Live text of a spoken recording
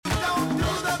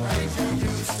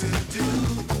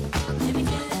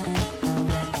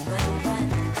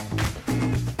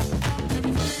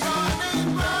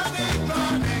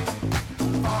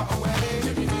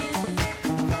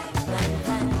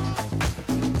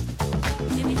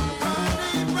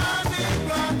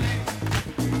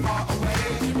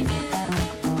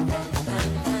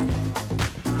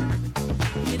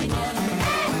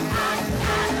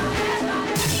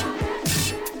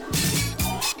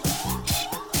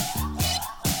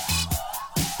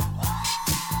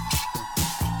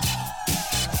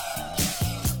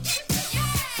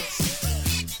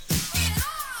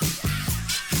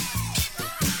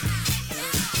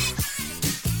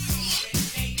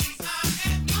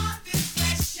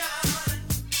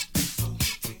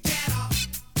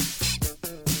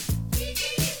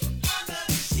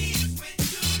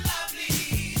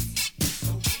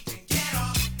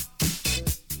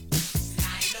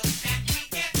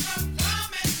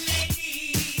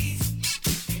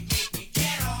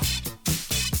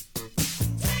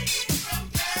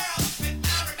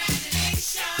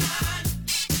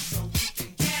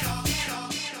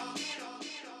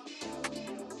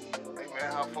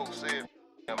said,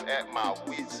 I'm at my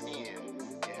wits' end. You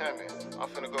hear me? I'm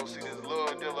finna go see this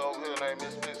love dealer over here named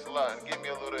Miss Mix a lot and give me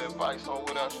a little advice on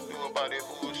what I should do about that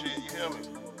bullshit. You hear me?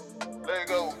 Let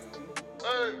go.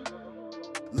 Hey.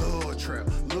 Love trap,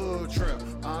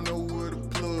 I know where the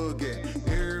plug at.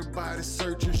 Everybody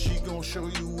searching, she gon' show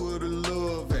you where the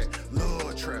love at.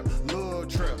 Love trap,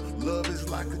 love is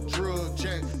like a drug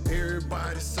jack.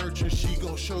 Everybody searching, she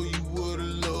gon' show you where the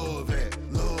love at.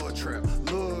 Love trap,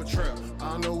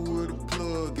 I know where the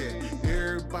plug at.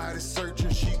 Everybody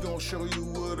searching, she gon' show you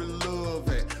where the love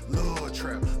at. Love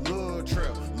trap,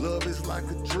 love is like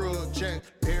a drug jack.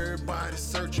 Everybody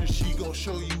searching, she gon'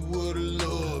 show you where the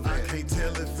love at. I can't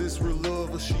tell if it's real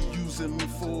love or she using me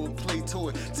for a play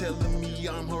toy. Telling me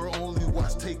I'm her only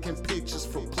watch, taking pictures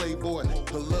for Playboy.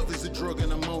 Her love is a drug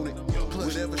and I'm on it. Plus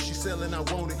whatever she selling, I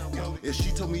want it. If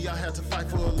she told me I had to fight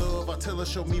for her love, I tell her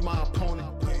show me my opponent.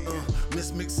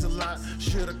 Miss Mix a lot,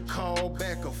 should've called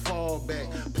back or fall back.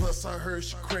 Plus I heard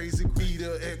she crazy, beat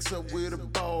her ex up with a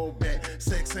ball bat.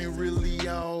 Sex ain't really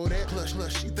all that. Plus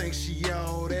she thinks she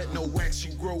all that. No wax, she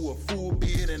grow a full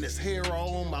beard and it's hair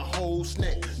all on my whole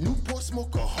snack. Newport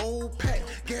smoke a whole pack.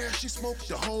 Gas, she smoked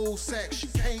the whole sack. She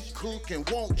can't cook and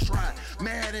won't try.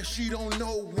 Mad and she don't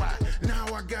know why. Now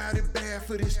I got it bad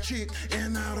for this chick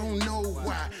and I don't know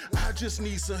why. I just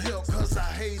need some help cause I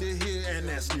hate it here and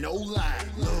that's no lie.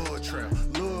 Love trap,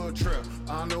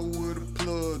 I know where the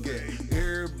plug at.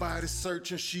 Everybody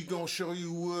searching, she gon' show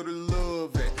you where the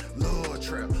love at. Love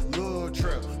trap,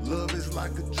 love is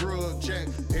like a drug jack.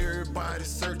 Everybody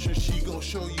searching, she gon'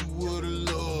 show you where the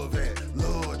love at.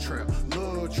 Love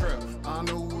trap, I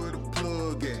know where the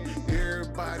plug at.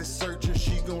 Everybody searching,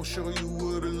 she gon' show you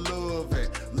where the love at.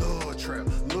 Love trap,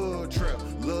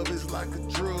 love is like a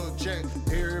drug jack.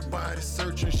 Everybody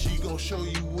searching, she gon' show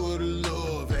you where the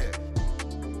love at.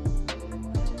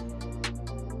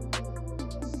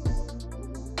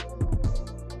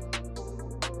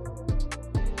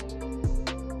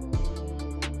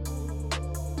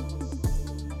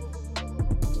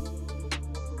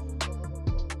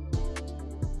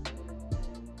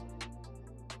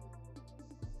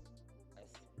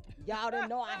 Y'all didn't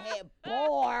know I had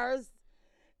bars.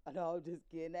 No, just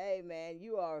kidding. Hey, man,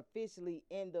 you are officially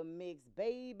in the mix,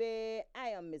 baby. I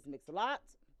am Miss Mix-a-Lot.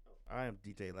 I am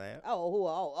DJ Lab.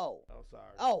 Oh,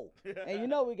 sorry. Oh, and you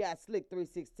know we got Slick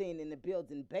 316 in the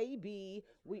building, baby.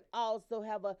 We also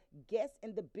have a guest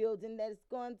in the building that is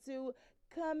going to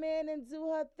come in and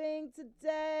do her thing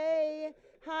today.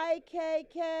 Hi,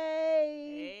 KK.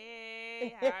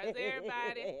 Hey, how's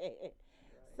everybody?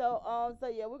 So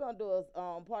yeah, we're gonna do a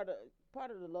part of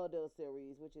the Love Deal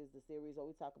series, which is the series where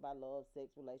we talk about love,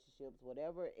 sex, relationships,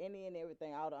 whatever, any and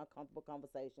everything, all the uncomfortable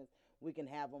conversations. We can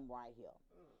have them right here.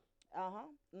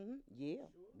 Yeah,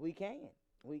 we can.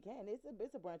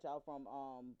 It's a branch out from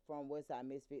Westside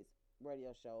Misfits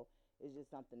radio show. It's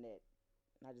just something that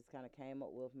I just kind of came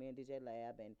up with, me and DJ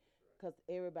Lab, and because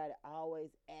everybody always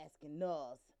asking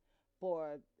us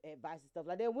for advice and stuff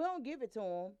like that, we don't give it to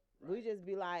them. Right. We just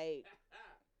be like,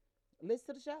 listen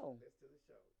to the show.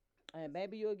 And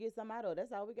maybe you'll get some out of it.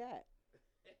 That's all we got.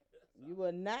 You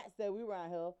will not say we around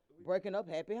here breaking up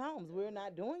happy homes. We're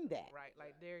not doing that. Right,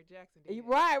 like Derrick Jackson did.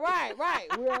 Right.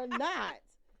 We're not.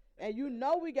 And you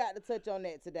know we got to touch on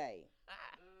that today.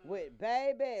 With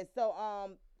baby. So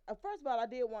first of all, I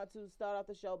did want to start off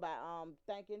the show by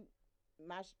thanking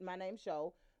my name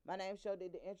show. My name show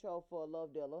did the intro for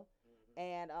Love Dealer.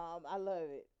 And I love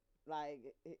it. Like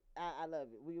I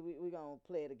love it. We gonna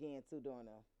play it again too during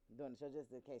the show,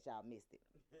 just in case y'all missed it.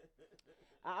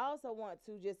 I also want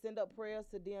to just send up prayers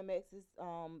to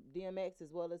DMX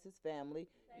as well as his family.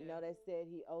 You know, they said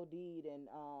he OD'd and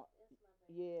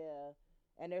yeah,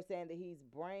 and they're saying that he's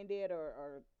brain dead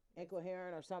or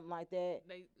incoherent or something like that.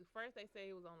 They say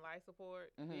he was on life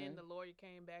support. Then the lawyer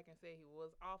came back and said he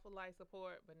was off of life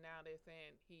support, but now they're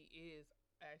saying he is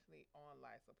actually on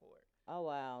life support. Oh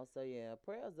wow. So yeah,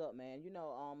 prayers up, man. You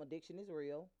know, addiction is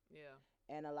real. Yeah.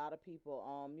 And a lot of people,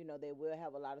 you know, they will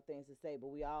have a lot of things to say, but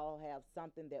we all have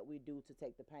something that we do to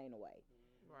take the pain away.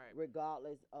 Right.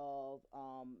 Regardless of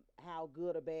how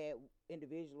good or bad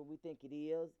individual we think it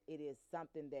is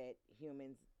something that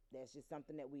humans, that's just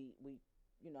something that we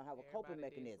you know, have a coping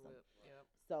mechanism. Yep.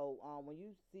 So when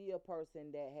you see a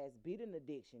person that has beaten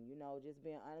addiction, you know, just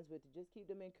being honest with you, just keep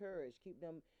them encouraged, keep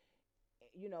them,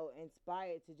 you know,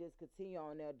 inspired to just continue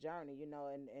on their journey, you know,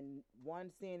 and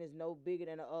one sin is no bigger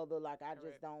than the other. Like, I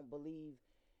just don't believe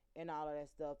in all of that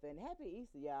stuff. And happy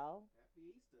Easter, y'all. Happy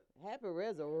Easter. Happy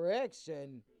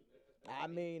resurrection. I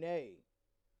mean, hey,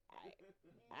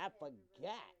 I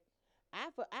forgot.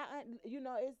 You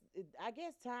know, I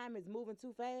guess time is moving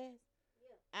too fast.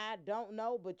 I don't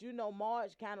know, but you know,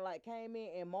 March kind of like came in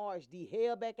and March the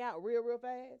hell back out real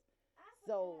fast. I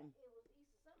So forgot it was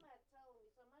Easter. Somebody told me.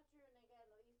 So my children ain't got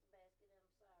no Easter basket. I'm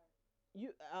sorry. you,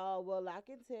 well, I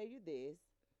can tell you this: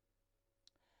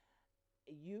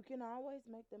 you can always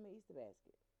make them an Easter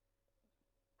basket.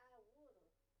 I would've.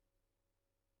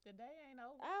 The day ain't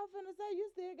over. I was finna say you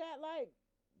still got like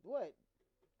what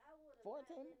I would've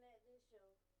 14? not been at this show.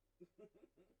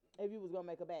 if you was gonna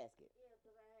make a basket, Yeah,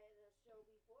 'cause I had a show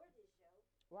before this show.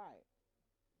 right?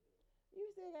 You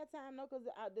still got time though, cause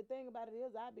the thing about it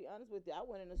is, I'll be honest with you. I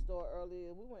went in the store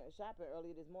earlier. We went shopping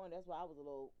earlier this morning. That's why I was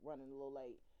running a little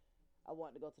late. I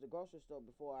wanted to go to the grocery store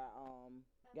before I I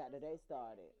got the felt day so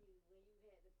bad started. for you when you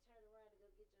had to turn around to go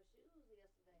get your shoes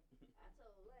yesterday. I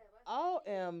told Lab, I said,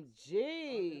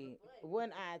 OMG!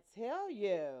 When I tell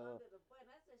you, under the button.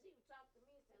 I said, she would talk to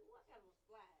me and say, what kind of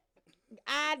slides?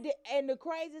 I did, and the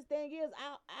craziest thing is,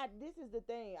 this is the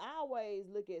thing. I always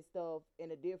look at stuff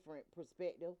in a different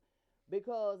perspective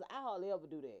because I hardly ever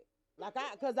do that.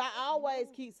 Cause I always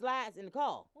keep slides in the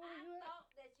car. I thought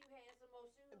that you had some more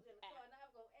shoes in the car, and I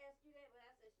was going to ask you that, but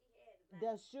I said she had it.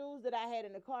 The shoes that I had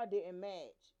in the car didn't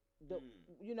match the,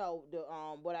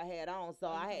 what I had on, so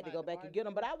I had to go back and get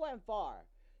them. But I wasn't far.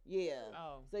 Yeah.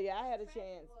 Oh. So yeah, I had a Fact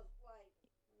chance. was like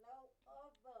no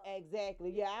other.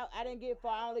 Exactly. Yeah, I didn't get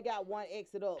far. I only got one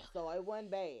exit up, so it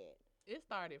wasn't bad. It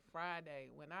started Friday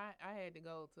when I had to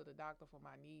go to the doctor for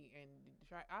my knee, and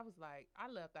I was like, I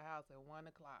left the house at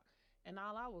 1:00, and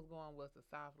all I was going was to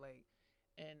South Lake,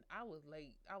 and I was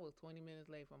late. I was 20 minutes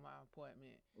late for my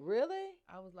appointment. Really?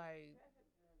 I was like,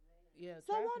 yeah.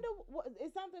 So I traffic- wonder,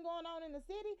 is something going on in the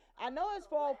city? I know it's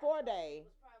 404 day. It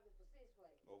was probably for Six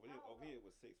Flags. Over here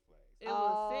was Six Flags. It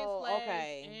was Six Oh, Flags,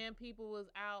 okay. and people was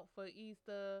out for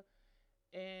Easter,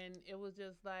 and it was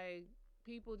just like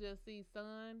people just see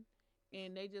sun,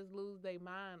 and they just lose their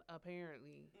mind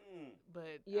apparently.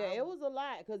 But Yeah, it was a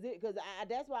lot because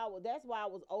that's why I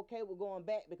was okay with going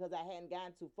back because I hadn't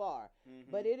gotten too far.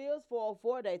 But it is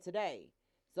 404 day today,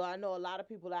 so I know a lot of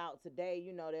people out today.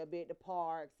 You know, they'll be at the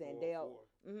parks and they'll.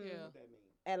 Yeah. What that mean?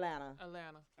 Atlanta,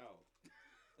 Atlanta. Oh.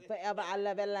 forever. I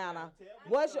love Atlanta. Tell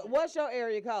me What's your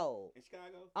area code? in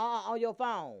Chicago? On your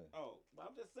phone. Oh, but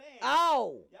I'm just saying.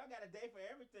 Oh. Y'all got a day for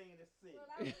everything in this city. Well,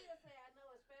 I will say I know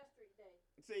it's Fast Street Day.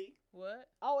 See? What?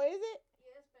 Oh, is it?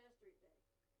 Yeah, it's Fast Street Day.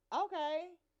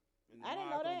 Okay. And I didn't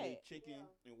tomorrow know gonna be that. Chicken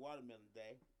and watermelon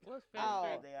day. What's Oh.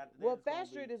 Fast Street? Day after that Well, it's gonna Fast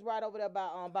Street be- is right over there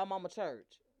by Mama Church.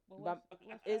 Well, what's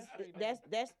It's Fast Street?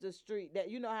 that's the street that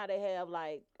you know how they have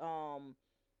like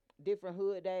different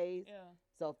hood days. Yeah.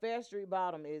 So Fair Street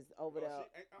Bottom is over Oh, there.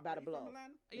 shit. by the You from block.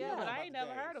 Atlanta? Yeah, but I About ain't the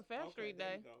never days. heard of Fast Okay, Street there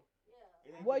Day. you go. Yeah.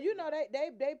 It ain't Well, just you know a-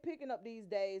 they picking up these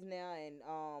days now and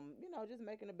just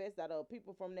making the best out of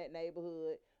people from that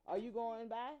neighborhood. Are you going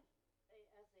by? Hey,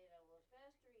 I said I was.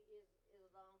 Fast Street is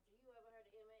along. You ever heard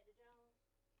of M. Anthony Jones?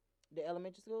 The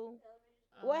elementary school? Elementary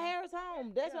school. Well, Harris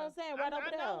Home. That's what I'm saying. Right I, over I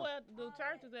there. know where the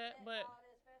church is at, but All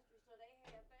that's Fast Street. So they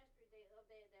have Fast Street Day up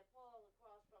there at that pole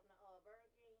across from the Burger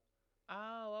King.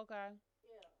 oh, okay.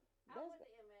 Yeah. I That's- went to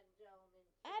M. Anthony Jones.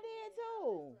 I did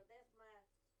too. So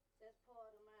that's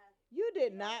part of my. You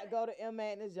did not go to M.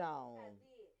 Anthony I Jones.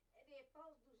 did. And then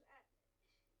folks do.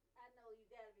 I know you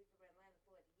gotta be from Atlanta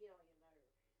for it to get on your nerves.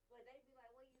 But they be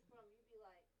like, where you from? You be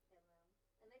like, Atlanta.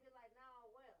 And they be like, no,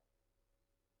 where?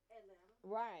 Atlanta.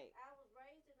 Right. I was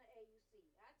raised in the AUC.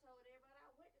 I told everybody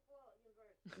I went to Florida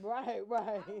University. Right. I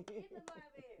Right. was in the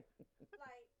library.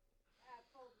 Like, I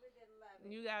supposed to be in the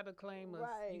library. You gotta claim a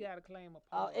Right. you gotta claim a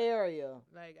Oh, part. area.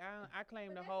 Like I claim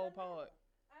But the that's whole Atlanta. part.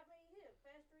 I mean, here,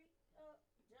 Fast Street,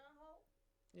 John Hope.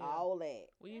 Yeah. All that.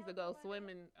 We used to go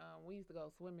swimming. We used to go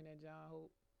swimming at John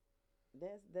Hope.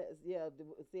 That's yeah.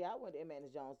 See, I went to M. Anthony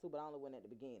Jones too, but I only went at the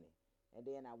beginning, and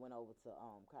then I went over to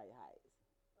Kite Heights.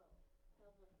 I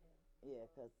went there. Yeah,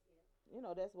 'cause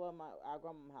that's where our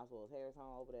grandma's house was. Harris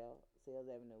Home over there, Sales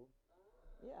Avenue.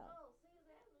 Yeah. Oh,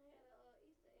 Caesar Avenue had a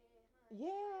Easter egg hunt.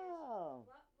 Yeah.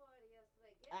 Block party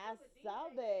yesterday. Guess I who was saw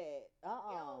DJing? that.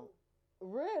 Yo,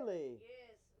 Really?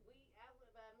 yes, I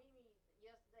went by Mimi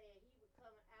yesterday, and he was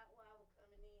coming out while I was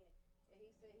coming in, and he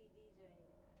said he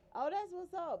DJing. Oh, that's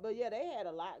what's up. But yeah, they had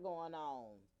a lot going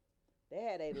on. They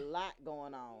had a lot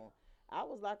going on. I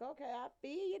was like, okay, I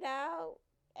feel you, dog.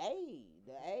 Hey,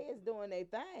 the A is doing their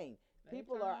thing. They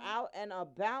People are trying. out and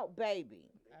about,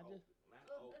 baby. I just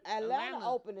Atlanta Atlanta.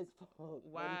 open as fuck.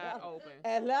 wide open.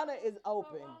 Atlanta is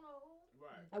open. Corona who?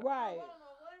 Right. Right. Corona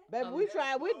what?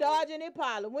 Baby, we dodging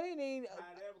Impala. We ain't even. How'd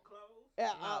it ever close?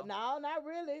 No, not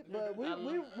really. But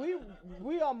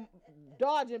we are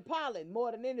dodging pollen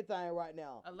more than anything right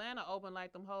now. Atlanta open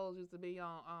like them hoes used to be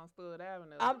on Stud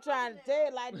Avenue. I'm trying to tell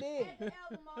you like this. At the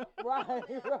Alamo. Right.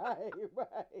 Come on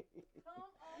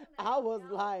now. I was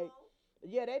Alamo. like,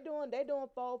 yeah, they doing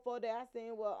 4-4 there. I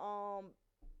seen what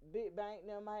Big Bank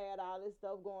them had all this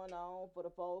stuff going on for the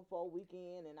 4-4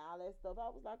 weekend and all that stuff. I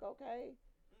was like, okay,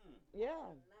 yeah.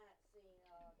 Not seeing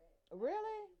all that.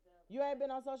 Really? You ain't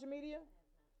been on social media?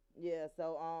 Yeah.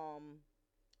 So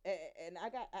and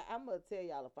I'm gonna tell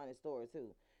y'all a funny story too,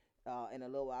 in a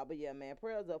little while. But yeah, man,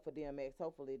 prayers up for DMX.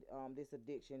 Hopefully, this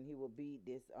addiction he will beat,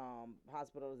 this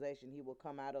hospitalization he will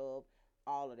come out of,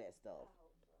 all of that stuff.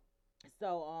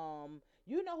 So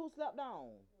you know who slept on?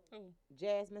 Who?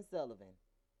 Jasmine Sullivan.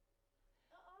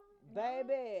 No.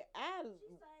 Baby,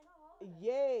 She sang her heart out.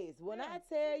 yes. When Yeah. I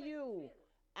tell She you, sang it.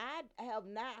 I have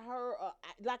not heard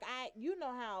you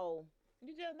know how.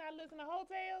 You just not listen to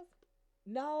hotels?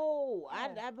 No, Oh.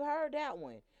 I've heard that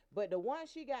one, but the one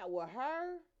she got with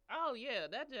her, Oh yeah,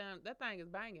 that thing is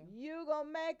banging. you gonna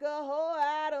make a hoe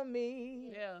out of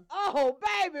me. Yeah, Oh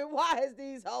baby, why is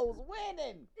these hoes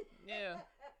winning? yeah.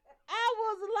 I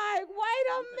was like, wait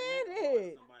a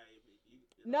minute.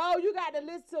 No, you got to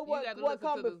listen to what gotta listen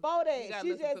come to the- before you that. gotta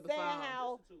She listen just to the saying song.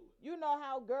 how you know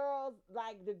how girls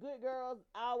like the good girls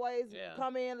always Yeah.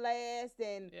 come in last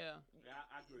and Yeah.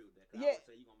 I agree with that. 'Cause Yeah. I would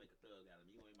say you gonna make a thug out of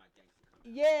me. You gonna make my gangster come out.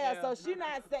 yeah, Yeah. so she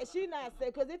not say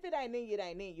because if it ain't in you, it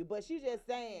ain't in you. But she just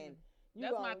saying you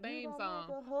That's my you theme gonna song.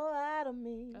 Make a hoe out of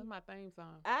me. That's my theme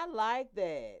song. I like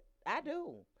that. I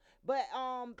do. But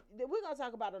we're gonna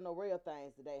talk about no real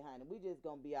things today, honey. We just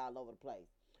gonna be all over the place.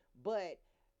 But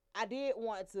I did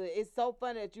want to. It's so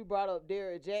funny that you brought up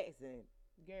Derrick Jackson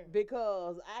Gary.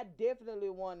 because I definitely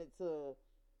wanted to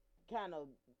kind of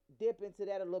dip into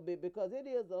that a little bit because it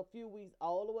is a few weeks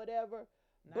old or whatever.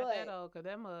 Not but that old, cause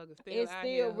that mug is still it's out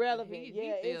still here. relevant. He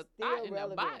Yeah, it's still out in the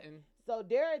relevant. bottom. So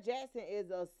Derrick Jackson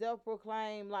is a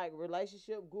self-proclaimed like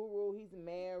relationship guru. He's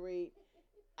married.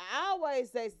 I always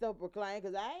say self-proclaimed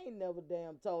because I ain't never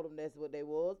damn told him that's what they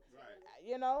was. Right.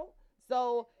 You know?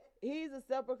 So he's a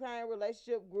self-proclaimed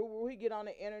relationship guru. He get on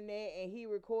the internet and he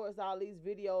records all these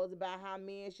videos about how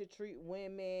men should treat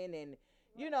women and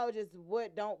you know just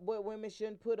what women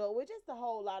shouldn't put up with, just a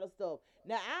whole lot of stuff.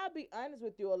 Now I'll be honest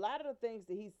with you, a lot of the things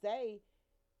that he say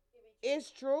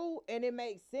is true and it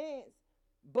makes sense,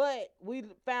 but we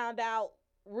found out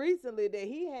recently that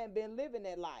he hadn't been living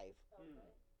that life.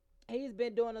 He's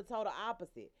been doing the total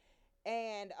opposite.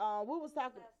 And we was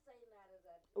talking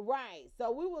right.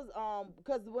 So we was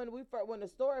because when the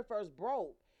story first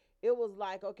broke, it was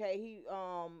like, okay, he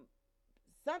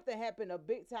something happened, a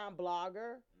big time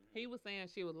blogger. He was saying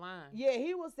she was lying. Yeah,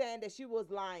 he was saying that she was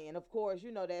lying. Of course,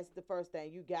 you know that's the first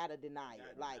thing. You gotta deny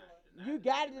it. Like you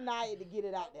gotta deny it to get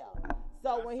it out there.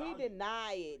 So when he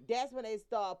denied it, that's when they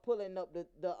start pulling up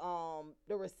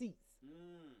the receipts.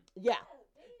 Yeah.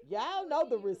 Y'all know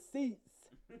the receipts.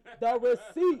 The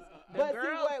receipts. But see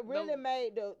what really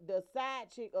made the side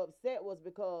chick upset was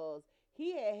because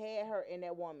he had her in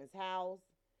that woman's house.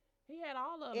 He had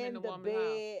all of them In in the woman's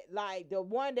bed, like the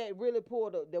one that really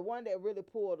pulled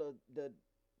the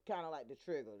kind of like the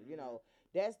trigger, you know.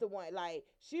 That's the one. Like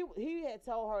he had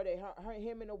told her that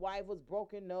him and the wife was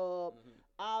broken up,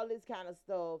 all this kind of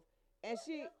stuff, and What else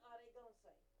are they gonna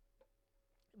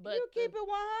say? But you keep it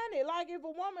 100. Like if a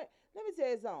woman, let me tell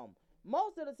you something.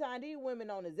 Most of the time, these women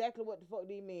on exactly what the fuck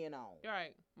these men on.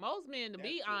 right. Most men, to That's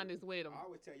be true. honest with them. I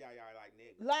always tell y'all like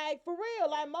niggas. Like for real,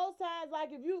 like most times, like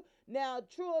if you now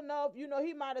true enough, you know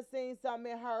he might have seen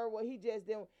something in her where he just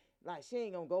didn't like she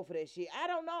ain't gonna go for that shit. I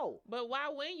don't know. But why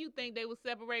wouldn't you think they would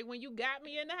separate when you got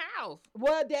me in the house?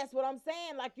 Well, that's what I'm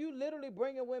saying. Like you literally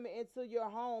bringing women into your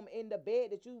home in the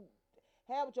bed that you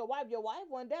have with your wife. Your wife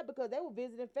wasn't there because they were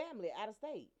visiting family out of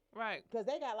state Right. because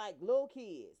they got like little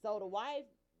kids. So the wife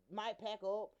might pack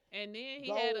up. And then he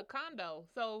Go- had a condo.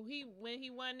 So when he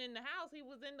wasn't in the house, he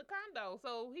was in the condo.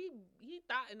 So he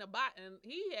thought in the bottom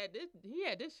he had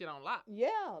this shit on lock. Yeah,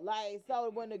 like so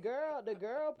when the girl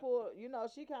pulled, you know,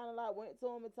 she kind of like went to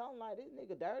him and told him like this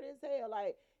nigga dirty as hell,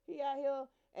 like he out here.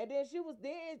 And then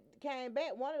then came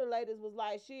back. One of the ladies was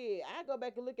like, shit, I go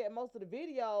back and look at most of the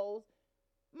videos.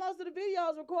 Most of the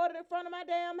videos recorded in front of my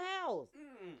damn house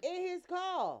in his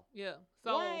car. Yeah.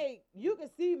 So Like you can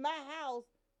see my house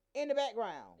in the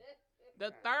background.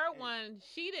 the third one,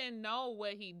 she didn't know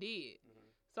what he did.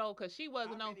 So cause she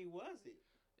wasn't How on. many was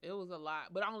it? It was a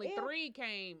lot, but only Yeah. 3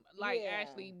 came. Like Yeah.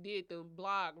 actually did the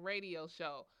blog radio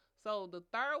show. So the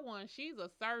third one, she's a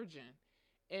surgeon,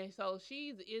 and so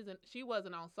she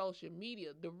wasn't on social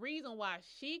media. The reason why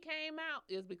she came out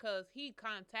is because he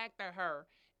contacted her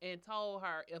and told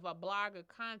her if a blogger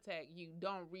contact you,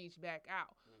 don't reach back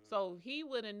out. So he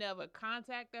would have never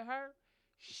contacted her.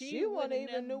 She wouldn't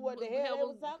even knew what the hell they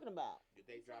was talking about. Did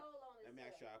they drop? Let me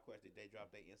ask y'all a question. Did they drop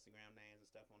their Instagram names and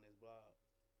stuff on this blog?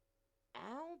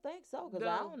 I don't think so, because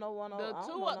I don't know one of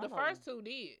the first two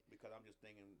did. Because I'm just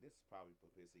thinking this is probably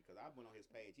publicity. Because I went on his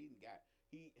page. He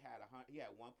had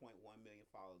 1.1 million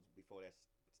followers before that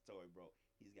story broke.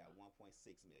 He's got 1.6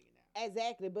 million now.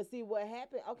 Exactly, but see what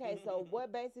happened. Okay, so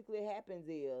what basically happens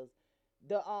is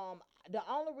the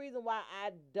only reason why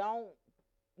I don't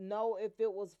know if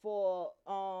it was for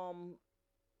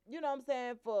you know what I'm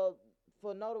saying, for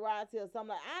notoriety or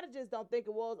something, like, I just don't think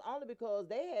it was, only because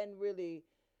they ain't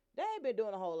been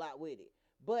doing a whole lot with it.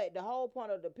 But the whole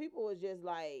point of the people was just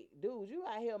like, dude, you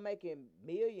out here making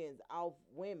millions off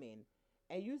women,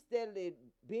 and you steadily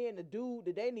being the dude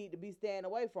that they need to be staying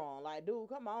away from. Like, dude,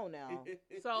 come on now.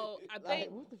 So I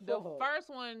think the first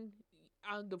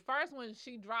one,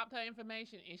 she dropped her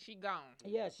information and she gone.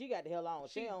 Yeah, she got the hell on.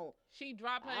 She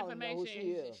dropped her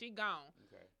information and she gone.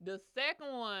 Okay. The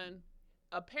second one,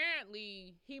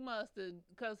 apparently he must have,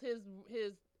 because his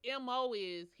MO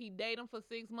is he date him for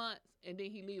 6 months and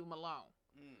then he leave him alone.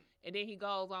 And then he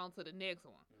goes on to the next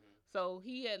one. So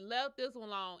he had left this one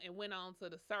alone and went on to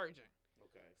the surgeon.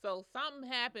 Okay. So something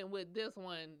happened with this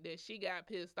one that she got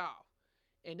pissed off.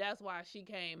 And that's why she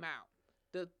came out.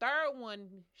 The third one,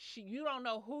 you don't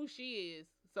know who she is.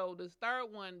 So this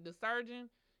third one, the surgeon,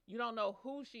 you don't know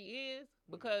who she is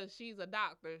because she's a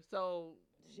doctor. So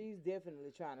she's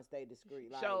definitely trying to stay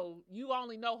discreet. So you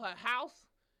only know her house.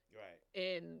 Right.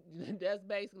 And that's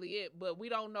basically it. But we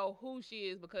don't know who she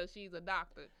is because she's a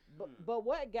doctor. But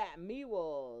what got me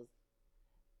was,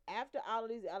 after all of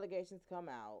these allegations come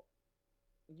out,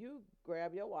 you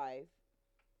grab your wife.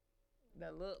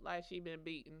 That look like she been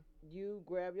beaten. You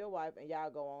grab your wife and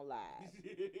y'all go on live.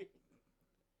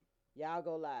 Y'all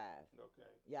go live. Okay.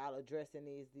 Y'all addressing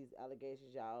these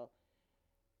allegations, y'all.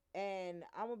 And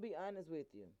I'm going to be honest with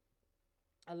you.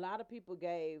 A lot of people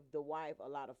gave the wife a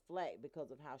lot of flack because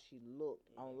of how she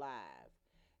looked on live.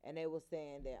 And they were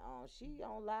saying that she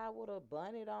on live with a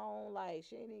bonnet on, like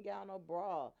she ain't even got no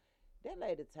bra. That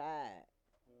lady tired.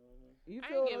 You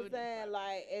feel what I'm saying?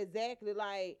 Like, exactly,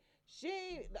 like,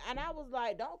 and I was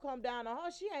like, don't come down on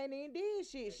her. She ain't even did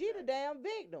shit. Exactly. She the damn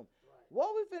victim. Right.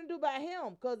 What we finna do about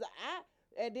him?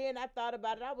 And then I thought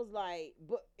about it. I was like,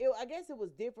 I guess it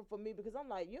was different for me because I'm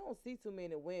like, you don't see too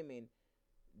many women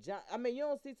you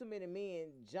don't see too many men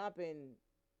jumping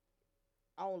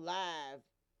on live,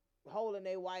 holding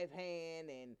their wife's hand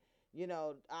and, you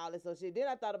know, all this other shit. Then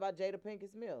I thought about Jada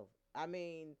Pinkett Smith. I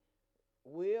mean,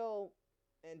 Will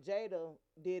and Jada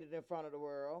did it in front of the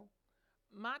world.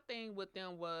 My thing with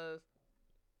them was,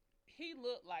 he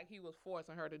looked like he was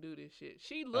forcing her to do this shit.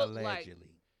 She looked Allegedly.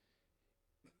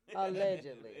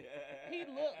 He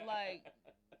looked like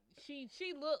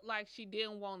she looked like she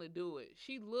didn't want to do it.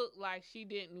 She looked like she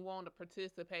didn't want to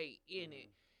participate in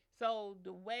it. So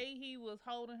the way he was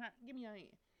holding her, give me your hand.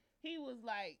 He was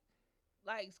like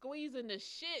squeezing the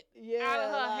shit out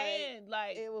of her hand.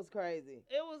 Like, it was crazy.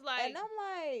 It was like, and I'm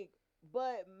like,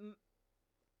 but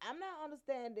I'm not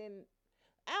understanding.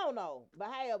 I don't know, but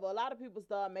however, a lot of people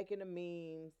started making the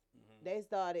memes. They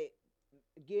started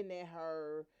getting at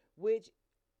her, which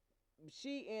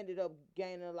she ended up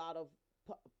gaining a lot of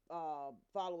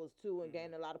followers too, and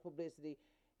gaining a lot of publicity.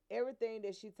 Everything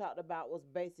that she talked about was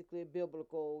basically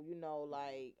biblical, you know,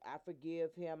 like, I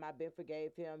forgive him, I've been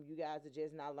forgave him, you guys are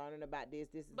just not learning about this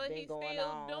has been going on. But he's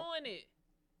still doing it.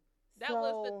 That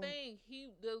was the thing.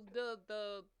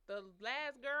 The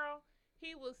last girl,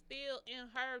 he was still in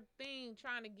her thing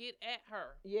trying to get at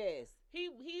her. Yes.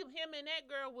 Him and that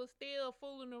girl was still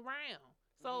fooling around.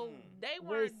 So they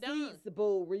weren't receipts, done.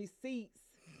 Boo, receipts.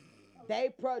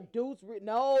 They produce.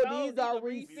 These are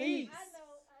receipts. I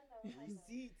know.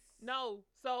 Receipts. No,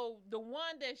 so the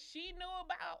one that she knew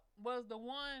about was the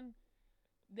one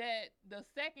that the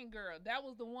second girl, that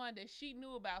was the one that she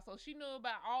knew about. So she knew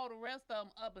about all the rest of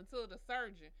them up until the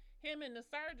surgeon. Him and the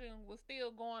surgeon was still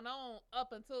going on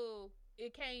up until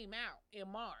it came out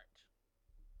in March.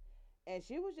 And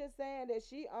she was just saying that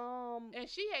she and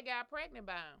she had got pregnant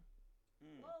by him.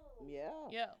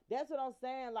 Yeah. That's what I'm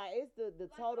saying. Like, it's the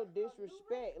total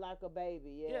disrespect, like a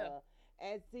baby. Yeah.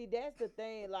 And see, that's the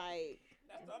thing. Like,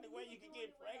 that's the only way you can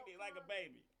get pregnant, like a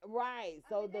baby. Right.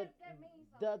 So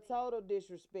the total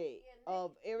disrespect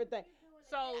of everything.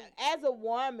 So as a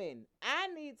woman, I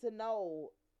need to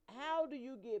know, how do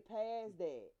you get past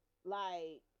that?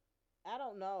 Like, I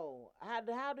don't know.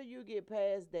 How do you get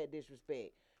past that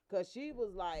disrespect? Because she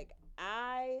was like,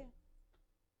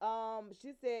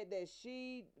 she said that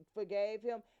she forgave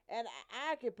him. And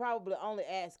I could probably only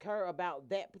ask her about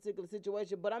that particular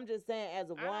situation, but I'm just saying, as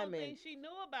a I don't woman, think she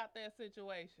knew about that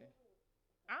situation.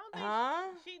 I don't think huh?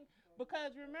 she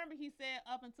because remember he said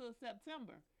up until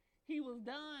September. He was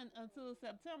done until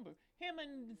September. Him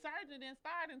and the surgeon didn't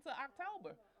start until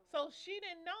October. So she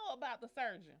didn't know about the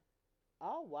surgeon.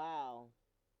 Oh wow,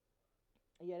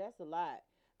 yeah, that's a lot.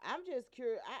 I'm just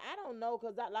curious. I don't know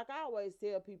because I always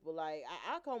tell people like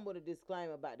I come with a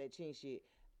disclaimer about that chin shit.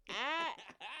 I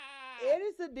It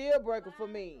is a deal breaker for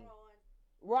me.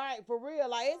 Right, for real.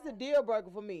 Like it's a deal breaker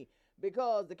for me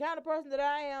because the kind of person that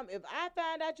I am, if I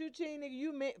find out you cheating, nigga,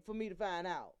 you meant for me to find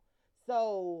out.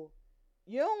 So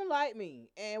you don't like me,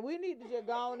 and we need to just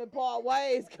go on and part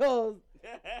ways because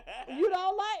you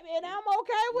don't like me, and I'm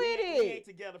okay with we ain't it.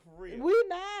 together for real. We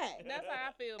not, That's how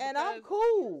I feel. and I'm because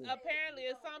cool apparently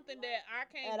it's something that I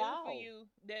can't at do all. for you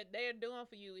that they're doing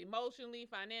for you emotionally,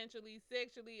 financially,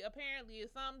 sexually. Apparently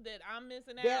it's something that I'm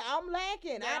missing out. That I'm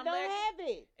lacking. That I I'm don't lacking. have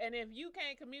it. And if you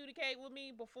can't communicate with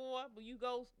me before, but you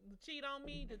go cheat on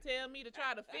me to tell me to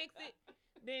try to fix it,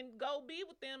 then go be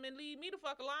with them and leave me the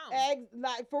fuck alone.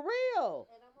 Like for real.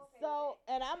 And I'm okay So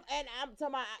with and I'm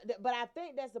talking about, but I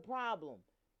think that's the problem.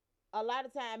 A lot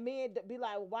of time men be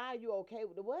like, "Why are you okay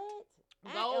with the what?" I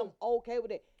am Go. okay with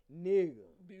it, nigga.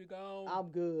 Be gone. I'm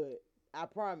good. I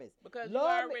promise. Because you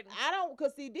Love me. already. I don't,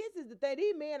 cause see, this is the thing.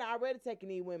 These men are already taking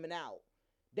these women out.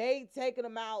 They taking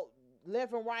them out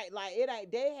left and right. Like it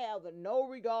ain't. They have no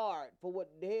regard for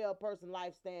what the hell person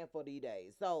life stand for these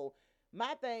days. So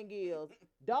my thing is,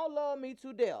 don't love me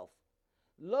to death.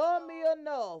 Love me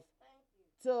enough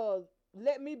thank you. to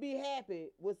let me be happy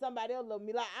with somebody else love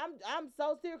me. Like I'm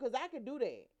so serious because I can do that.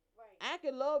 Right. I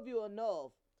can love you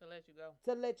enough To let you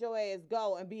go. to let your ass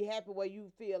go and be happy where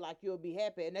you feel like you'll be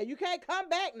happy. Now you can't come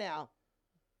back now.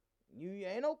 You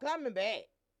ain't no coming back.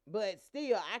 But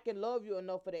still, I can love you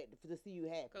enough for that to see you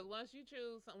happy. Because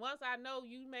once I know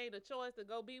you made a choice to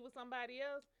go be with somebody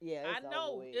else, Yeah, I it's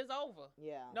know over with. it's over.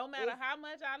 Yeah. No matter It's- how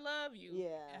much I love you,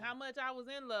 Yeah. and how much I was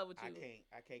in love with you.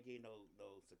 I can't get no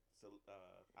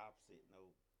opposite. No,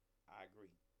 I agree.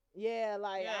 Yeah,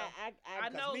 like Yeah. I I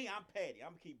Cause know- me, I'm petty. I'm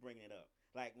gonna keep bringing it up.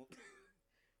 Like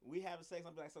we having sex,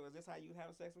 I'm like, so is this how you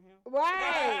having sex with him?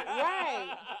 right,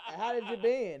 right. How did you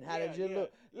been? How did you Yeah,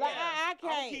 look? Like yeah. I I'm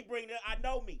gonna can't. keep bringing it. I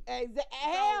know me.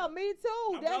 Hell, me too.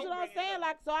 I'm That's gonna what I'm bring it saying. up.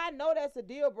 Like, so I know that's a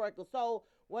deal breaker. So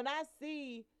when I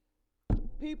see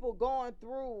people going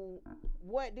through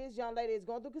what this young lady is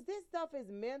going through, because this stuff is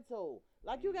mental.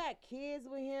 Like, you got kids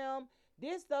with him.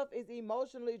 This stuff is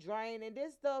emotionally draining.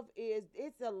 This stuff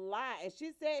it's a lot. And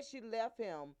she said she left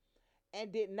him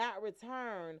and did not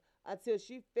return until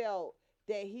she felt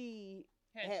that he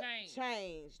had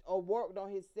changed or worked on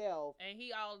himself. And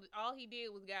he all he did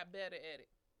was got better at it.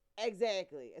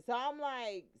 Exactly. So I'm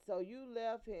like, so you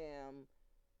left him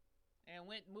And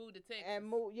moved to Texas. and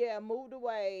moved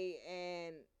away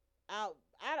and out.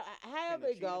 However Can a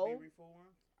it cheater go. be reformed?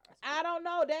 I don't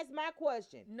know. That's my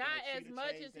question. Not Can a as cheater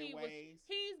much change as their he was. ways?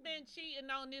 He's been cheating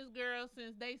on this girl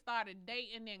since they started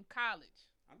dating in college.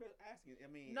 I'm just asking.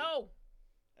 I mean, No,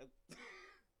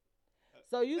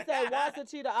 So you say once a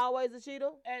cheater, always a cheater?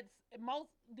 it's most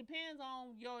depends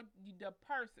on the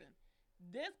person.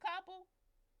 This couple,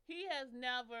 he has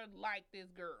never liked this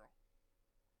girl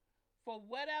for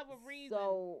whatever reason.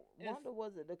 So it's- wonder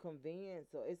was it the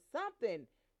convenience or it's something?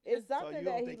 It's- It's so something you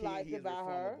that don't he think liked he is about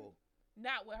her. reformable?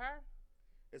 Not with her.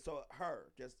 And so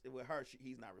her, just with her,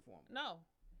 he's not reformable. No,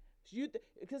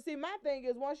 Cause see, my thing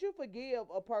is once you forgive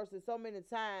a person so many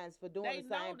times for doing they the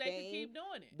know same they thing, can keep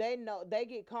doing it. they know they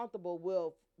get comfortable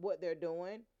with what they're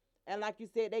doing, and like you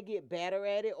said, they get better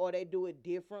at it or they do it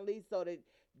differently. So that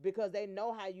because they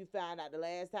know how you found out the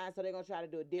last time, so they're gonna try to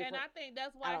do it different. And I think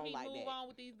that's I why don't he like moved that. on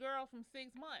with these girls from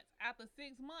 6 months. After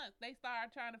 6 months, they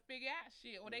start trying to figure out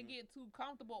shit, or they Mhm. get too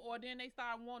comfortable, or then they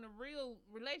start wanting a real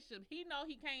relationship. He know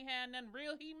he can't have nothing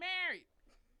real. He married.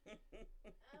 I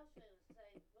was finna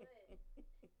say,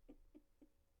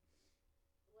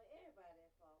 well, everybody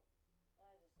at fault.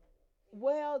 I just say that.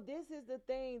 Well, this is the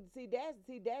thing. See,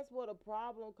 that's where the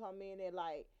problem come in. And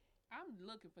like, I'm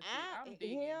looking for shit. I'm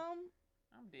digging. him,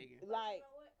 I'm digging. But like you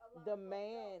know what? A lot the of folks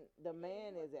man, don't. the And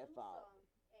man you is wanna at do fault. something,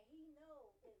 and he know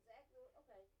exactly what,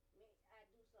 okay, me, I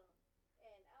do something.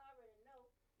 And I already know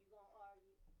you gonna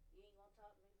argue. You ain't gonna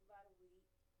talk to me for about a week.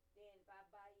 Then if I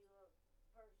buy you a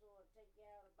purse or take you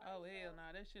out or buy Oh you hell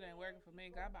something, no, that shit ain't then working for me.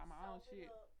 you 'Cause I gonna buy my own soften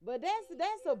shit. up, But then that's you get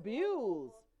a little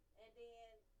abuse. over, and then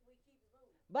we keep it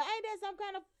moving. But ain't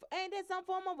that some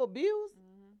form of abuse,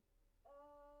 Hmm.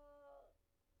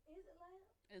 Is it loud?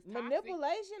 It's toxic.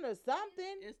 manipulation, or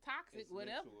something? It's toxic. It's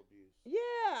Whatever. mental abuse. Yeah,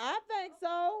 I think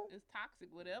so. It's toxic.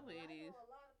 Whatever Well, it I is. know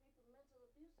a lot of people mental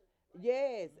abuse.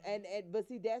 Yes, and but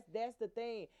see that's the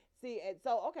thing. See, and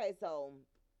so okay, so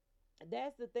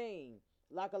that's the thing.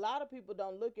 Like a lot of people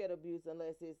don't look at abuse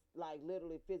unless it's like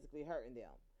literally physically hurting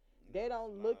them. No, They it's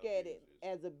don't a lot look of at it abuses.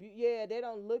 as abuse. Yeah, they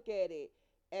don't look at it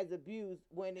as abuse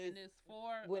when And it's it's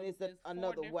four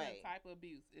another different way. type of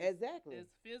abuse. Exactly.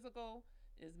 It's physical,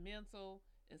 it's mental,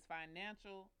 it's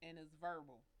financial, and it's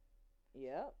verbal.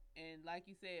 Yep. And like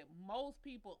you said, most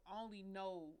people only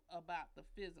know about the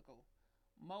physical.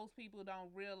 Most people don't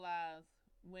realize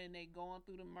when they going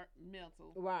through the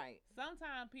mental. Right.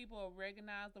 Sometimes people will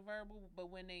recognize the verbal, but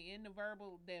when they in the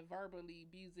verbal, they're verbally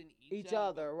abusing Each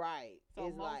other, right? So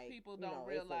it's most like people you don't know, it's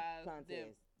a realize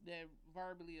contest. they're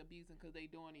verbally abusing because they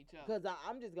doing each other. Because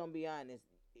I'm just gonna be honest.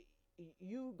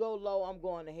 You go low, I'm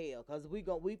going to hell. Cause we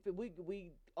if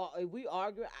we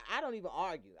argue, I don't even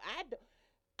argue.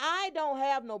 I don't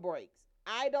have no breaks.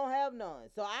 I don't have none.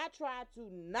 So I try to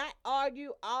not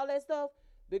argue all that stuff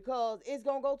because it's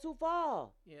gonna go too far.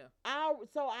 Yeah.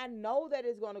 I know that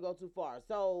it's gonna go too far.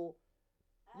 So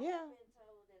I yeah. have been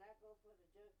told that I go for the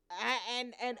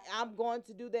jerky. And I'm going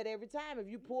to do that every time. If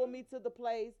you pull me to the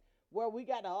place where we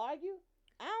got to argue,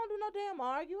 I don't do no damn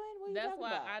arguing. What are you That's talking why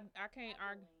about? I can't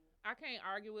argue. I can't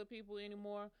argue with people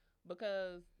anymore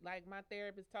because like my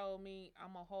therapist told me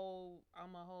I'm a whole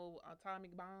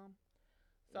atomic bomb.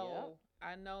 Yep. So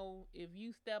I know if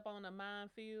you step on a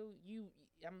minefield,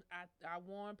 I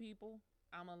warn people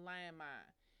I'm a landmine.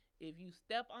 If you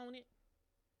step on it,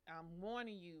 I'm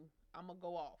warning you I'm gonna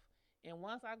go off. And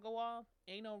once I go off,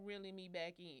 ain't no reeling me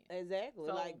back in. Exactly.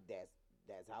 So Like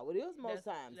that's how it is most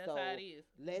times. that's So how it is.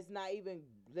 let's not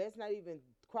even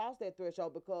cross that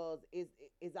threshold because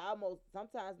it's almost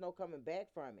sometimes no coming back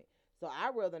from it. So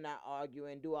I'd rather not argue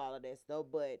and do all of that stuff.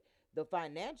 But the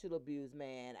financial abuse,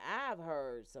 man, I've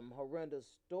heard some horrendous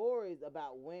stories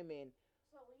about women.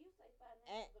 So when you say And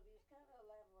financial abuse, kind of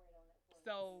elaborate on that for me.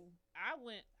 So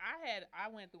I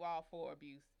went through all four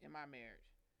abuse in my marriage.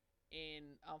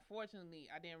 And unfortunately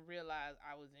I didn't realize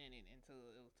I was in it until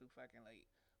it was too fucking late.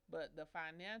 But the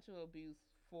financial abuse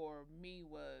for me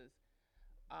was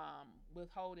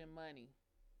withholding money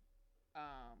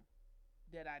um,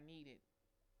 that I needed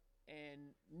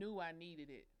and knew I needed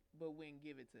it, but wouldn't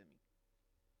give it to me.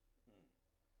 Hmm.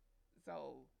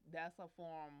 So that's a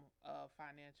form of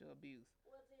financial abuse.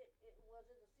 Was it a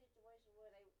situation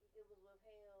where it was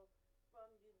withheld from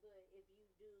you, but if you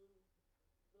do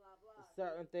blah blah,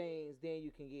 certain things, then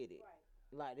you can get it. right?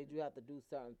 Like, did you have to do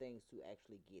certain things to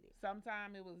actually get it?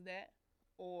 Sometimes it was that,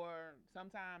 or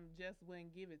sometimes just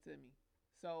wouldn't give it to me.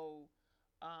 So,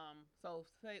 so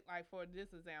say like for this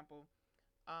example,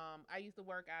 I used to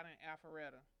work out in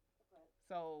Alpharetta. Okay.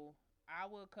 So I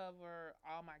would cover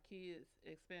all my kids'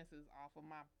 expenses off of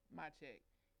my check.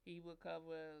 He would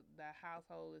cover the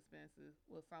household expenses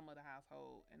with some of the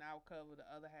household, and I would cover the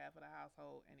other half of the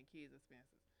household and the kids'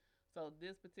 expenses. So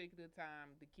this particular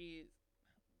time, the kids'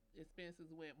 expenses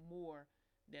went more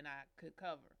than I could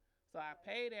cover. So I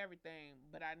paid everything,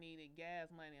 but I needed gas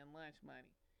money and lunch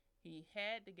money. He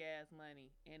had the gas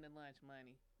money and the lunch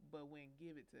money, but wouldn't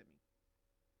give it to me.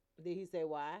 Did he say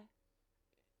why?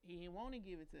 He didn't want to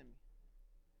give it to me.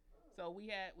 So we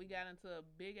got into a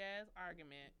big ass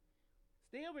argument.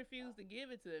 Still refused to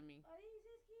give it to me. Are these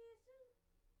his kids too?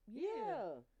 Yeah.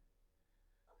 Yeah.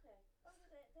 Okay. Doesn't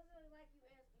look like you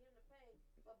asking him to pay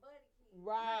for buddy kids.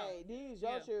 Right. These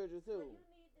your Yeah. children So too. you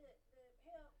need to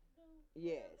help do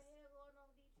Yes. whatever the hell going on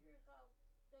with these children cause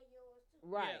they're yours too.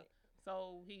 Right. Yeah.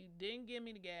 So he didn't give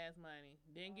me the gas money,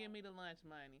 didn't give me the lunch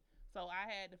money. So I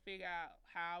had to figure out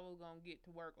how I was gonna get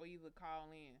to work or either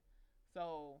call in.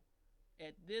 So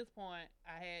at this point,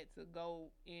 I had to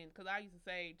go in because I used to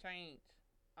save change.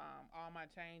 All my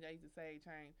change, I used to save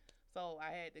change. So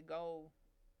I had to go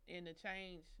in the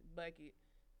change bucket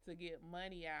to get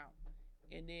money out.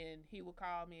 And then he would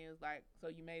call me and was like, "So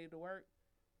you made it to work?"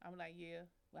 I'm like, "Yeah."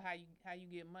 Well, how you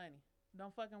get money?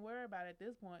 Don't fucking worry about it at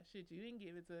this point. Shit, you didn't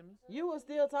give it to me. You would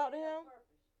still talk to him?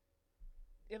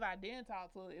 If I didn't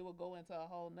talk to her, it would go into a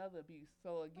whole nother abuse.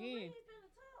 So But we again, ain't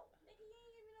finna talk. Nigga, you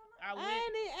ain't give me no I money. I went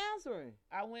ain't even answering.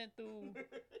 I went through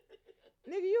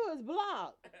Nigga, you was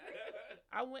blocked.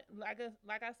 I went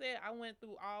like I said, I went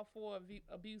through all four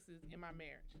abuses in my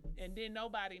marriage, and then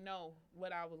nobody know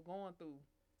what I was going through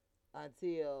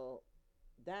Until,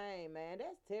 dang, man,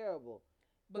 that's terrible.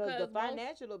 Because the because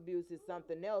financial abuse is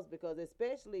something else. Because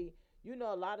especially,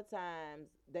 a lot of times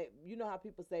that how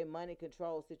people say money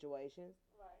controls situations.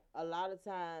 Right. A lot of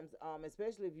times,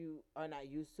 especially if you are not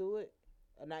used to it,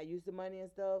 are not used to money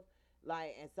and stuff.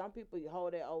 Like, and some people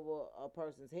hold that over a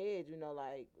person's head.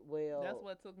 Like, well, that's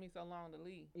what took me so long to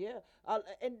leave. yeah.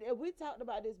 And we talked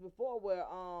about this before, where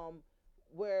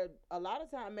where a lot of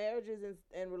time marriages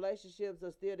and relationships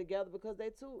are still together because they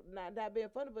too not being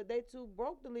funny, but they too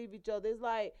broke to leave each other. It's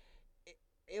like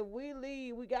if we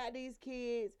leave, we got these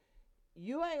kids.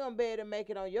 You ain't gonna be able to make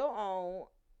it on your own.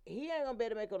 He ain't gonna be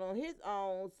able to make it on his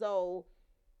own. So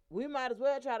we might as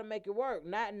well try to make it work,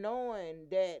 not knowing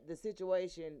that the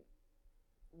situation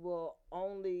will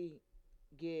only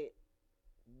get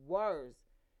worse,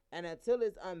 and until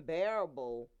it's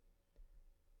unbearable,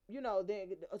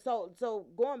 then so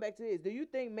going back to this, do you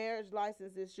think marriage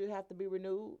licenses should have to be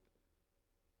renewed?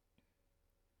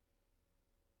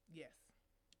 Yes.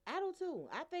 I do too.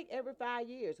 I think every 5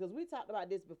 years, because we talked about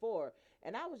this before,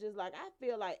 and I was just like, I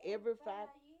feel like every 5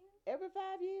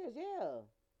 years, yeah.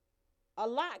 A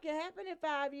lot can happen in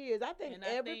 5 years. I think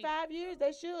every 5 years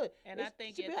they should. And It I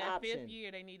think should at be an that option. 5th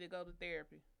year they need to go to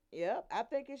therapy. Yep, I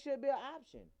think it should be an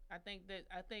option. I think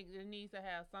it needs to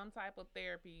have some type of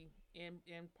therapy in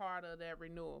part of that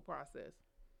renewal process.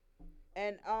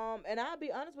 And I'll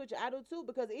be honest with you, I do too,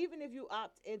 because even if you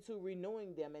opt into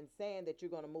renewing them and saying that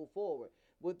you're going to move forward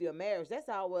with your marriage, that's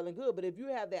all well and good. But if you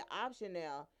have that option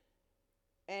now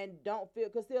and don't feel,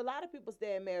 because see, a lot of people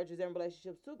stay in marriages and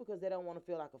relationships too because they don't want to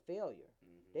feel like a failure.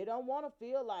 They don't want to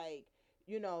feel like,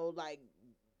 like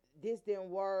this didn't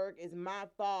work, it's my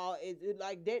fault, it's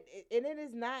like that, and it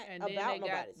is not And about then they got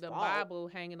nobody's the fault. Bible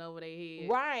hanging over their head.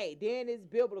 Right, then it's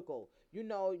biblical.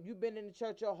 You've been in the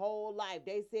church your whole life.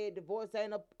 They said divorce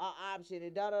ain't a option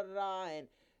and da da da da, and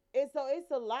it's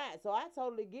a lot. So I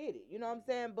totally get it. You know what I'm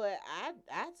saying? But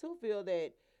I too feel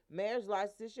that marriage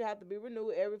license should have to be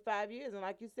renewed every 5 years. And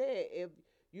like you said, if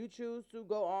you choose to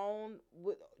go on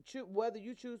with whether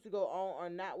you choose to go on or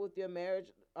not with your marriage,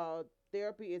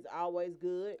 therapy is always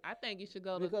good. I think you should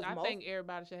go to. Because I think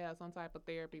everybody should have some type of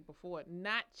therapy before,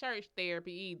 not church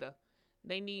therapy either.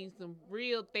 They need some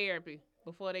real therapy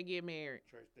before they get married.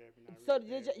 Church therapy, not So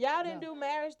real did therapy. y'all didn't do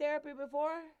marriage therapy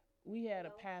before? We had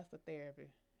a pastor therapy.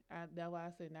 That's why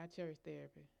I said not church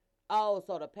therapy. Oh,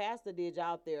 so the pastor did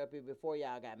y'all therapy before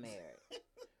y'all got married.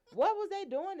 What was they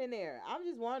doing in there? I'm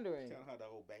just wondering. Tell her to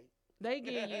obey. They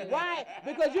give you Right,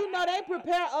 because they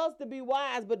prepare us to be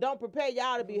wives, but don't prepare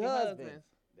y'all to be husbands.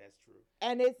 That's true.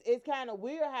 And it's kind of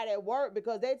weird how that work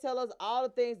because they tell us all the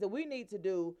things that we need to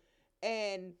do,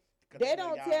 and they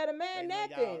don't tell the man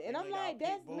nothing. And I'm like,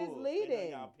 that's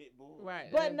misleading.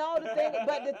 Right. But no, the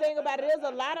thing about it is,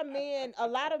 a lot of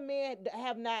men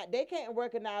have not. They can't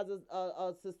recognize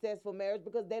a successful marriage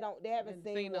because they haven't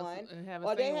seen one,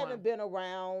 or they haven't been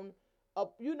around,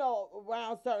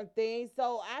 around certain things.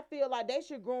 So I feel like they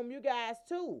should groom you guys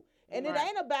too. And It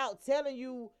ain't about telling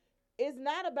you. It's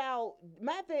not about.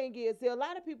 My thing is, see, a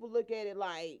lot of people look at it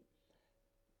like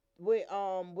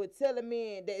with telling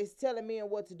men that it's telling men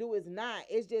what to do. Is not.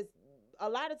 It's just a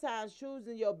lot of times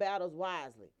choosing your battles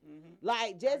wisely. Mm-hmm.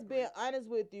 Like just being honest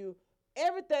with you.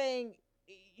 Everything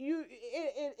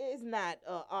it's not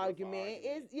an argument.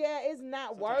 It's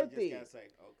not Sometimes worthy. you just gotta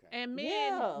say, okay. And men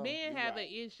You're have right.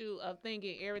 an issue of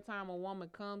thinking every time a woman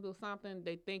comes with something,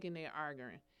 they thinking they're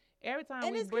arguing. Every time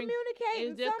And we it's bring,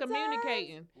 communicating. it's just sometimes.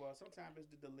 communicating. Well, sometimes it's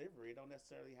the delivery. It don't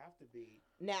necessarily have to be.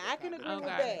 Now the I can con- agree with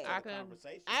Okay, that. I can-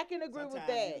 conversation. I can agree with Sometimes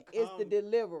that. you It's the come-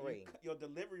 delivery. Your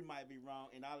delivery might be wrong,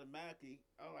 and automatically,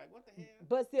 oh, like what the hell?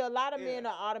 But see, a lot of Yeah. men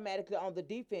are automatically on the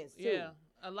defense too. Yeah,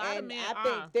 a lot of And men I are.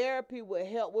 think therapy would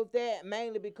help with that,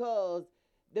 mainly because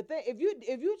the thing, if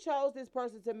you chose this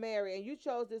person to marry, and you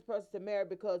chose this person to marry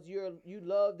because you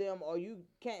love them or you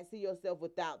can't see yourself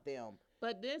without them.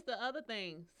 But this the other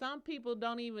thing. Some people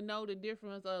don't even know the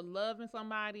difference of loving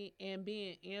somebody and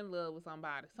being in love with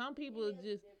somebody. Some people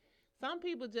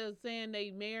just saying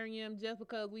they marry him just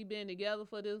because we've been together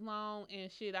for this long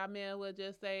and shit. I may as well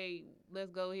just say, let's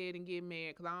go ahead and get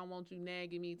married because I don't want you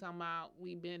nagging me talking about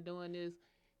we've been doing this.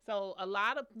 So a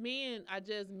lot of men are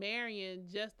just marrying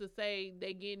just to say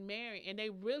they getting married, and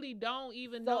they really don't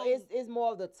even know. So it's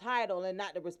more of the title and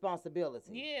not the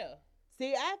responsibility. Yeah.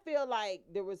 See, I feel like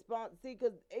the response. See,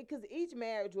 because each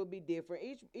marriage will be different.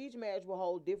 Each marriage will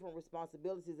hold different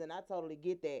responsibilities, and I totally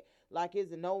get that. Like,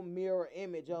 it's no mirror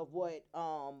image of what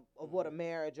a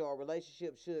marriage or a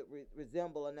relationship should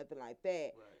resemble or nothing like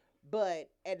that. Right. But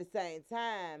at the same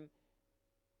time,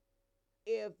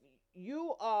 if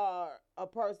you are a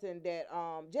person that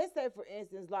just say for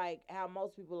instance, like how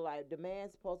most people are like, the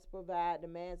man's supposed to provide, the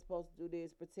man's supposed to do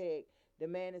this, protect, the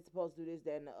man is supposed to do this,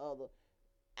 that, and the other.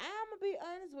 I'm gonna be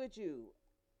honest with you.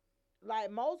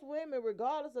 Like most women,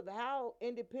 regardless of how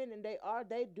independent they are,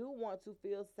 they do want to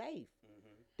feel safe.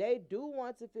 Mm-hmm. They do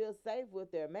want to feel safe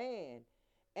with their man.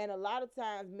 And a lot of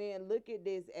times men look at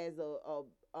this as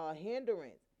a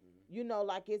hindrance. Mm-hmm.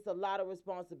 Like it's a lot of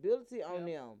responsibility on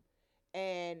Yep. them.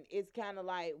 And it's kind of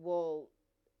like, well,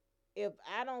 if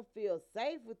I don't feel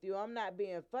safe with you, I'm not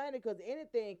being funny because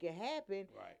anything can happen,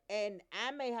 Right. and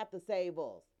I may have to save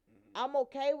us. Mhm. I'm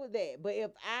okay with that. But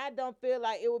if I don't feel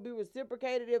like it would be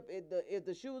reciprocated if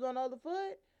the shoe's on the other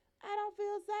foot, I don't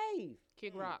feel safe.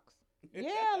 Kick Mm. rocks.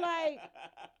 Yeah, like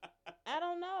I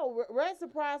don't know.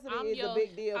 Reciprocity is a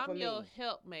big deal for I'm me. your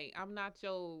helpmate. I'm not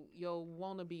your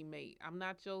wannabe mate. I'm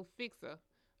not your fixer.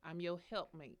 I'm your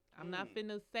helpmate. I'm not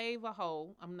finna save a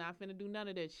hoe. I'm not finna do none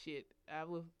of that shit. I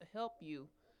will help you,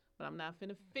 but I'm not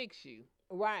finna fix you.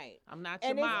 Right. I'm not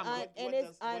And your it's mama. and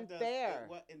it's unfair.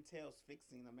 What entails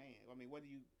fixing a man? I mean, what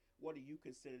do you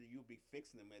consider you be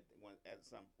fixing him at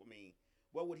some? I mean,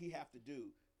 what would he have to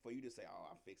do for you to say, "Oh,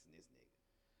 I'm fixing this nigga"?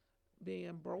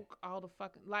 Being broke all the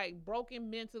fucking broken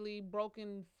mentally,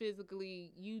 broken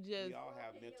physically. You just We all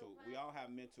have mental. We all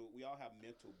have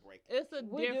mental breakage. it's a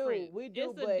We difference. do, we do,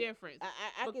 It's but a difference.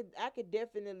 I could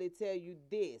definitely tell you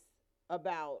this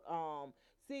about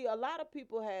see, a lot of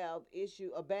people have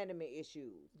abandonment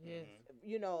issues, Yes.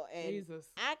 you know, and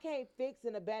Jesus. I can't fix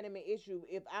an abandonment issue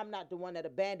if I'm not the one that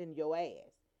abandoned your ass.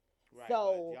 Right.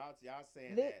 So, but y'all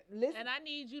saying Li- that. listen, And I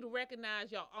need you to recognize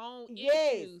your own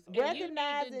Yes, issues. And you need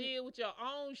recognizing- to deal with your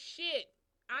own shit.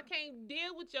 I can't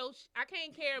deal with I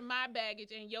can't carry my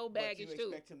baggage and your baggage but you too.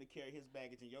 expect him to carry his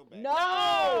baggage and your baggage.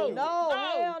 no, No, no,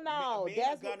 no. hell no. Men That's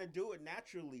are what, gonna do it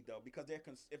naturally though, because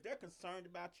if they're concerned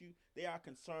about you, they are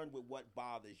concerned with what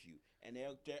bothers you. And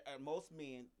most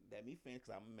men, let me finish,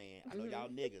 because I'm a man. I know y'all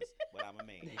niggas, but I'm a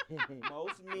man.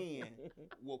 Most men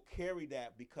will carry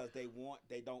that because they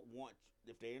don't want,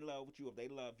 if they're in love with you, if they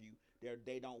love you,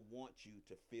 they don't want you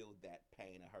to feel that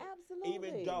pain or hurt. Absolutely.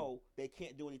 Even though they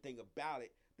can't do anything about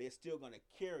it, they're still gonna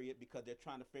carry it because they're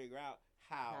trying to figure out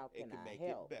how it can can I make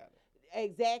help? it better.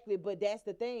 Exactly, but that's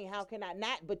the thing. How can I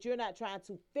not? But you're not trying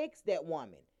to fix that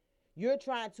woman. You're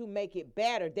trying to make it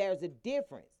better. There's a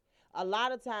difference. A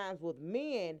lot of times with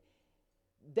men,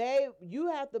 you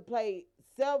have to play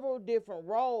several different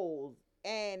roles,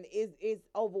 and it's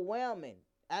overwhelming.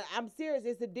 I'm serious.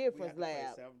 It's a difference, We have to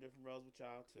Lab. play several different roles with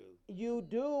y'all too. You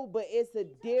do, but it's a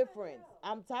difference.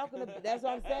 I'm talking about. That's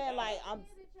what I'm saying. Like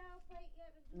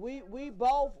we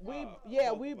both we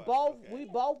both we of us, both okay. we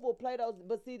both will play those.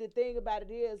 But see, the thing about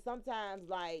it is sometimes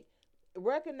like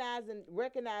recognizing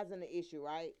the issue,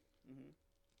 right? Mm-hmm.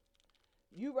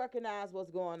 You recognize what's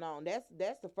going on. That's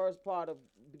the first part of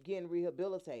getting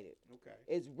rehabilitated. Okay.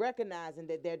 Is recognizing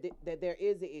that there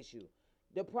is an issue.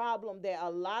 The problem that a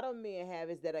lot of men have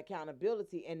is that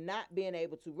accountability and not being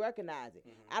able to recognize it.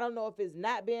 Mhm. I don't know if it's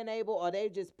not being able or they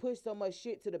just push so much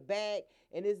shit to the back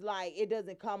and it's like it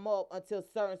doesn't come up until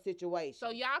certain situations. So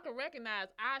y'all can recognize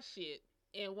our shit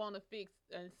and want to fix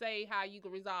and say how you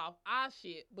can resolve our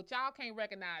shit, but y'all can't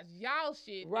recognize y'all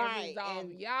shit and Right, resolve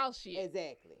and- y'all shit.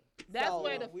 Exactly. That's So-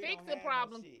 where the We don't fix have the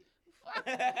problem. No shit.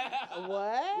 What?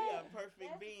 We are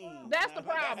perfect beings. That's the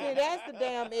problem. See, that's the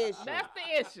damn issue. That's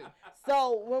the issue.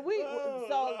 So when we Oh,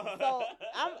 so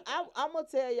I'm gonna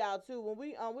tell y'all too, when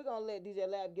we're gonna let DJ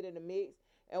Lab get in the mix,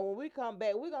 and when we come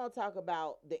back we're gonna talk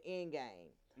about the end game.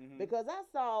 Mhm. Because I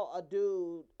saw a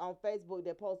dude on Facebook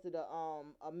that posted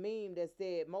a meme that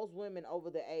said most women over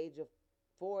the age of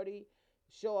 40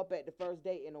 show up at the first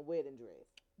date in a wedding dress.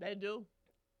 They do.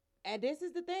 And this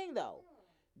is the thing though.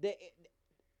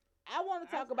 I want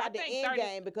to talk I about the think end 30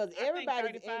 game because I think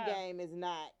everybody's 35. end game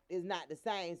is not the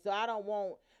same. So I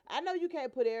know you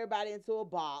can't put everybody into a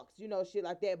box, shit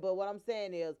like that. But what I'm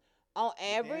saying is, on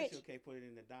average, You can't put it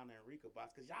in the Donna and Rico box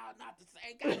because y'all not the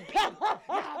same kind of people.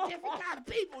 Y'all different kind of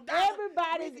people. Donna.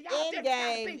 everybody's Y'all different end kind of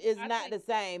game people. is I not think-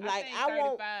 the same. Like think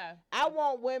I 35.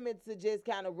 want women to just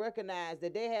kind of recognize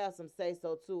that they have some say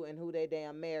so too in who they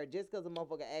damn marry. Just because a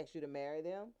motherfucker asks you to marry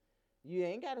them, you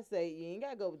ain't gotta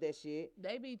go with that shit.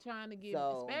 They be trying to get,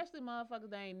 So- especially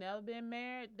motherfuckers that ain't never been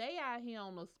married. They out here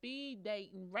on a speed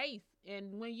dating race,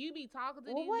 and when you be talking to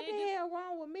Well, these what the niggas, hell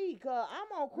wrong with me? Cause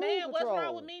I'm on cruise man, what's control.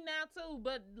 wrong with me now too?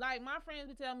 But like my friends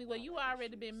be telling me, well, I you like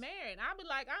already issues. been married. I be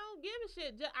like, I don't give a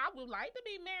shit. I would like to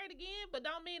be married again, but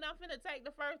don't mean I'm finna take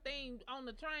the first thing on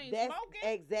the train That's smoking.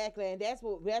 exactly, and that's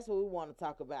what we want to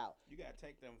talk about. You gotta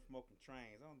take them smoking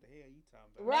trains. I don't know what the hell you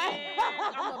talking about. Right.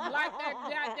 Man, I'ma light that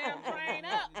goddamn train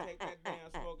up. You take that damn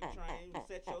smoking train, you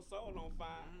set your soul on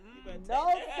fire. You better No,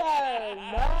 take sir.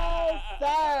 No,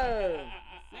 sir.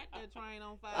 Set that train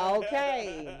on fire.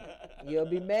 Okay, you'll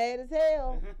be mad as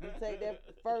hell. You take that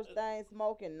first thing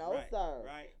smoking, no, Right, sir.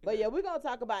 Right. But yeah, we're gonna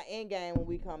talk about Endgame when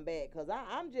we come back, cause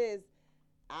I'm just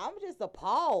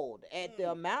appalled at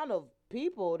the amount of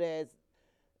people that's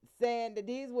saying that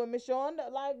these women showing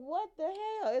up. Like, what the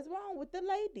hell is wrong with the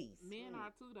ladies? Men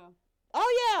are too though.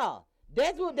 Oh yeah,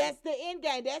 that's the end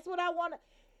game. That's what I want.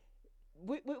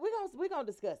 we gonna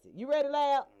discuss it. You ready,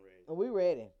 Lab? I'm ready. We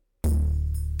ready.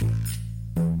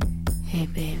 Hey,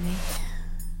 baby.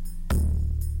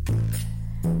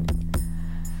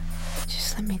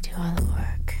 Just let me do all the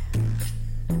work.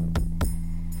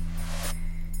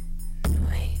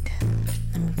 Wait,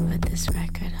 let me put this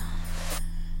record on.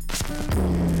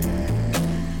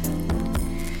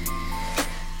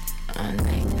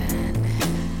 Like that.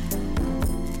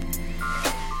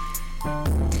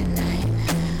 Tonight,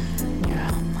 you're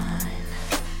all mine.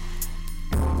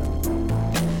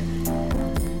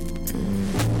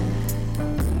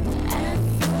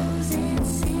 Apples and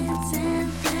scents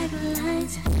and black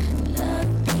lights.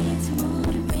 Love beats,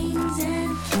 mood rings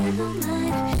and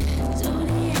candlelight.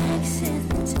 Zodiac says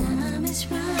the time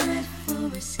is right for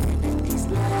a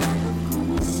 70s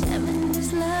love.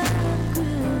 70s love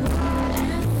groove.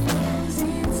 Apples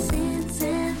and scents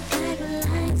and black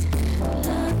lights.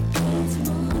 Love beats,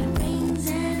 mood rings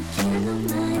and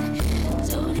candlelight.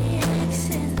 Zodiac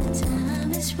says the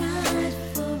time is right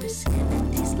for a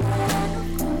 70s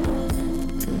love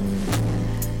groove.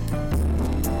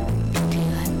 Do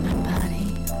you like my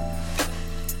body?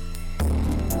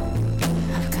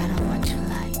 I've got all what you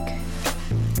like.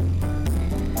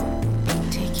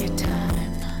 Take your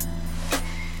time.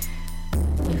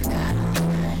 We've got all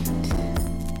night.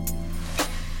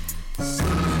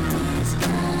 Somebody's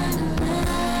got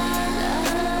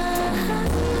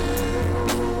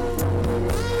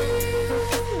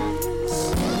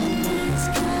Somebody's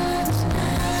got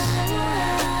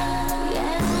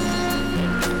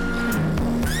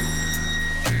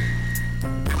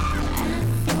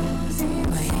Apples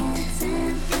and scents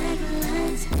and black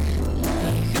lights.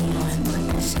 Love beats,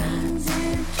 mood rings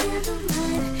and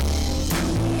candlelight.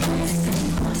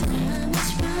 Time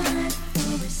is right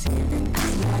for a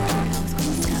 70s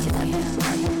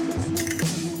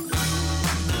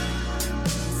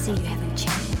See, you haven't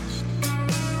changed.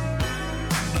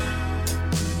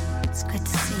 It's good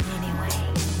to see you anyway.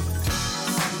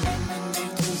 Sunday, Monday,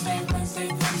 Tuesday, Wednesday,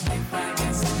 Thursday,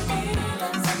 Friday, Saturday.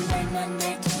 Love Sunday,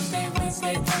 Monday, Tuesday,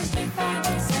 Wednesday, Thursday,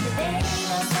 Friday, Saturday.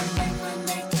 Love Sunday,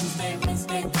 Monday, Tuesday,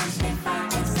 Wednesday, Thursday,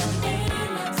 Friday,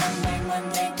 Saturday. Love Sunday,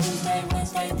 Monday, Tuesday,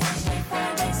 Wednesday, Thursday,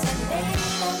 Friday, Saturday.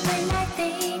 When I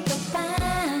think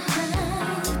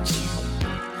about you,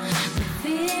 the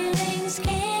feelings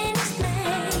can't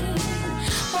explain.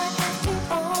 Why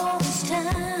after all this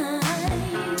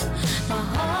time, my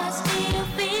heart still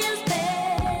feels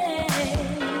pain.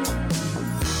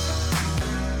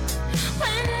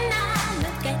 When I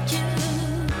look at you,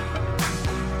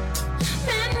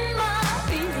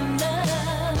 memories of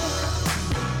love,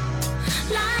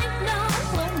 like no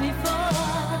one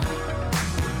before.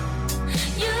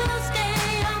 You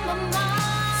stay on my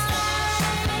mind.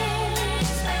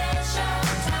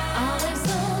 Always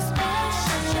so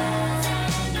special.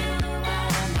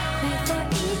 Wait for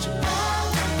each other.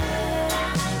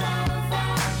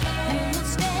 You will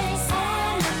stay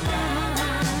on my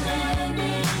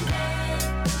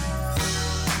mind.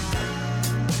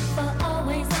 For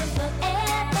always and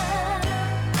forever.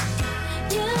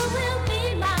 You will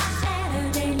be my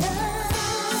Saturday love.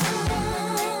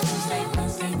 Sunday, Tuesday,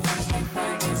 Wednesday, Thursday,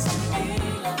 Friday,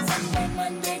 Saturday. Love Sunday,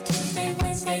 Monday, Tuesday,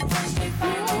 Wednesday, Thursday,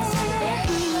 Friday,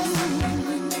 Saturday. Love Sunday,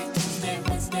 Monday, Tuesday,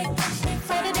 Wednesday, Thursday,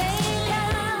 Friday,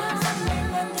 Saturday. Love Sunday,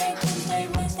 Monday, Tuesday,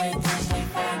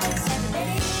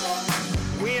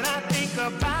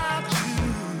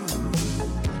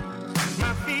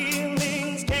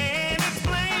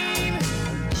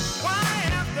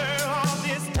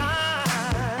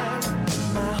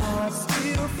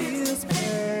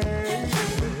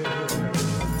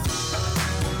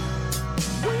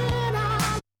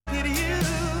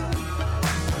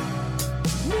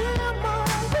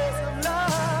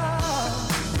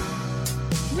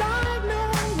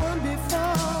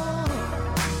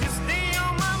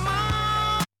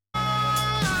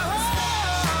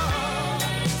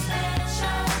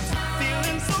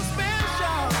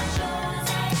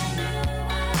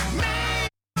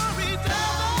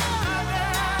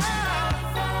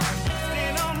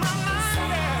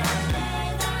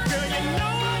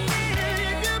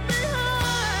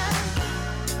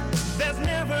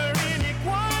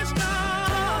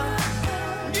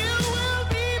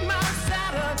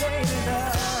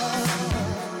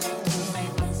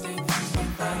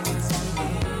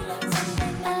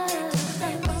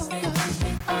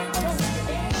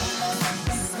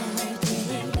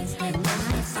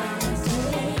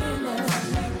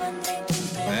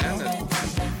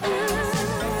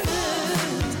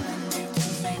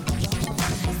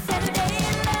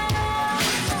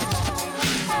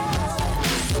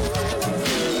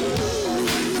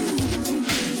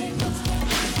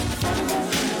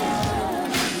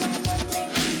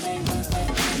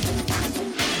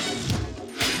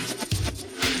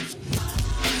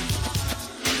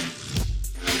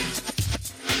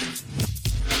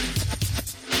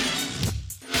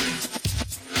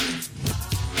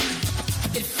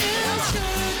 feels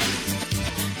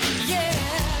good.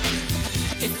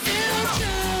 Yeah, it feels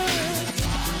good.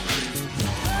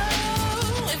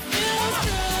 Oh, it feels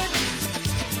good.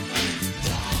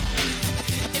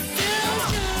 It feels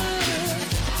good.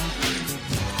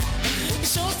 It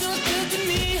sure feels good to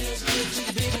me. Feels good to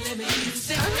you, baby. Let me hear you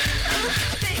say. If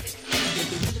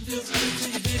the rhythm feels good to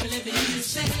you, baby, let me hear you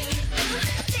say.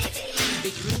 If the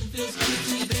rhythm feels good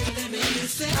to you, baby, let me hear you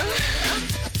say.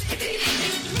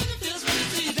 If the rhythm feels good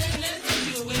to you, baby, let me take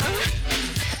you away.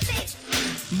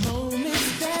 Moments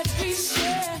that we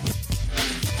share,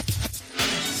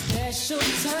 special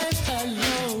times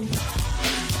alone,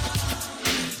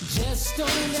 just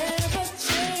don't ever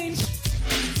change.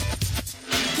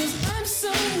 'Cause I'm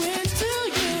so into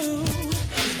you,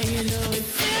 and you know it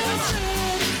feels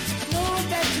good. Know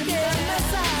that you're by my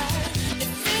side.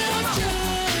 It feels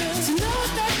good to know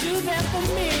that you're there for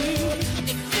me.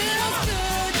 It feels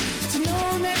good to know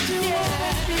that you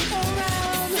always be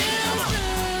around. It feels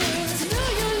good to know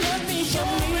you love me, show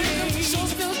me. Sure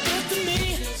feels good to me.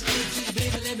 Feels good to you,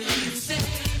 baby. Let me hear you say,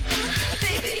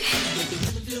 baby. If the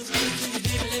rhythm feels good to you,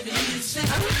 baby, let me hear you say.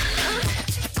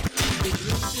 If the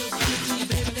rhythm feels good to you,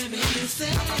 baby, let me hear you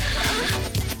say. If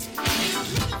the rhythm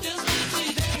feels good to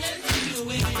you, baby, let me take you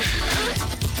away.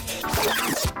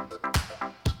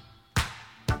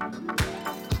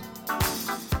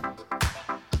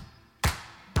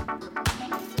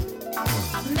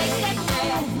 Make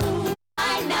that move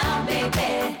right now,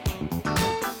 baby.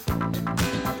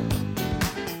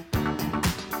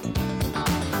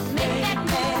 Make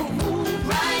that move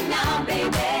right now,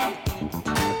 baby.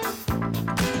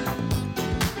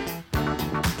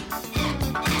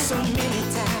 So many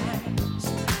times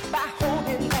by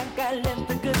holding back I let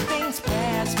the good things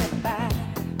pass me by.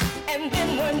 And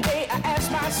then one day I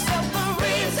asked myself the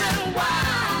reason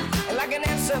why. And like an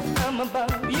answer from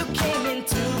above, you came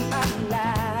into my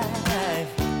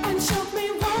life and showed me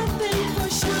one thing for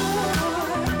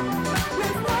sure.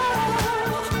 With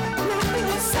love, nothing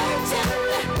is certain.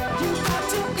 You got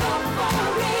to go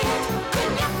for it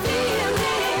when you feel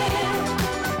it.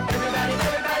 Everybody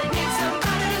needs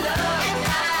somebody to love. And I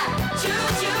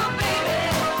choose you, baby.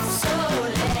 So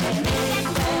let me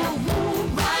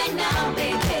move right now,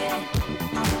 baby.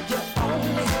 You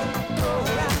only go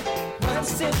around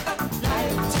once in a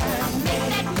lifetime.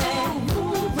 Make that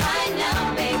move right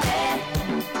now, baby.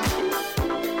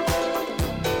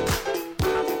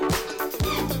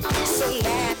 So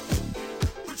now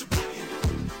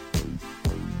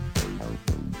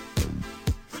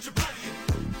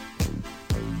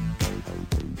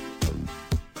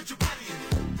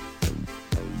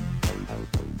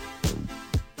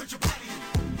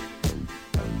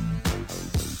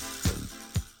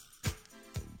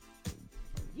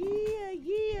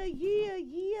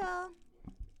Yeah.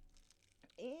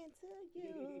 Into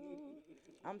you.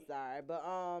 I'm sorry, but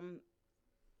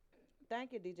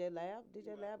thank you, DJ Lab.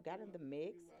 DJ Lab got in the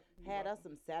mix. Had us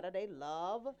some Saturday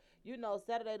Love. You know,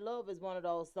 Saturday Love is one of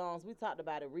those songs. We talked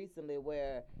about it recently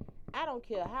where I don't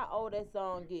care how old that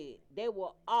song get, they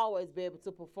will always be able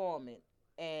to perform it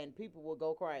and people will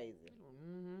go crazy.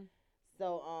 Mm-hmm.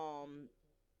 So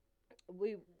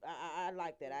I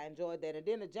like that. I enjoyed that. And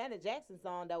then the Janet Jackson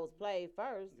song that was played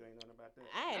first, You ain't nothing about that.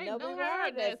 I ain't Ain't never never even heard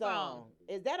heard that that song. song.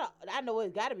 Is that I know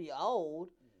it's got to be old,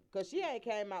 cause she ain't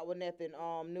came out with nothing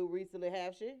new recently,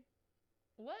 have she?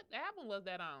 What album was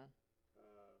that on?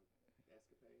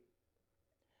 Escapade.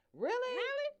 Really?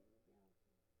 Really?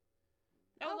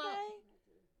 That was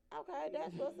on. Okay,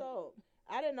 that's what's up.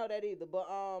 I didn't know that either, but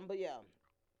yeah.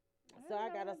 So I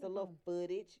got us a little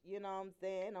footage, you know what I'm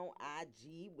saying, on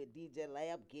IG with DJ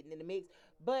Lab getting in the mix.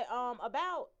 But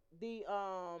about the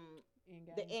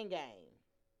end game.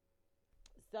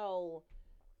 So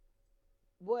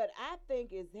what I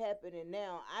think is happening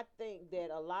now, I think that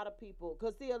a lot of people,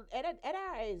 cause see at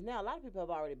our age now, a lot of people have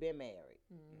already been married.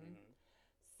 Mhm.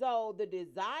 So the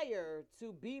desire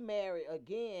to be married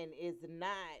again is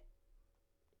not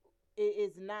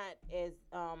as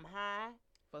high.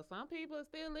 For some people, it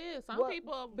still is. Some Well,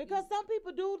 people because some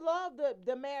people do love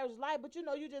the marriage life, but you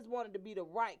know, you just want it to be the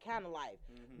right kind of life.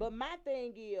 Mhm. But my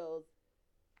thing is,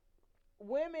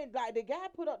 women, like the guy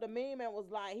put up the meme and was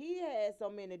like, he had so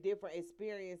many different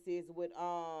experiences with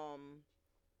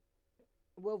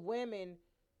women,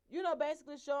 you know,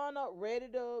 basically showing up ready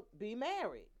to be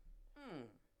married. Mm.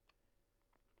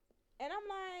 And I'm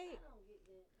like,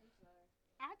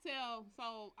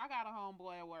 so I got a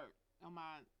homeboy at work on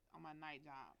my night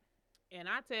job. And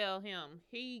I tell him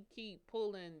he keep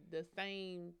pulling the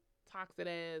same toxic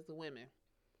ass women.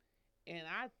 And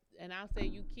I say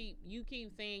you keep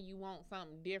saying you want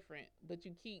something different, but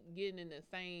you keep getting in the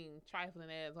same trifling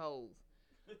ass hoes.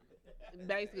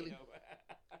 Basically.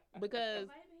 Because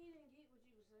Maybe he didn't get what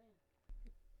you were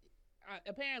saying.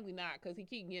 apparently not, because he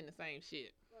keep getting the same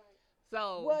shit. Right.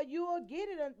 So Well, you'll get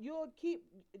it, and you'll keep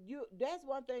you. That's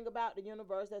one thing about the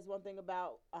universe. That's one thing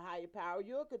about a higher power.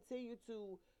 You'll continue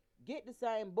to get the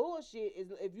same bullshit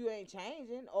if you ain't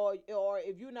changing, or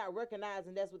if you're not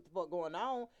recognizing that's what the fuck going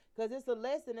on. Because it's a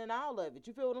lesson in all of it.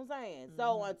 You feel what I'm saying? So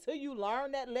Mhm. until you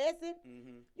learn that lesson,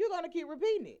 Mm-hmm. you're gonna keep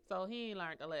repeating it. so he ain't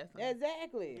learned the lesson.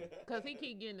 Exactly. Cause he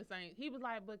keep getting the same. He was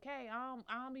like, "But Kay, I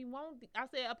don't even want." I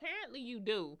said, "Apparently you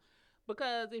do,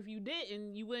 because if you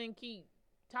didn't, you wouldn't keep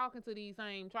talking to these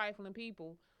same trifling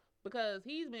people." Because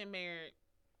he's been married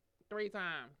 3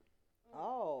 times.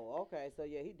 Oh, okay. So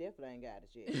yeah, he definitely ain't got the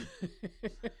shit.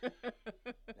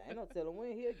 Ain't no telling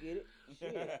when he'll get it.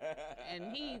 Shit.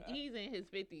 And he's in his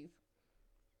 50s,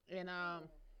 and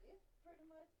It's pretty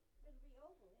much gonna be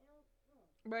over. You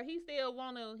know? but he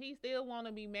still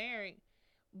wanna be married.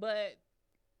 But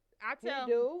I He tell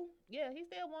do. yeah, he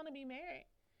still wanna be married,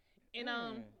 and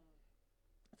Mm.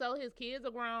 so his kids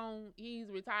are grown. He's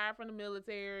retired from the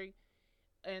military,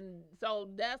 and so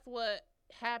that's what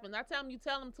happens. I tell him, you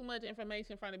tell him too much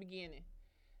information from the beginning.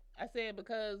 I said,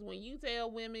 because when you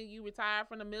tell women you retired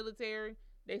from the military,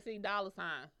 they see dollar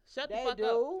signs. Shut the They fuck up.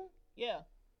 do. Yeah,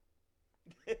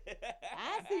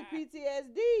 I see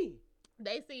PTSD.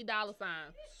 they see dollar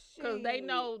signs. Because they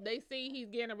know, they see he's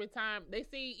getting a retirement. They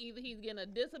see either he's getting a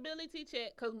disability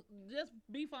check. Because just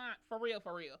be fine, for real.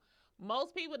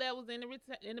 Most people that was in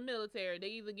the military, they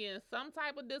either getting some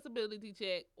type of disability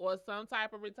check or some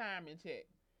type of retirement check.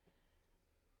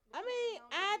 I mean,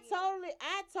 I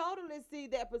totally see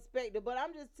that perspective, but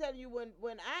I'm just telling you,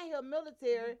 when I hear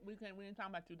military, We ain't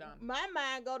talking about you, Donna. my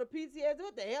mind go to PTSD.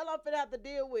 What the hell I'm finna have to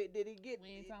deal with? Did he get? We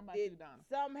ain't talking about did you, Donna.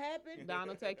 something happen?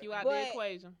 Donna take you out But the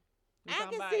equation. We I talking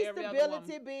can about see every other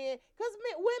stability woman. being, because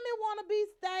women want to be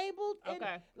stable. And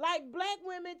Okay. like black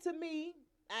women, to me,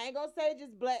 I ain't gonna say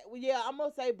just black. Yeah, I'm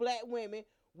gonna say black women.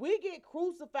 We get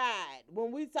crucified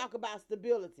when we talk about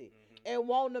stability and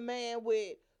wanting a man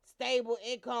with stable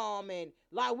income, and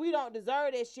like we don't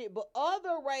deserve that shit. But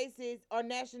other races or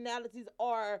nationalities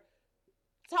are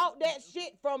taught that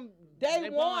shit from day They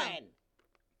one. born.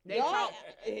 They Y'all, taught-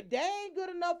 they ain't good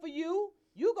enough for you.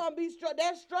 You gonna be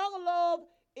that struggle of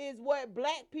is what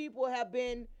black people have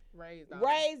been raised on.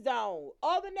 raised on.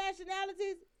 Other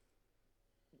nationalities,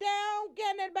 they don't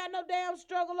get nothing about no damn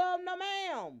struggle of, no ma'am.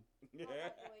 I like the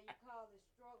way you call it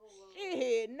struggle.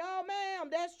 Shit, no ma'am.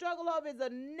 That struggle of is a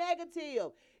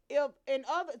negative. If in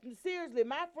other seriously,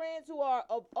 my friends who are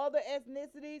of other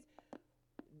ethnicities,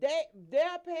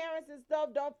 their parents and stuff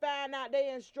don't find out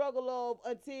they in struggle of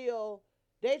until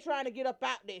they trying to get up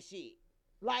out that shit.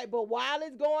 Like, but while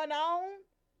it's going on,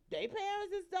 they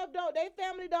parents and stuff they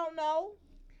family don't know.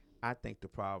 I think the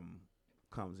problem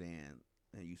comes in,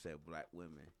 and you said black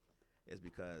women, is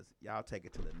because y'all take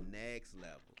it to the next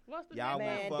level. What's the Y'all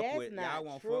difference? Man, won't fuck that's with not y'all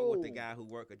won't fuck with the true. guy who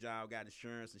work a job, got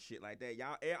insurance and shit like that.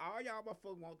 Y'all all y'all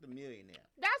motherfuckers want the millionaire.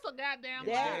 That's a goddamn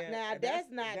That- lie. now, And that's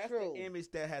not true. The image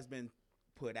that has been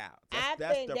put out. I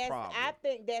That's think the that's problem. I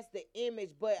think that's the image,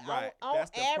 but right. on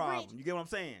That's the average, problem. You get what I'm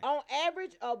saying? on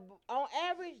average,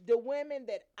 the women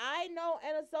that I know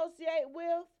and associate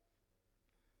with,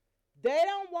 they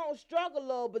don't want struggle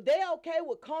love, but they okay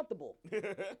with comfortable.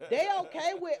 They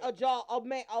okay with a job, a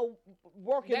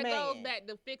working That man. goes back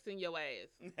to fixing your ass.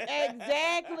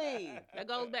 Exactly. That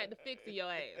goes back to fixing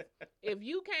your ass. If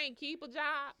you can't keep a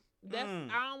job, that's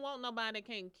I don't want nobody that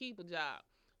can't keep a job.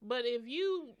 But if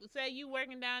you say you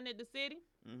working down at the city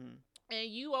Mm-hmm. and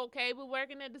you okay with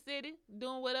working at the city,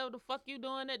 doing whatever the fuck you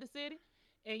doing at the city,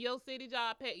 and your city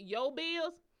job pay your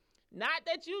bills, not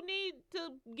that you need to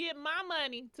get my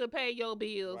money to pay your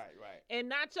bills, Right. and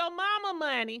not your mama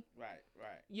money. Right.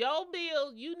 Your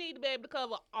bills, you need to be able to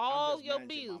cover all I'm just your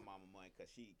managing bills. my mama money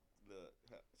because she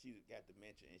got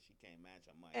dementia and she can't manage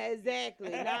her money.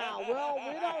 Exactly. Nah,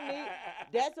 we don't need.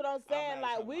 That's what I'm saying. manage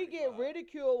Like her we money get for her.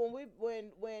 ridiculed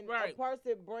when Right. a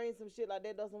person brings some shit like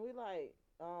that. Doesn't we like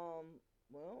well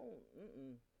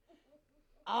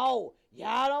oh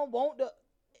y'all don't want the,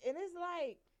 and it's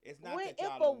like It's not when that if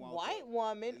y'all a don't want white the-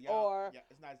 woman y'all- or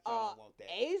it's not that y'all don't want that.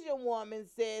 Asian woman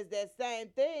says that same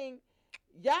thing,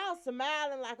 y'all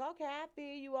smiling like, okay, I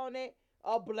feel you on that.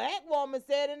 A black woman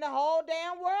said, and the whole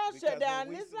damn world Because shut down.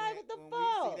 when we It's see- like, what the when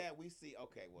fuck? we see that, we see,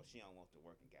 okay, well, she don't want the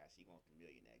working guy. She wants the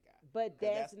millionaire guy. But 'Cause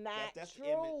that's not that's the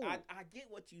true. image. I get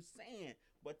what you're saying,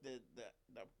 but the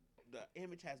the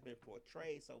image has been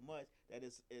portrayed so much that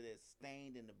it is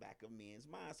stained in the back of men's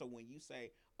minds. So when you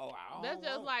say, "Oh, I don't That's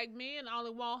just want-" like men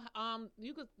only want.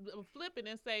 You could flip it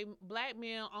and say black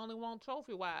men only want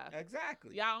trophy wives.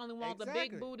 exactly, Y'all only want the Exactly.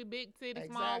 big booty, big titty,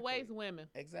 small Exactly. waist women.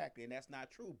 exactly, and that's not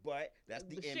true. But that's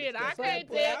the image Shit, I that's can't being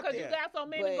put tell out because you there. got so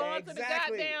many But going to the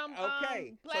goddamn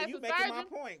okay. So plastic you making my surgeon.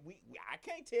 point. I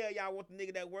can't tell y'all what the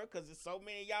nigga that work because there's so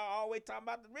many of y'all always talking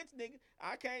about the rich nigga.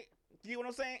 I can't. You know what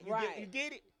I'm saying? You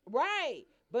get it? Right.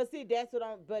 But see, that's the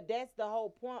whole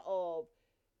point of,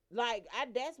 like,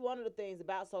 that's one of the things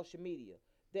about social media,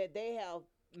 that they have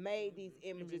made these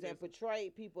images and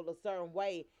portrayed people a certain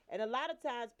way. And a lot of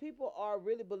times people are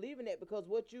really believing that because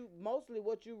what you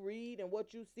read and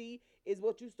what you see is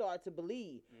what you start to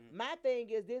believe. Mhm. My thing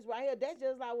is this right here. That's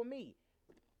just like with me.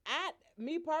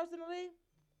 Me personally,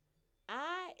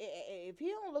 if he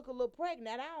don't look a little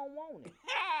pregnant, I don't want him.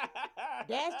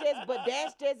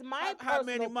 That's just my personal how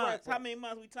many months? preference. How many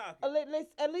months we talking?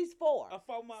 At least 4. A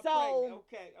 4 month So-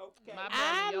 pregnant. Okay. My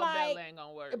I belly, your like- belly ain't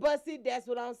gonna work. But see, that's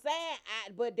what I'm saying.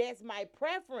 But that's my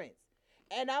preference,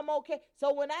 and I'm okay.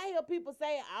 So when I hear people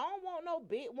say, "I don't want no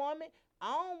big woman,"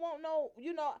 I don't want no,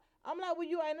 I'm like, well,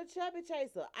 you ain't a chubby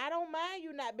chaser. I don't mind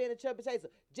you not being a chubby chaser.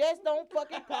 Just don't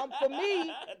fucking come for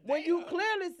me when you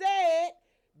clearly said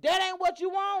that ain't what you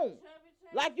want.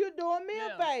 Like you're doing me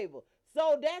Yeah. a favor.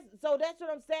 So that's what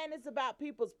I'm saying. It's about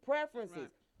people's preferences. Right.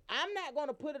 I'm not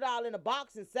gonna put it all in a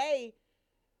box and say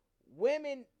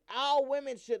all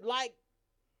women should like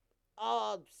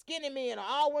skinny men or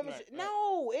all women Right, should. right.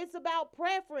 No, it's about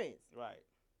preference. Right.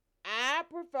 I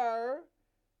prefer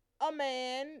a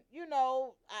man,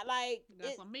 I like Got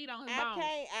it, some meat on his bones.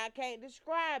 I can't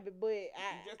describe it, but You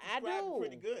just I described do. it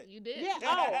pretty good. You did. Yeah. Oh,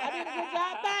 I did a good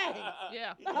job. Thanks.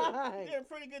 Yeah. You did a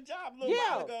pretty good job a little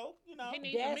Yeah. while ago. He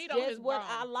need some That's meat on his just what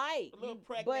bones. I like. A little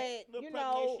pregnant. But little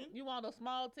pregnation. You want a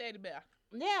small teddy bear.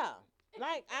 Yeah.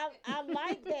 Like I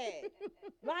like that.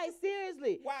 Like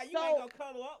seriously. Why you So, ain't gonna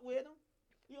cuddle up with him?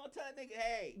 You gonna tell that nigga,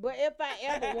 hey. but if I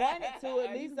ever wanted to,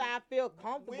 at least I feel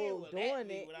comfortable will doing let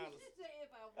me it. without You a- should say if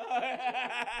I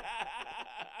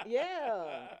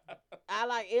Yeah. I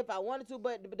like if I wanted to,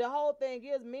 but the whole thing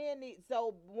is men need.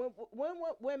 So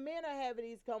when men are having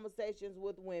these conversations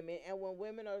with women, and when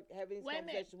women are having these Wait a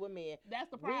minute. conversations with men, That's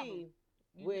the problem.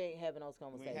 we ain't having those We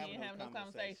ain't conversations. You ain't having those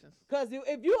conversations. Because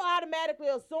if you automatically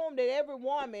assume that every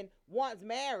woman wants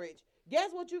marriage,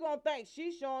 guess what you're gonna think?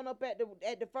 She's showing up at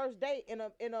the first date in a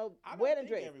I don't wedding think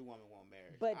dress. every woman want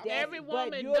marriage. But I that's, Every don't- but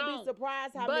woman you'll don't. be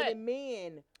surprised how But- many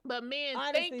men But men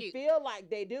honestly think it. feel like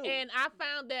they do. And I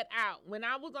found that out when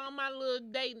I was on my little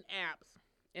dating apps.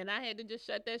 And I had to just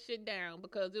shut that shit down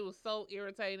because it was so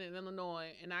irritating and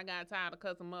annoying. And I got tired of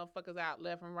cussing motherfuckers out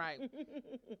left and right.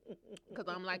 Because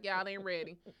I'm like, y'all ain't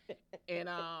ready. And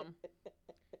I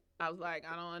was like,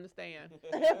 I don't understand.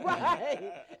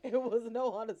 Right. It was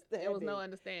no understanding. There was no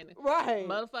understanding. Right.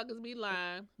 Motherfuckers be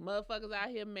lying. Motherfuckers out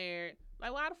here married.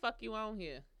 Like, why the fuck you on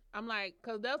here? I'm like,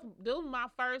 because those my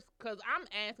first, because I'm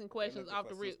asking They questions looking off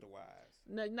for the rip. sister wives.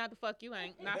 No, not the fuck you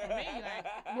ain't. Not for me, you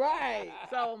ain't. Right.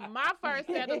 So my first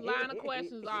set of line of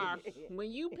questions are: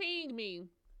 when you ping me,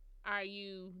 are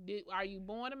you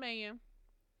born a man?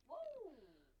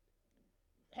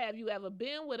 Have you ever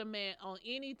been with a man on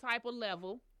any type of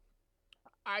level?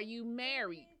 Are you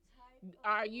married?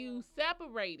 Are you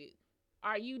separated?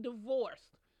 Are you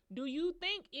divorced? Do you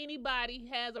think anybody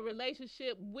has a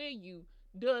relationship with you?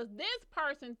 Does this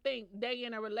person think they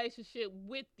in a relationship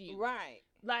with you? Right.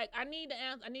 Like, I need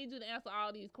you to answer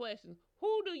all these questions.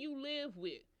 Who do you live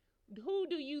with? Who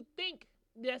do you think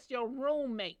that's your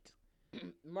roommate?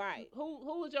 Right.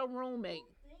 Who is your roommate?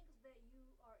 Who thinks that you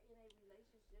are in a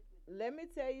relationship with Let me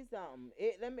tell you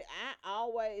something. I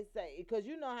always say, because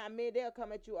you know how men, they'll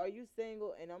come at you, are you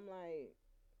single? And I'm like,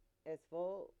 as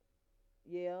fuck?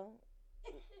 Yeah.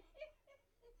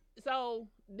 So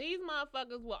these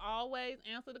motherfuckers will always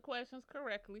answer the questions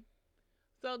correctly.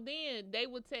 So then they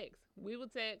would text. We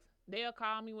would text. They'll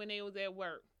call me when they was at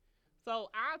work. So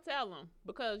I tell them,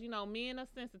 because, men are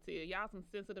sensitive. Y'all some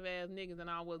sensitive ass niggas, and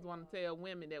I always want to tell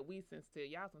women that we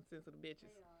sensitive. Y'all some sensitive bitches.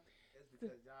 It's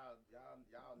because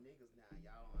y'all niggas now,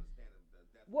 y'all don't understand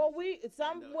the Well, definition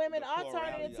some and the women are turning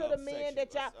plurality into of the men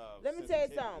that y'all. Let me tell you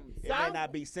sensitivity. something. It may Some,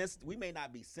 not be sensitive. We may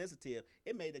not be sensitive.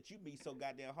 It may that you be so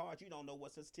goddamn hard you don't know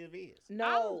what sensitive is.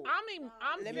 no. I'm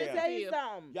Let sensitive. me tell you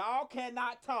something. Y'all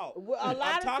cannot talk. Well, a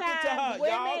lot I'm of talking times to her.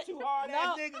 women, Y'all too hard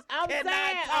ass no, niggas I'm cannot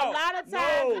saying talk. a lot of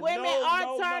times No, women no, are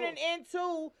no, turning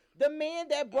into the men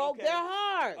that broke Okay. their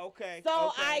hearts. Okay. So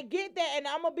okay. I get that, and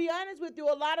I'm gonna be honest with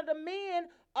you. A lot of the men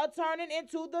are turning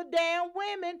into the damn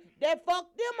women that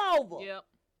fucked them over. Yep.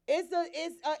 It's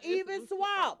a even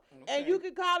swap. And Okay. you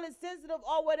can call it sensitive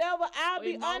or whatever. I'll Or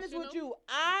be honest with emotional. you.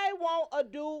 I want a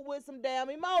dude with some damn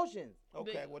emotions.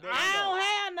 Okay, well, there I you don't go.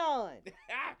 have none.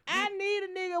 I need a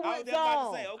nigga I was with just about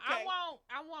some. to say, okay.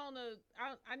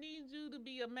 I need you to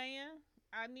be a man.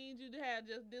 I need you to have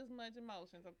just this much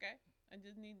emotions, okay? I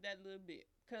just need that little bit.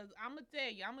 Cause I'm gonna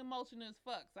tell you, I'm emotional as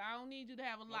fuck, so I don't need you to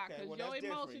have a lot. Okay, Cause well, your that's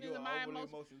different. emotion You're is my overly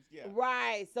emotion. emotions, yeah.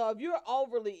 Right. So if you're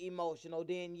overly emotional,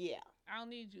 then yeah. I don't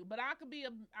need you, but I could be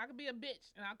a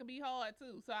bitch and I could be hard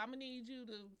too. So I'm gonna need you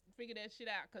to figure that shit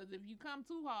out. Cause if you come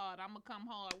too hard, I'm gonna come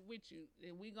hard with you,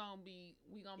 and we gonna be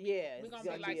Yeah, we it's gonna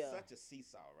gonna be like be Such a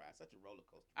seesaw ride, such a roller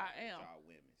coaster. I ride with am. Y'all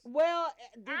women. Well,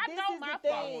 I this know is my the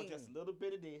fault. I thing. want just a little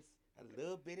bit of this, a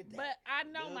little bit of that. But I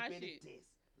know little my bit shit. Of this,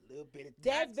 a little bit of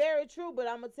That's that. very true, but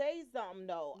I'm gonna tell you something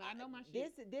though. I know my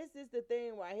shit. This is the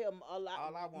thing right here. A lot.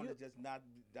 All I want you, is just not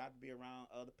be around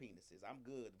other penises. I'm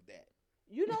good with that.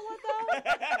 you know what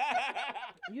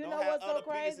though? You Don't know have what's so other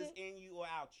crazy? penises in you or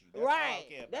out you. That's all I Right.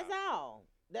 care about. That's all.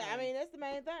 I mean, that's the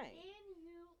main thing. In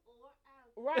you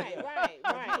or out. Right. Yeah. Right.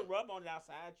 You Right. can rub on it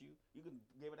outside you. You can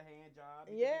give it a hand job.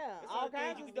 You can Yeah, there's all certain things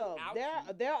kinds you of can do stuff. out There,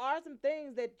 you. there are some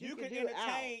things that you, You can do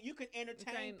entertain. out. You can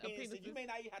entertain Entertain a penises. You penises. may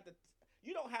not even have to.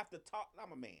 You don't have to talk.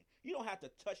 I'm a man. You don't have to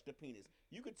touch the penis.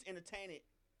 You can entertain it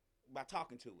by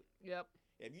talking to it. Yep.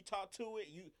 If you talk to it,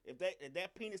 if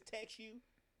that penis texts you,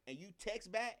 and you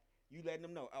text back, you letting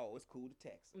them know, oh, it's cool to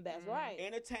text. That's Mhm. right.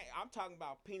 Entertain. I'm talking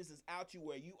about penises out you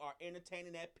where you are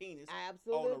entertaining that penis I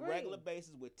absolutely on a agree. regular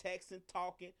basis with texting,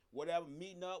 talking, whatever,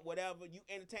 meeting up, whatever. You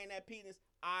entertain that penis.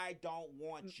 I don't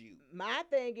want you. My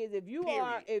thing is, if you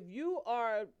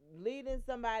are leading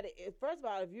somebody, first of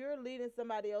all, if you're leading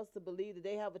somebody else to believe that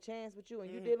they have a chance with you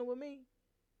and you're Mhm. dealing with me,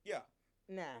 Yeah.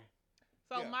 nah.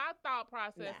 So Yeah. my thought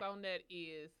process Nah. on that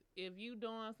is, if you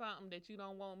doing something that you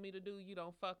don't want me to do, you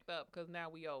don't fucked up, because now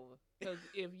we over. Because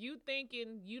if you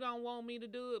thinking you don't want me to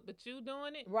do it, but you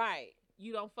doing it, Right.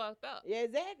 you don't fucked up. Yeah,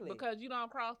 exactly. Because you don't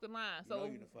cross the line. You So know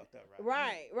you done fucked up, right?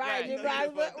 right. Right. You You know might you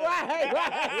as well- fucked up.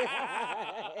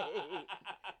 right.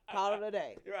 Call it a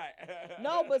day. Right.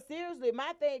 No, but seriously,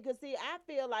 my thing, cause see, I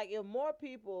feel like if more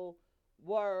people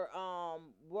were But a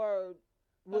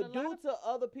would do lot of- to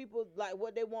other people like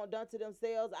what they want done to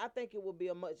themselves, I think it would be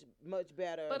a much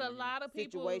better. But a lot of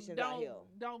people situations out here.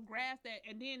 don't grasp that.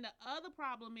 And then the other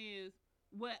problem is,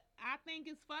 what I think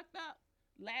is fucked up,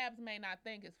 Labs may not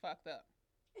think it's fucked up.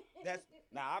 That's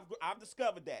now I've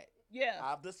discovered that. Yeah.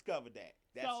 I've discovered that.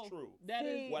 That's So, true. That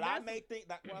is See, What I that's- may think,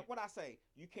 like what I say,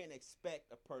 you can't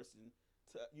expect a person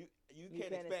to you You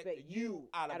can't expect you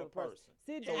out of a person.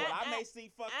 See, So what I may see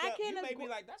fucked I up, you can may be agree-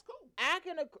 like, that's cool. I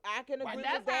can But agree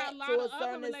that's with that how a lot to a of other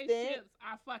certain extent. relationships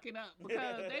are fucking up,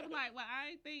 because they be like, well, I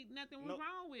ain't think nothing was Nope.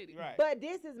 wrong with it. Right. But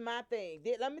this is my thing.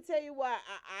 Let me tell you why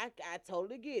I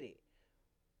totally get it.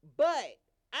 But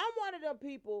I'm one of them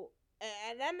people,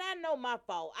 and I know my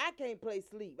fault. I can't play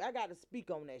sleep. I got to speak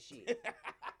on that shit.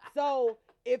 So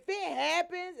if it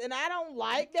happens and I don't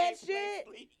like that shit,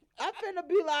 I'm finna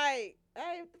be like,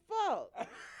 hey, what the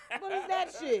fuck? What is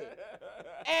that shit?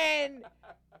 And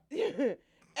and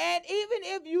even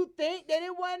if you think that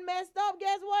it wasn't messed up,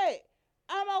 guess what?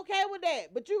 I'm okay with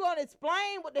that. But you gonna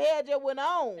explain what the hell just went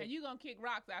on. And you gonna kick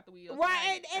rocks after we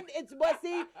Right, and it's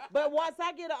but once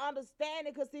I get an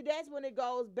understanding, cause see that's when it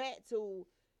goes back to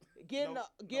getting No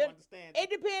understanding. it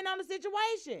depends on the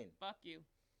situation. fuck you.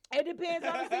 It depends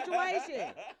on the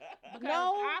situation. Because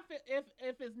No. I feel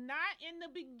if it's not in the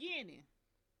beginning,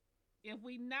 if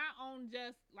we not on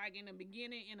just like in the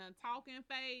beginning in a talking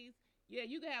phase, yeah,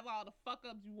 you can have all the fuck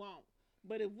ups you want.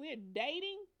 But if we're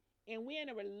dating and we're in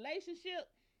a relationship,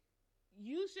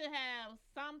 you should have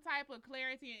some type of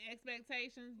clarity and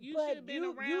expectations. You But should have been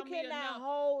around you me cannot enough.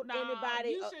 hold Nah, anybody.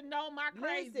 you should know my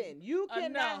crazy. Listen, you cannot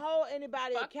enough. hold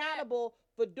anybody Fuck that. accountable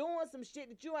for doing some shit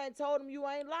that you ain't told them you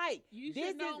ain't like. You This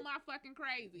should know is- my fucking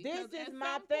crazy. this 'Cause is at my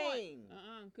some point- thing.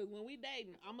 Because when we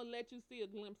dating, I'm gonna let you see a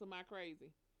glimpse of my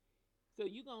crazy. So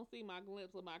you gonna see my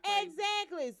glimpse of my crazy.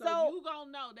 Exactly. So, So, you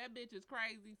gonna know that bitch is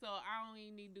crazy. So I don't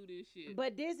even need to do this shit.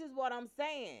 but this is what I'm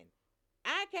saying.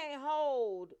 I can't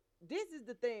hold. This is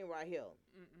the thing right here.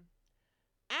 Mm-mm.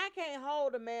 I can't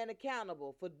hold a man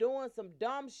accountable for doing some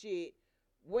dumb shit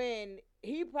when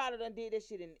he probably done did that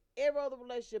shit in every other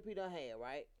relationship he done had,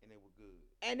 right? And it was good.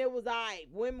 And it was alright.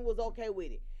 Women was okay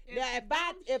with it. It's Now,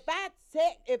 dumb if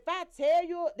I tell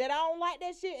you that I don't like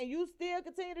that shit and you still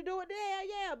continue to do it, then hell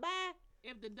yeah, bye.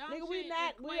 If the dumb Nigga,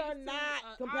 shit we are equates to not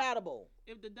a compatible.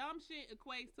 if the dumb shit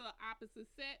equates to an opposite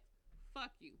sex,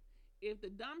 fuck you. if the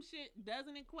dumb shit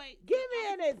doesn't equate, Give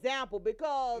me an example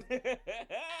because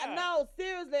no,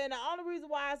 seriously, and the only reason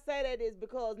why I say that is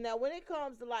because now when it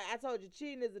comes to like I told you,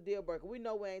 cheating is a deal breaker. We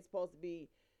know we ain't supposed to be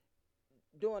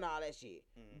doing all that shit.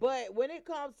 But when it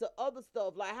comes to other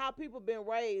stuff, like how people been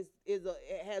raised it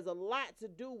has a lot to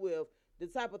do with the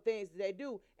type of things that they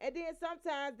do. And then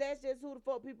sometimes that's just who the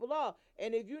fuck people are.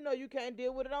 And if you know you can't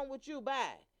deal with it, I'm with you,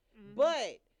 bye.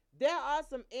 But there are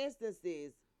some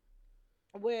instances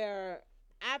where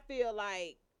I feel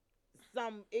like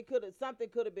something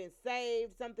could have been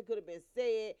saved, something could have been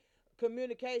said,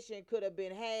 communication could have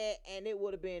been had, and it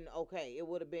would have been okay. It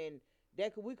would have been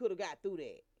we could have got through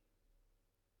that.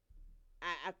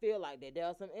 I feel like that there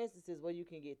are some instances where you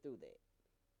can get through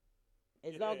that,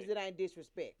 as long as it ain't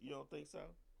disrespect. You don't think so?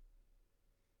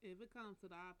 If it comes to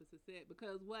the opposite sex,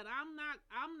 because what I'm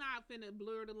not finna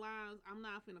blur the lines. I'm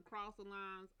not finna cross the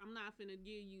lines. I'm not finna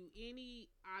give you any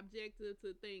objective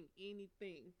to think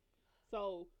anything.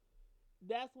 So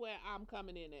that's where I'm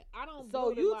coming in at. I don't. So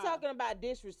blur the you line. talking about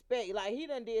disrespect? Like he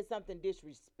done did something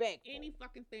disrespectful. Any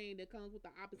fucking thing that comes with the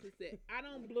opposite sex. I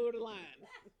don't blur the lines.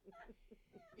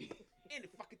 Any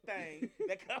fucking thing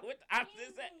that comes with the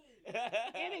opposite sex.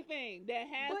 Anything that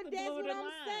has But to that's blur what the I'm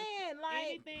lines. saying. Like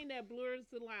Anything that blurs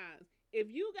the lines. If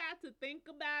you got to think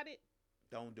about it,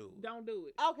 Don't do it. don't do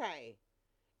it. okay,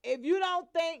 if you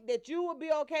don't think that you would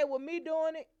be okay with me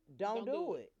doing it, don't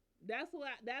do it. That's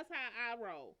how I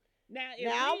roll. Now,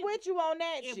 Now I'm with you on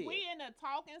that if shit. we in a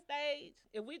talking stage,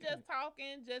 if we just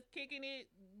talking, just kicking it,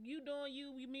 you doing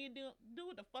you, me do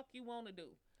what the fuck you want to do.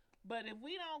 But if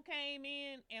we don't came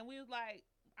in and we was like,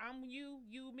 I'm you,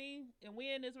 me, and we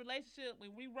in this relationship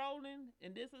and we rolling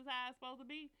and this is how it's supposed to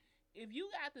be, if you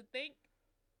got to think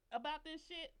about this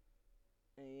shit,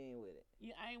 and you ain't with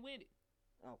it. I ain't with it.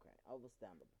 Okay,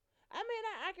 understandable. I mean,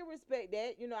 I can respect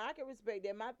that. You know, I can respect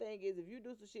that. My thing is, if you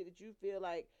do some shit that you feel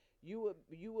like you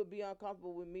would be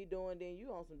uncomfortable with me doing, then you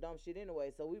on some dumb shit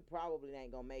anyway. So we probably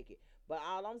ain't gonna make it. But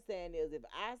all I'm saying is, if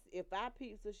I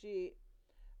peep some shit,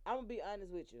 I'm gonna be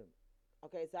honest with you.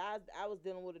 Okay, so I was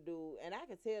dealing with a dude, and I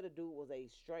could tell the dude was a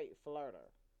straight flirter.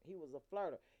 He was a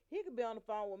flirter. He could be on the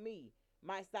phone with me,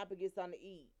 might stop and get something to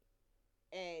eat,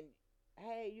 and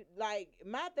hey, you, like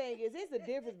my thing is, it's a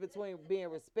difference between being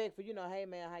respectful. You know, hey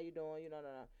man, how you doing? You know,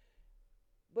 no.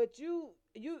 But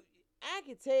I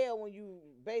can tell when you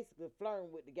basically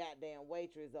flirting with the goddamn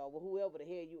waitress or whoever the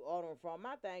hell you ordering from.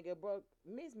 My thing is, bro,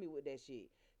 miss me with that shit.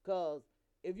 Cause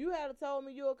if you had told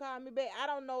me you would call me back, I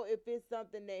don't know if it's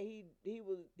something that he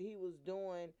was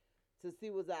doing to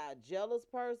see was I a jealous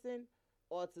person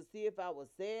or to see if I was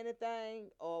saying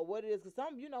anything or what it is. Cause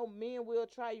some, men will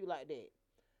try you like that.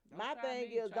 My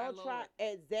thing is, don't try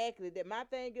exactly that. My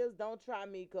thing is, don't try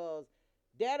me, cause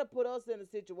that'll put us in a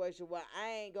situation where I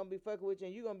ain't gonna be fucking with you,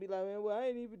 and you gonna be like, man, well, I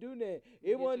ain't even doing that.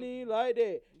 It wasn't even like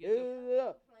that. Playing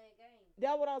games.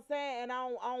 That's what I'm saying, and I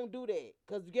don't do that,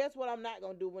 cause guess what? I'm not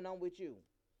gonna do when I'm with you,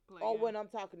 or when I'm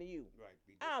talking to you. Right.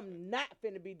 I'm not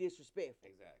finna be disrespectful.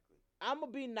 Exactly. I'm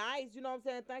gonna be nice. You know what I'm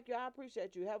saying? Thank you. I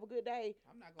appreciate you. Have a good day.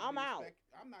 I'm out.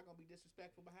 I'm not gonna be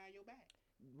disrespectful behind your back.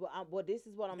 Well, this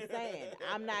is what I'm saying.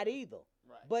 I'm not either.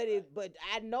 Right. But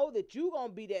I know that you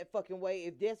gonna be that fucking way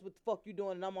if that's what the fuck you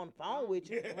doing and I'm on the phone with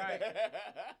you. Right.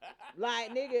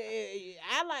 Like nigga,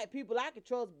 I like people I can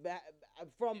trust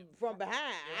from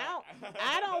behind.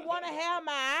 I don't want to have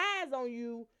my eyes on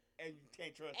you, and you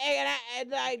can't trust. and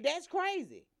like that's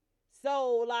crazy.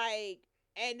 So like,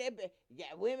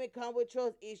 women come with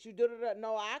trust issues.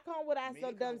 No, I come without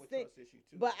some dumb thing.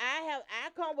 But I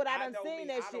come without done seen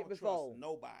that shit before.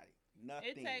 Nobody.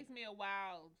 Nothing. It takes me a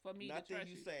while for me to trust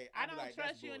you. Say, I don't like,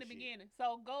 trust you in the beginning.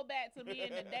 So go back to me in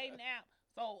the dating app.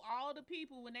 So all the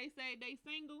people when they say they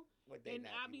single, and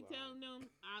I be telling them,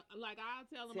 I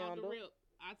tell them off the rip.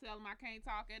 I tell them I can't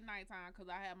talk at nighttime because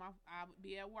I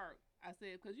be at work. I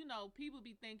said because people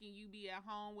be thinking you be at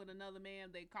home with another man.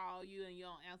 They call you and you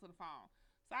don't answer the phone.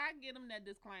 So I get them that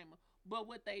disclaimer. But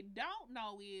what they don't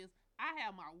know is I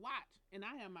have my watch and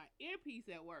I have my earpiece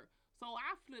at work. So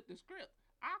I flip the script.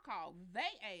 I call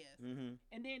they ass. Mm-hmm.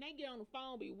 And then they get on the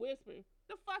phone be whispering.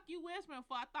 The fuck you whispering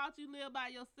for? I thought you lived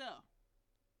by yourself.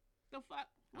 The fuck?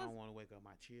 I don't want to wake up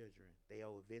my children. They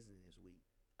over visiting this week.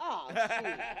 Oh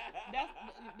shit.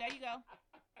 There you go.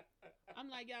 I'm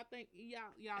like, y'all think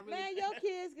y'all really? Man, your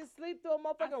kids can sleep through a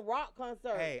motherfucking rock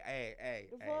concert. Hey,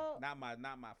 The fuck? not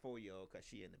my 4-year-old, cause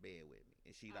she in the bed with me,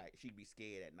 and she be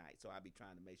scared at night, so I be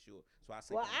trying to make sure. So I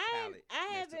sleep Well, on the pallet.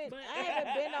 I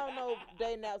haven't been on no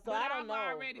day nap, so But I don't know.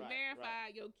 I've already Right,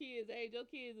 verified your kids' age. Your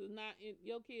kids are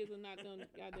not done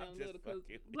goddamn I'm just little. Cause,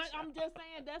 fucking with but I'm y'all. just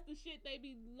saying that's the shit they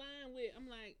be lying with.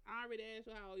 I'm like, I already asked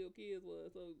you how old your kids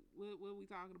was. So what are we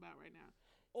talking about right now?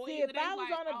 Or See, either if they I was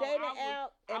like, on a oh, dating I app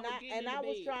was and getting in I the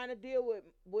was bed. trying to deal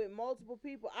with multiple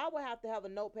people, I would have to have a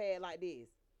notepad like this,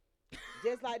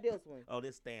 just like this one. Oh,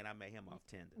 this Stan, I met him off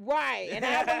Tinder. Right, and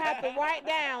I would have to write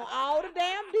down all the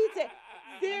damn details.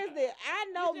 Seriously, I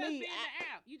know you just me. be in the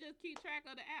app. You just keep track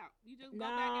of the app. You just go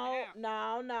back in the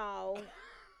app.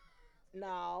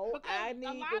 No. Because I a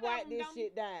need lot to of write them this don't-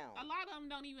 shit down. A lot of them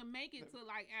don't even make it to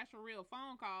like actual real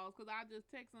phone calls because I just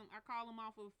text them. I call them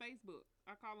off of Facebook.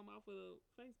 I call them off of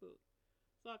Facebook.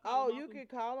 So I call Oh, them you off can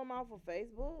call them off of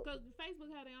Facebook? because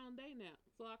Facebook had their own day now.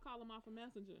 So I call them off of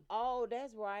Messenger. Oh,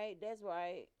 that's right.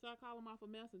 So I call them off of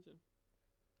Messenger.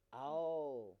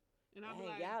 Oh. And I'll be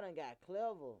Dang, like, y'all done got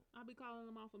clever. I'll be calling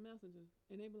them off of Messenger.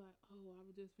 And they be like, oh, I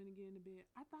was just finna get in the bed.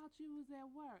 I thought you was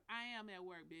at work. I am at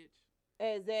work, bitch.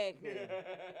 Exactly.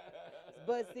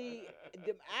 But see,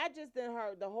 I just done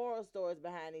heard the horror stories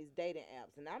behind these dating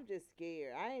apps, and I'm just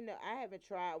scared. I haven't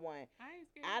tried one. I ain't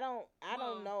scared. I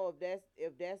don't know if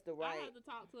that's the I right. have to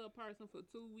talk to a person for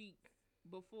 2 weeks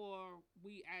before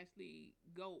we actually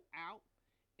go out.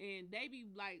 And they be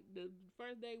like, the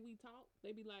first day we talk,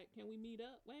 they be like, can we meet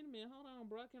up? Wait a minute, hold on,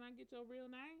 bro. Can I get your real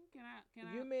name? Can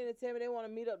I? You mean to tell me they want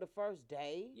to meet up the first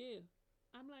day? Yeah.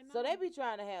 I'm like, no. So they be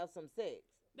trying to have some sex.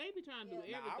 They be trying to do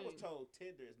Now, everything. I was told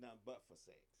Tinder is nothing but for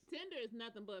sex. Tinder is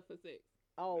nothing but for sex.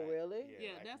 Oh, Right? really?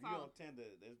 Yeah, like, that's if you all. on Tinder,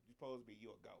 it's supposed to be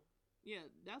you a go. Yeah,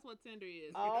 that's what Tinder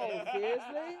is. Oh,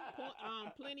 seriously?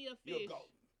 Plenty of You a fish. go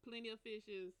Plenty of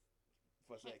fishes.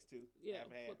 for sex too. Yeah,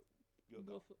 Haven't had, you a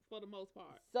go. for the most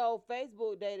part. So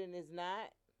Facebook dating is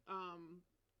not.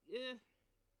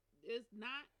 It's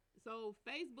not. So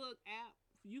Facebook app,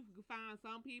 you can find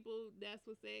some people that's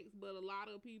for sex, but a lot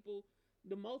of people,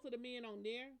 most of the men on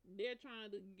there, they're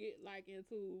trying to get like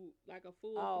into like a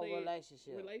full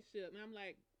relationship. And I'm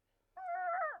like,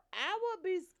 I would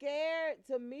be scared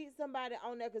to meet somebody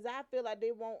on there because I feel like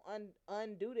they won't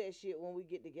undo that shit when we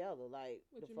get together. Like,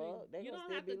 what the you fuck? mean? They You gonna don't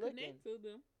still have be to looking. connect to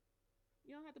them.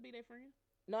 You don't have to be their friend.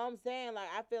 No, I'm saying, like,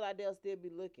 I feel like they'll still be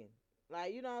looking.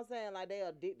 Like, you know what I'm saying? Like, they're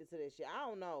addicted to that shit. I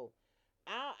don't know.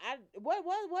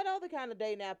 What other kind of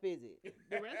dating app is it?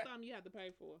 The rest of them you have to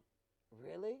pay for.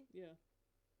 Really? Yeah.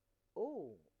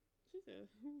 Ooh. She said,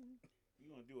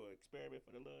 You gonna do an experiment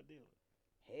for the little dealer?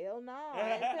 Hell no.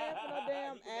 I ain't paying for no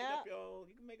damn you can make app. up your own.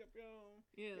 You can make up your own.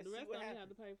 yeah, and the see rest of what them you happens.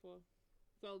 have to pay for.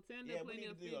 So Tinder, Yeah, we plenty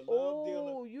need of to do fish. a love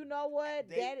dealer. Ooh, you know what?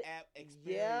 Date That app experience.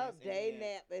 yeah, and dating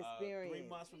then, app experience. 3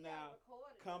 months from now,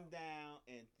 come down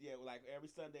and like every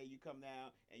Sunday you come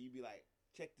down and you be like,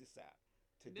 check this out.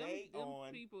 Today Them on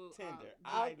people Tinder,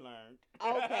 are- I learned.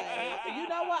 Okay. You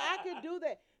know what? I could do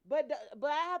that. But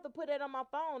I have to put that on my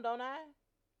phone, don't I?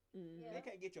 Mhm. They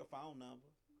can't get your phone number.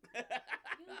 Use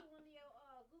one of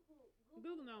your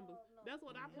Google numbers. That's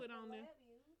what I put on there.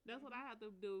 That's what I have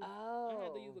to do. Oh. I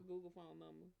have to use a Google phone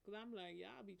number because I'm like,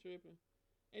 y'all be tripping.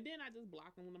 And then I just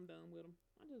block them when I'm done with them.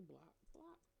 I just block.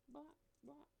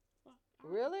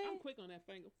 Really? I'm quick on that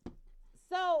finger.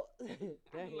 So, I be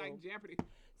damn. like Jeopardy.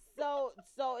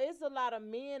 so it's a lot of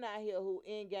men out here who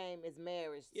in game is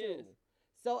marriage too. Yes.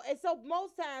 So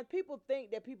most times people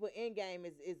think that people in game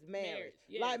is marriage.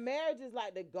 Yes. Like marriage is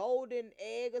like the golden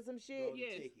egg or some shit. Golden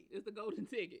Yes, ticket. it's the golden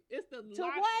ticket. It's the To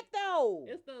what though?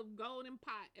 It's the golden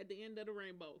pot at the end of the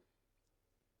rainbow.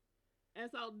 And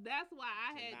so that's why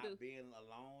I had not to. being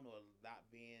alone or not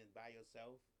being by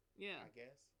yourself, Yeah. I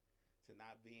guess. To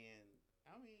not being,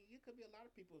 I mean, it could be a lot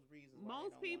of people's reasons. why they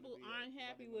Most don't people wanna be aren't why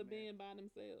happy they with not married. being by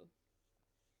themselves.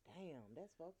 Damn,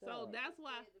 that's fucked So up. that's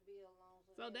why.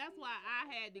 So that's why I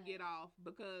had to get off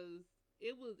because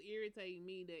it was irritating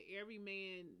me that every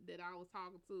man that I was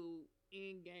talking to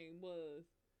in game was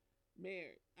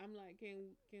married. I'm like,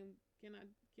 can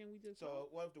we just? So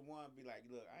talk? what if the one be like,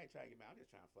 look, I ain't trying to get married. I'm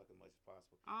just trying to fuck as much as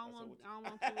possible. I don't So want. what I don't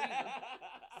want to either.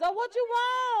 So what you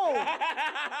want?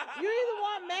 You either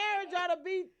want marriage or to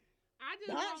be I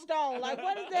just punched on. Like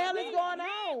what the hell is going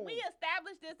on? We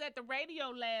established this at the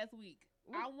radio last week.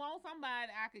 I want somebody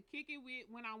I could kick it with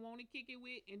when I want to kick it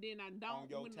with, and then I don't.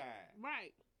 On your when- time.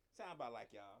 Right. Sound about like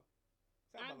y'all.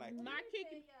 Sound about like my you.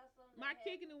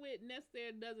 kicking it with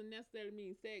necessary doesn't necessarily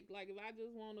mean sex. Like if I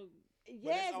just want to But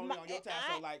yes, it's only on your time.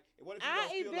 So like, what if you I don't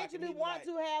feel like eventually it, he be want like,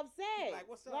 to have he be sex. like,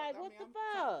 what's up? Like, I what mean, the I'm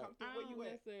trying to fuck? come through. I Where don't you at?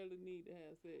 necessarily need to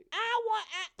have sex.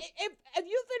 If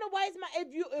you finna waste my if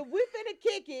we finna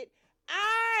kick it,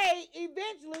 I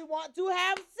eventually want to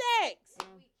have sex.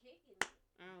 We kicking it.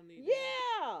 I don't need.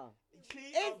 Yeah, She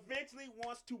It's- eventually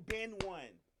wants to bend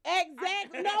one.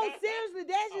 exactly. No, seriously,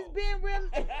 that's just Oh. being real.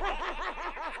 I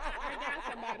got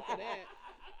somebody for that.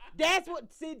 That's what.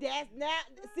 See, that's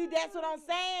what I'm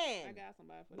saying. I got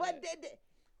somebody for But that.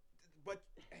 But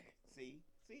see,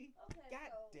 Okay,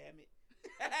 God so damn it.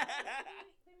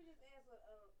 let me just answer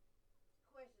a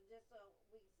question just so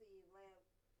we can see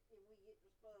if we get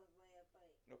response last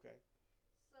thing. Okay.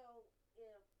 So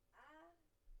if I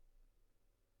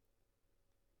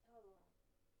hold on.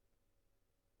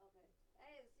 Okay.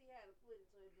 I had to see how to put it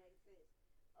so it makes sense.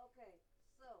 Okay,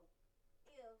 so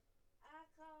if I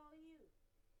call you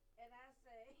and I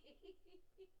say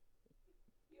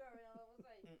you already know what I'm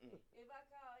saying. Mm-mm. If I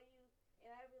call you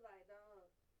and I be like, Dawn,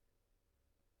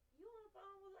 you on the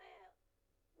phone with Lab?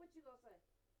 What you gonna say?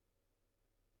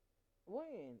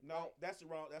 when? No, that's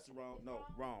wrong. That's wrong. It's No,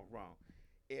 wrong? wrong.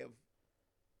 If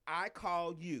I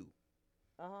call you,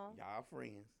 Uh-huh. y'all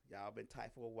friends, y'all been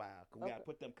tight for a while. 'Cause we gotta Okay.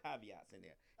 put them caveats in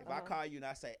there. If I Uh-huh. call you and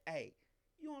I say, "Hey,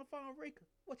 you on the phone with Rika?"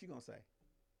 What you gonna say?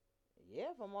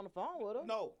 Yeah, if I'm on the phone with her.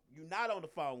 No, you not on the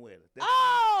phone with her.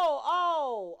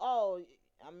 Oh.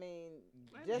 I mean,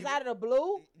 just You- out of the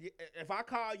blue. If I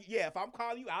call you, if I'm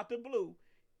calling you out the blue,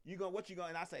 what you gonna?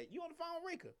 And I say, "You on the phone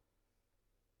with Rika?"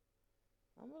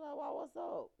 I'm like, wow, what's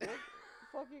up? What the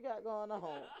fuck you got going on?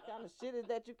 What kind of shit is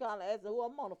that you kind of asking who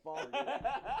I'm on the phone with?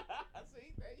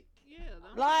 See, there you Yeah.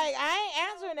 Like, I ain't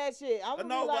answering that shit. I'm gonna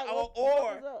No, be like, but, what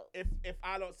or is up? if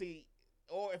I don't see,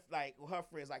 or if like her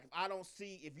friends, like if I don't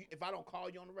see, if I don't call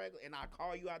you on the regular and I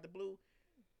call you out the blue,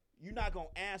 you're not gonna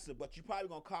answer, but you probably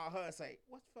gonna call her and say,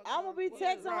 "What's the fuck?" I'm gonna be what-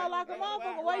 texting her right, like a right,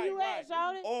 motherfucker. right, Where you right. at,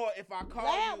 shawty? Or if I call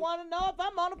Lad you, want to know if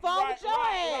I'm on the phone with your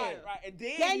ass. right, and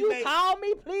then Can you may, call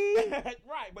me, please?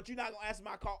 right, but you're not gonna answer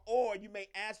my call, or you may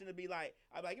answer to be like,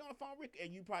 "I'm like, you on the phone, Rick?"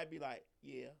 And you probably be like,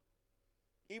 "Yeah,"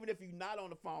 even if you're not on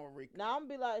the phone with Rick. Now I'm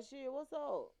gonna be like, shit, what's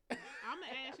up? I'm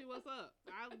gonna ask you what's up.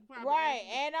 I'll probably Right, ask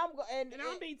you- and I'm and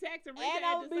I'm be texting Rika. and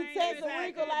at I'm the be same texting time.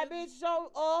 Rika like, bitch, show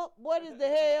up. What is the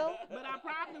hell? But I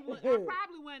probably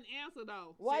wouldn't answer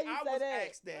though. Why See, you I say was that?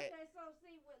 asked that. Okay, so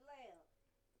see with Lab,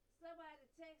 somebody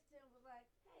texted him was like,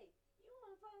 "Hey, you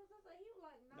on the phone with us?" He was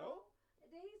like, "No." Nope.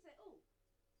 And then he said, "Ooh."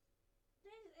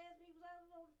 They just asked me was I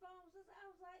on the phone with us. I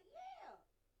was like, "Yeah."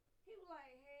 He was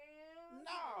like, "Hell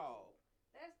No.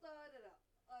 That started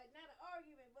not an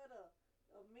argument, but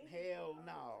a meeting. Hell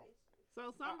no.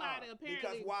 So somebody Because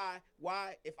apparently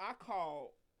why? If I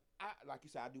call, like you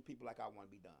said, I do people like I want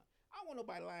to be done. I don't want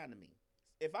nobody lying to me.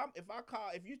 If I call,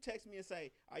 if you text me and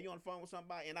say, "Are you on the phone with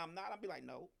somebody?" and I'm not, I'll be like,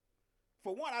 "No."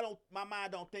 For one, my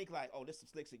mind don't think like, "Oh, this is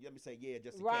slick. Let me say yeah,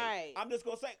 just in Right. case." I'm just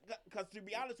gonna say, because to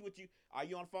be honest with you, are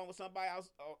you on the phone with somebody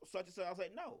else, such and such? I'll say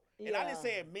no, and I didn't Yeah.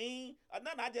 say it mean or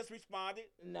nothing. I just responded,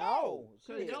 No.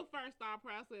 so Shit. your first thought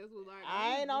process was like,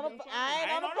 I ain't on the phone. I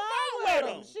ain't on the phone with with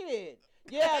him. him. Shit.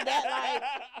 Yeah, that like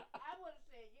I would have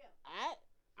said yeah.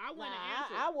 I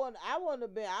Nah, wouldn't I wouldn't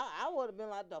have been. I would have been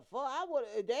like the fuck. I would.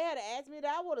 If they had asked me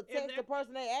that, I would have If texted the that-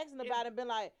 person they asking about and been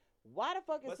like, "Why the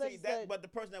fuck is But such see and that, such?" but the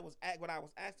person that was what I was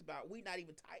asked about, we not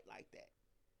even tight like that.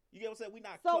 You get what I'm saying? We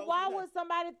not. So close, why we not- would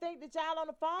somebody think that y'all on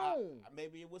the phone?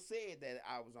 maybe it was said that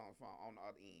I was on the phone on the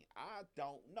other end. I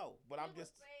don't know, but I'm It was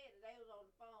just. saying that they was on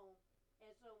the phone,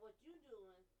 and so what you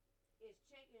doing is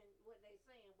checking what they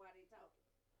saying while they talking.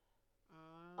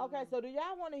 Okay, so do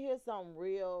y'all want to hear some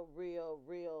real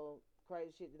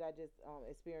crazy shit that I just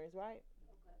experienced? Right.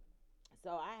 Okay.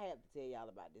 So I have to tell y'all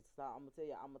about this. So I'm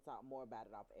gonna talk more about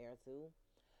it off air too.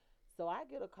 So I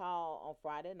get a call on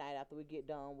Friday night after we get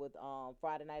done with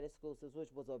Friday Night Exclusives, which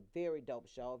was a very dope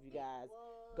show. If you guys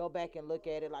go back and look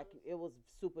at it, like it was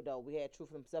super dope. We had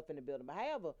Truth himself in the building. But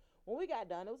however, when we got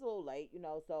done, it was a little late,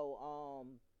 So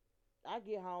I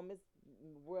get home. It's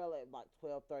well at like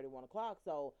 12:30, 1 o'clock.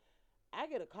 So I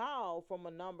get a call from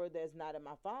a number that's not in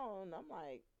my phone. I'm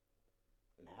like,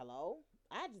 hello.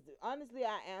 I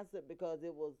answered because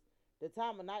it was the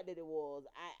time of night that it was.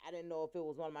 I didn't know if it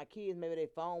was one of my kids. Maybe their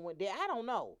phone went dead. I don't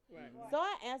know. Right. So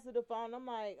I answered the phone. I'm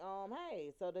like,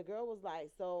 hey. So the girl was like,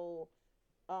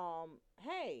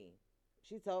 hey.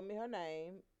 She told me her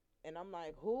name, and I'm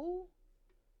like, who?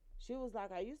 She was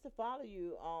like, I used to follow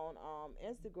you on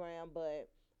Instagram, but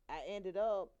I ended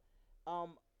up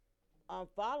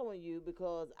unfollowing you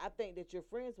because I think that you're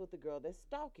friends with the girl that's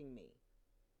stalking me.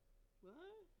 What?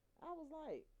 I was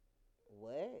like,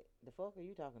 what the fuck are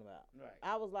you talking about? Right.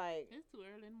 I was like, It's too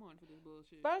early in the morning for this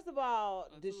bullshit. first of all,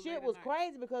 Or the too shit late at was night.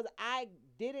 crazy because I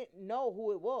didn't know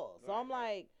who it was. So Right, I'm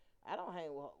right. like, I don't hang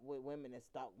with women that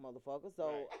stalk motherfuckers. So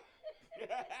Right.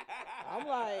 I'm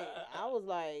like, I was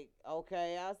like,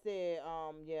 okay. I said,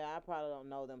 yeah, I probably don't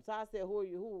know them. So I said, who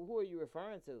are you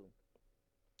referring to?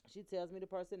 She tells me the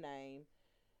person name.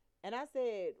 And I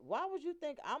said, why would you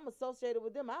think I'm associated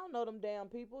with them? I don't know them damn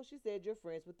people. She said, you're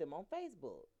friends with them on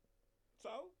Facebook. So?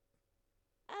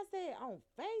 I said, on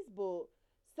Facebook?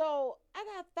 So I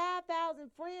got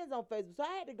 5,000 friends on Facebook. So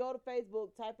I had to go to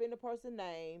Facebook, type in the person's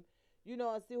name, you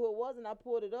know, and see who it was. And I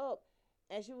pulled it up.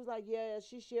 And she was like, yeah,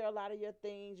 she share a lot of your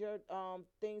things,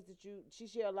 things that she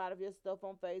share a lot of your stuff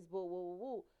on Facebook, woo, woo,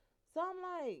 woo. So I'm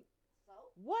like, So,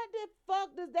 what the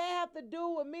fuck does that have to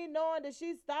do with me knowing that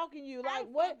she's stalking you? How Like,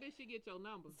 the what? fuck did she get your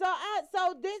number?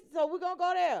 So we're gonna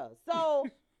go there. So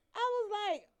I was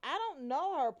like, I don't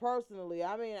know her personally.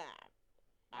 I mean,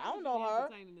 I don't know her.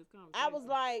 This I was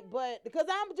like, but because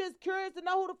I'm just curious to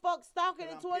know who the fuck's stalking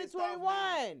in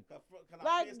 2021.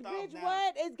 Like, bitch,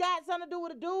 what? It's got something to do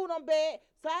with a dude on bed.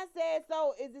 So I said,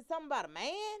 so is it something about a man?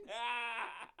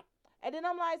 And then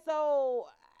I'm like, so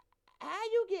how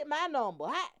you get my number?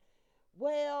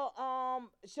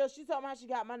 So she told me how she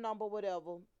got my number,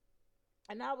 whatever.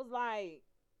 And I was like,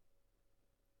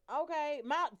 okay.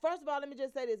 First of all, let me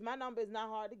just say this. My number is not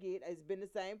hard to get. It's been the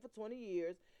same for 20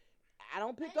 years. I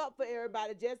don't pick up for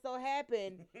everybody. Just so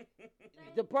happened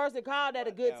the person called at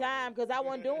a good time because I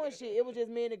wasn't doing shit. It was just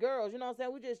me and the girls. You know what I'm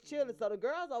saying? We just chilling. So the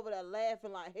girls over there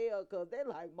laughing like hell because they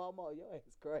like, Mama, your ass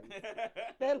crazy.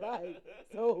 They're like,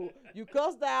 so you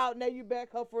cussed out, now you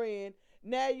back her friend.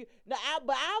 But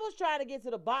I was trying to get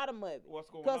to the bottom of it. What's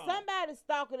going on? Because somebody's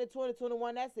stalking in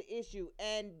 2021, that's the issue.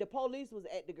 And the police was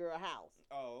at the girl's house.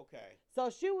 Oh, okay. So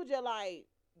she was just like,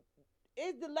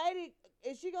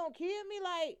 is she going to kill me?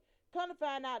 Like, come to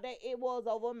find out that it was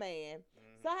over a man.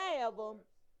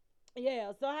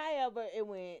 Mm-hmm. So however it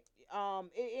went,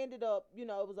 it ended up, you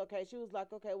know, it was okay. She was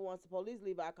like, okay, well, once the police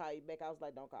leave, I'll call you back. I was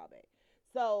like, don't call back.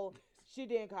 So she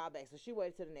didn't call back. So she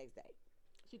waited till the next day.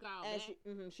 She called And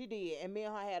back. she did. And me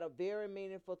and her had a very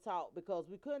meaningful talk because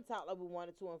we couldn't talk like we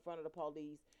wanted to in front of the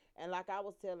police. And like I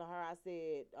was telling her, I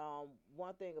said,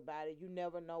 one thing about it, you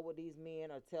never know what these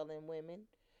men are telling women.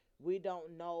 We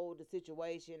don't know the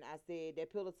situation. I said,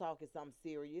 that pillow talk is something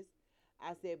serious.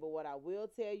 I said, but what I will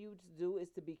tell you to do is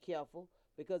to be careful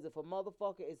because if a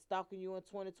motherfucker is stalking you in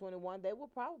 2021, they will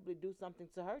probably do something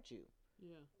to hurt you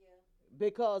Yeah. yeah.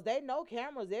 because they know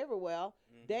cameras everywhere.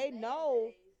 Mhm. They know.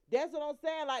 Nowadays, That's what I'm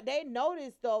saying. Like, they know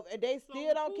this stuff and they So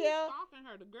still don't who's care. stalking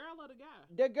her, the girl or the guy?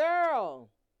 The girl.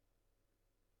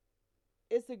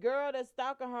 It's a girl that's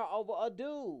stalking her over a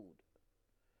dude.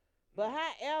 But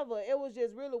however, it was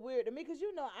just really weird to me because,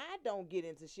 you know, I don't get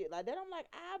into shit like that. I'm like,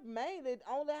 I mainly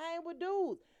only hang with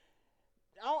dudes.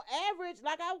 On average,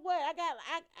 like on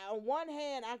one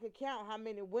hand, I could count how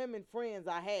many women friends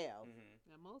I have. Mm-hmm.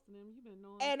 Now, most of them you've been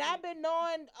knowing. And since- I've been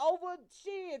knowing over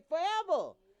shit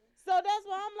forever. So that's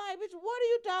why I'm like, bitch, what are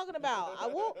you talking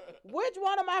about? Which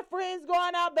one of my friends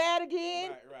going out bad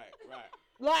again? Right.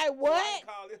 Like, So I what? can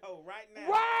call this hoe right now.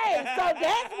 Right. So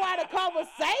that's why the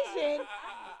conversation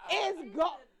is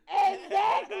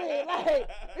exactly like,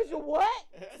 bitch, what?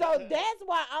 So that's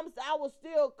why I was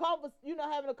still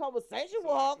having a conversation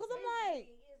with her because I'm like,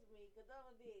 it's me, because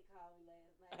Donna did call me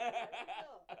last night.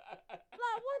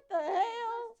 like, what the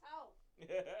hell? Let's talk.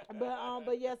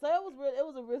 But yeah, so it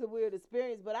was a really weird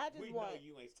experience. But I just We want. know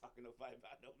you ain't talking nobody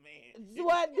about no man.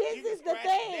 Well, this You can is the scratch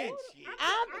thing. that shit.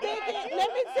 I'm thinking.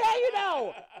 Let me tell you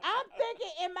though. I'm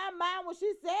thinking in my mind when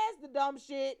she says the dumb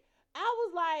shit. I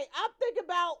was like, I'm thinking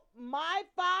about my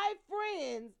 5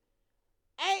 friends.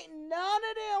 Ain't none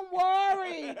of them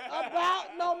worried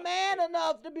about no man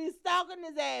enough to be stalking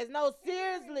his ass. No,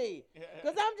 seriously.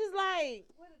 Cause I'm just like,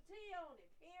 With a T on it,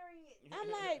 period.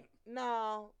 I'm like,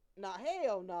 no,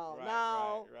 hell no, Right,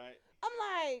 no. Right. I'm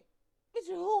like, bitch,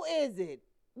 who is it?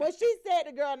 When she said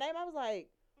the girl name, I was like,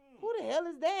 who the hell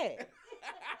is that?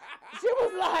 She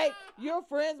was like, you're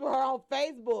friends with her on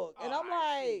Facebook. And I'm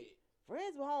like,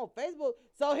 friends with her on Facebook?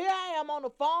 So here I am on the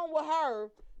phone with her,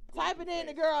 typing in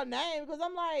the girl name, because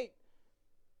I'm like,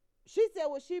 she said,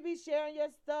 will she be sharing your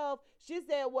stuff? She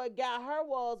said what got her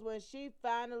was when she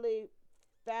finally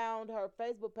found her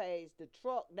Facebook page, the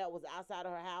truck that was outside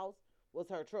of her house was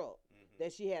her truck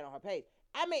that she had on her page.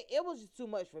 I mean, it was just too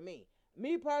much for me.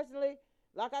 Me personally,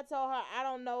 like I told her, I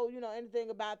don't know, anything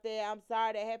about that. I'm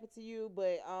sorry that happened to you,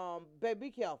 but baby,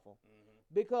 be careful.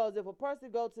 Because if a person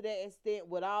go to that extent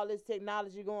with all this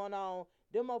technology going on,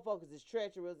 them motherfuckers is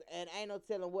treacherous, and ain't no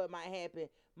telling what might happen.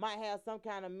 Might have some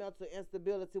kind of mental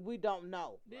instability. We don't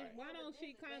know. Right. Why don't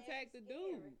she contact the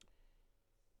dude?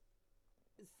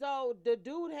 So the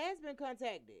dude has been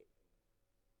contacted.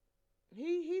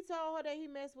 He told her that he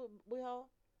messed with her.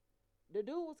 The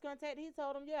dude was contacted. He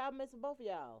told him, yeah, I messed with both of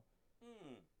y'all.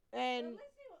 And At least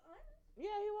he was honest.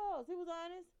 yeah, he was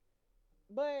honest.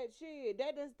 But shit,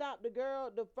 that didn't stop the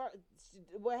girl.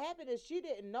 What happened is she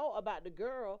didn't know about the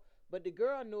girl, but the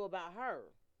girl knew about her.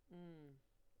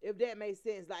 If that makes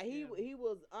sense. Like he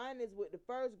was honest with the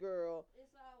first girl, It's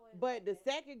always but the like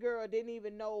that. second girl didn't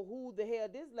even know who the hell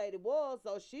this lady was.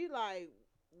 So she like,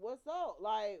 what's up?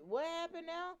 Like, what happened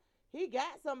now? He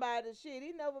got somebody shit.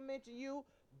 He never mentioned you.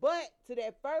 But to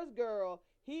that first girl,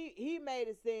 he made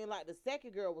it seem like the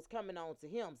second girl was coming on to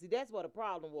him. See, that's what the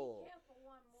problem was. He kept for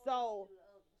one more So- than the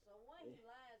other. So one he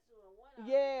lied to and one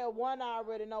Yeah, one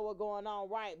already know what's going on,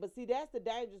 right? But see, that's the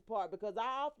dangerous part because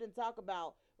I often talk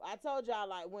about. I told y'all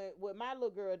like when with my little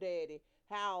girl daddy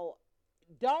how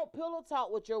don't pillow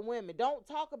talk with your women. Don't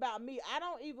talk about me. I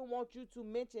don't even want you to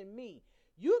mention me.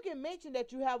 You can mention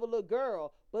that you have a little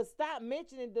girl, but stop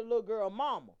mentioning the little girl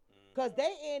mama, cause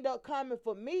they end up coming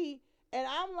for me, and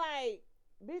I'm like,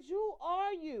 bitch, who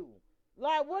are you?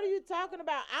 Like, what are you talking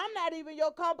about? I'm not even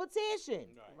your competition.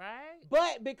 Right?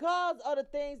 But because of the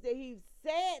things that he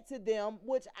said to them,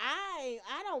 which I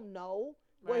don't know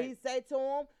what Right. he said to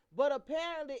them, but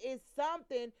apparently it's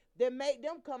something that make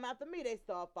them come after me. They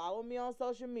start following me on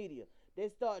social media. They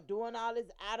start doing all this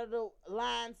out of the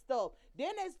line stuff.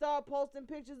 Then they start posting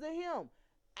pictures of him.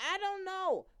 I don't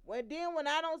know. When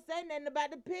I don't say nothing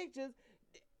about the pictures,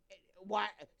 why?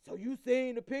 So you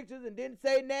seen the pictures and didn't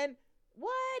say nothing?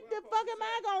 What the fuck am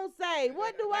I gonna say?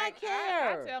 What do I I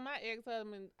care? tell my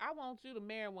ex-husband, I want you to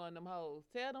marry one of them hoes.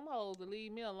 Tell them hoes to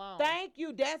leave me alone. Thank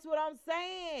you. That's what I'm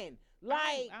saying.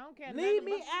 Like, I don't care leave nothing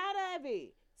me about- out of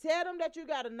it. Tell them that you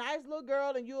got a nice little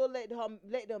girl and you'll let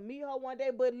them meet her one day,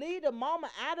 but leave the mama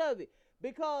out of it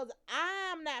because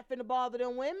I'm not finna bother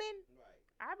them women.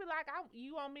 I be like,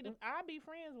 you want me to? I'll be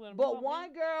friends with them. But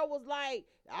one girl was like,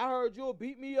 "I heard you'll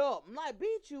beat me up." I'm like,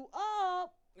 "Beat you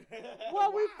up?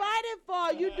 What we fighting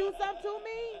for? You do something to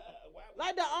me?"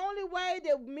 Like the only way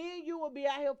that me and you would be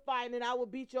out here fighting and I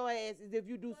would beat your ass is if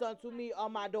you do something to me or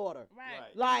my daughter. right?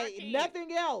 Right. Like My kids.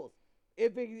 nothing else.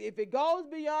 If it goes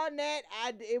beyond that,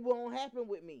 it won't happen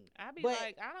with me. I be But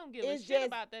like, I don't give a it's shit just-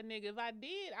 about that nigga. If I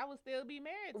did, I would still be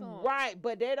married to him. Right,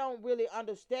 but they don't really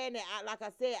understand that. Like I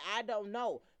said, I don't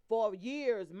know. For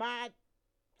years, my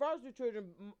first two children,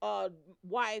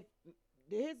 wife,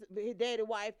 his daddy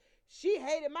wife, she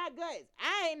hated my guts.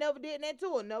 I ain't never did that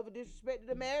to her. Never disrespected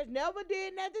the marriage. Never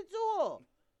did nothing to her.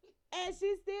 And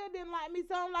she still didn't like me.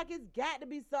 So I'm like, it's got to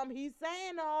be something he's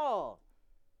saying to her.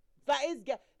 So it's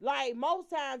got, like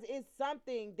most times it's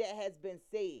something that has been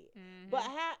said. But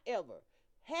however,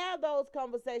 have those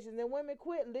conversations and women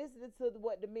quit listening to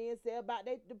what the men say about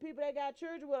the people they got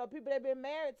children with or people they've been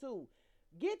married to.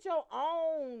 Get your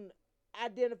own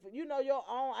your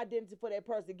own identity for that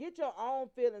person. Get your own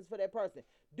feelings for that person.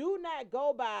 Do not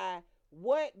go by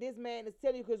what this man is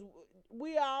telling you because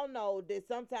we all know that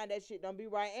sometimes that shit don't be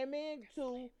right. And men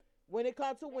too, when it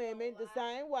comes to women, the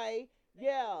same way.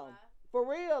 Yeah. For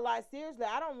real, like seriously,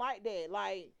 I don't like that.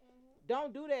 Like,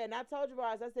 don't do that. And I told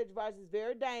Javaris, I said Javaris is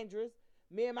very dangerous.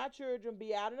 Me and my children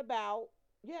be out and about.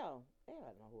 Yeah, I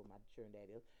don't know who my children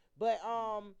that is, but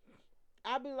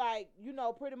I be like,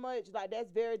 pretty much like that's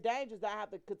very dangerous. I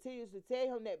have to continuously tell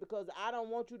him that because I don't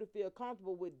want you to feel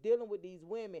comfortable with dealing with these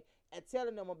women and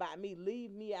telling them about me.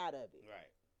 Leave me out of it. Right.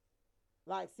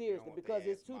 Like seriously, want because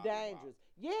their it's ass too bothered by dangerous.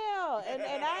 Yeah, and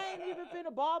I ain't even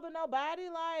finna bother nobody.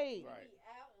 Like. Right. Be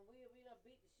out and we done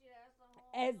beat the shit out of some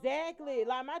hoes. Exactly.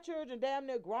 Like my children damn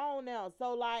near grown now.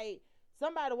 So like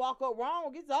somebody walk up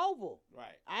wrong, it's over.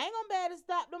 Right. I ain't gonna be able to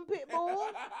stop them pit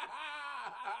bulls.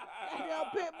 Them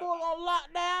pit bull on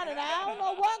lockdown and I don't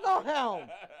know what gonna happen.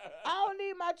 I don't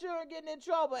need my children getting in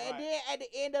trouble. And Right. then at the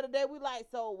end of the day we like,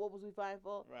 so what was we fighting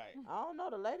for? Right. I don't know,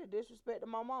 the lady disrespected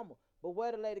my mama. But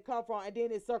where the lady come from and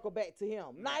then it circle back to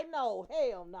him. Like no,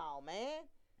 hell no, man.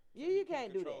 You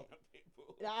can't do control that. them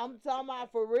people. I'm talking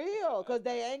about for real, cause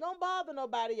they ain't gonna bother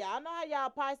nobody. Y'all know how y'all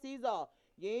Pisces are.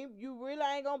 You really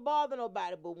ain't gonna bother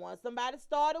nobody. But once somebody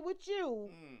started with you,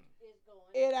 It's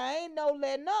going. it ain't no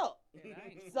letting up. It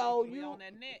ain't. So We you, on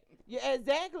that net. yeah,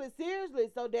 exactly, seriously.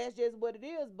 So that's just what it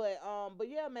is. But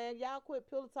yeah, man, y'all quit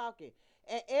pillow talking.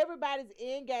 And everybody's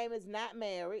end game is not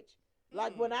marriage.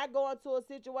 Like when I go into a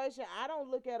situation, I don't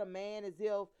look at a man as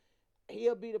if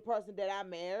he'll be the person that I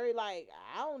marry. Like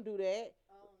I don't do that.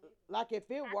 Like if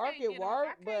it work, it work.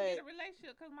 I can't But get a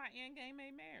relationship because my end game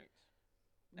ain't marriage.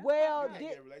 Well, You can't did,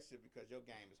 get in a relationship because your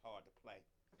game is hard to play.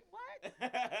 What?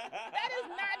 That is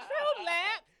not true,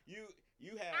 Lap.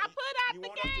 You have. I put out you the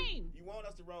want us to- game. you want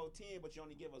us to roll 10, but you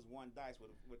only give us one dice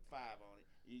with 5 on it.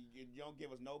 You don't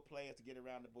give us no players to get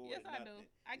around the board. Yes, I do. nothing.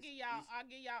 I give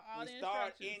y'all all We the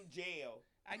start instructions. in jail.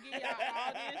 I give y'all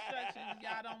all the instructions.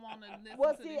 Y'all don't want to listen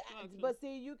well, to see, the instructions. but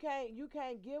see, you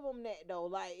can't give them that though.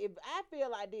 Like, if I feel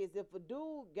like this, if a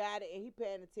dude got it and he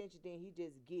paying attention, then he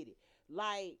just get it.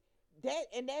 Like that,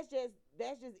 and that's just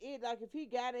it. Like, if he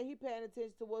got it, he paying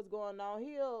attention to what's going on.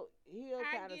 He'll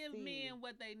I kind of give see. men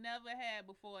what they never had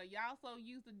before. Y'all so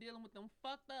used to dealing with them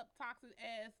fucked up, toxic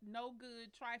ass, no good,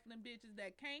 trifling bitches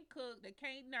that can't cook, that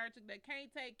can't nurture, that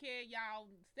can't take care of y'all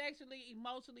sexually,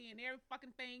 emotionally, and every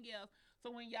fucking thing else.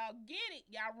 So when y'all get it,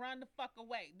 y'all run the fuck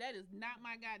away. That is not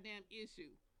my goddamn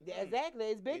issue. Yeah, exactly,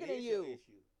 it's bigger It than is your you.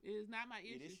 issue. It is not my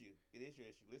issue. It is you. It is your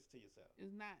issue. Listen to yourself.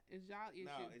 It's not. It's y'all issue.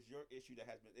 No, it's your issue that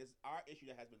has been. It's our issue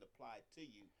that has been applied to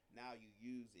you. Now you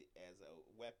use it as a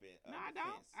weapon. No, I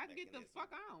don't. I get the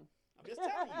fuck on. I'm just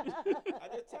telling you.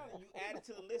 I'm just telling you. You added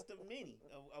to the list of many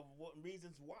of what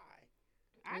reasons why.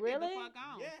 I get the Really? fuck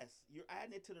on. Yes, you're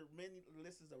adding it to the many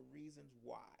lists of reasons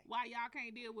why. Why y'all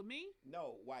can't deal with me?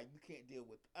 No, why you can't deal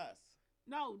with us.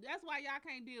 No, that's why y'all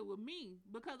can't deal with me.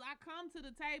 Because I come to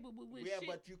the table with Yeah, shit.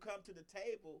 but you come to the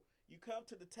table. You come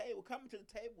to the table. Coming to the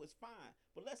table is fine,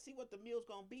 but let's see what the meal's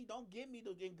gonna be. Don't give me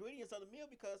the ingredients of the meal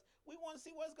because we want to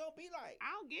see what it's gonna be like.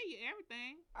 I don't give you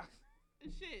everything.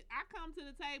 Shit, I come to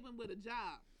the table with a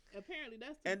job. Apparently,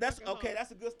 that's too And that's fucking okay. hard.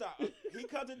 That's a good start. He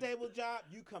comes to the table with a job.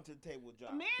 You come to the table with a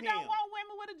job. Men Bam. don't want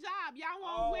women with a job. Y'all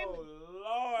want Oh women.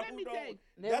 Lord, Let who me don't? tell you.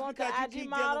 They That's want the because you IG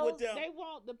keep dealing models. with them. They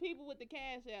want the people with the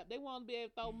cash app. They want to be able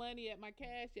to throw money at my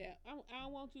cash app. I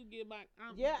don't want you to get my.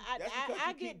 Yeah, That's because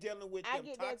I you keep get. dealing with I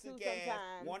them get that toxic too ass,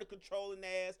 sometimes. want to controlling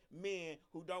ass men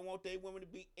who don't want their women to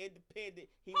be independent.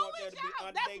 He Who wants them is to be y'all?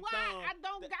 under That's their why thumb. I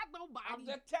don't That- got nobody. I'm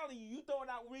just telling you, you throwing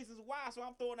out reasons why, so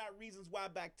I'm throwing out reasons why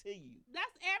back to you.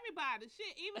 That's everybody.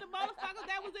 Shit, even the motherfuckers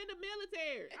that was in the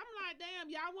military. I'm like, damn,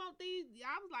 y'all want these?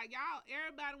 Y'all was like, y'all,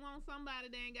 everybody wants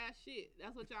somebody that ain't got shit.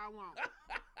 That's what y'all want.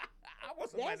 I want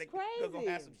somebody That's that's gonna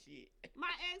have crazy. some shit. My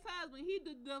ex-husband,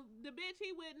 the bitch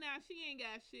he with now, she ain't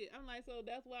got shit. I'm like, so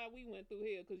that's why we went through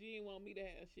here, because you didn't want me to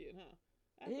have shit, huh?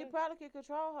 I He said- probably can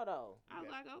control her though. I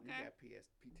was like, You okay. got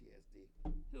PTSD.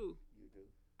 Who? You do.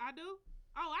 I do?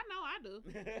 Oh, I know I do.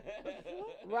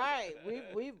 Right,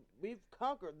 we've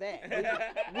conquered that.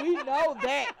 We know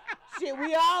that. Shit,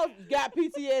 we all got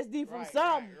PTSD from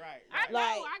some. Right. I know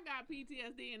Like- I got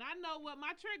PTSD, and I know what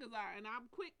my triggers are, and I'm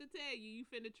quick to tell you, you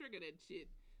finna trigger that shit.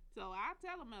 So I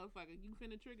tell a motherfucker, you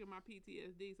finna trigger my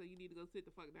PTSD, so you need to go sit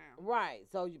the fuck down. Right,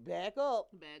 so you back up.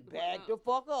 Back the Back fuck the up.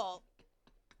 fuck up.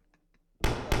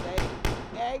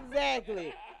 Okay.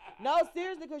 Exactly. No,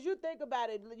 seriously, because you think about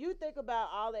it. You think about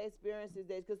all the experiences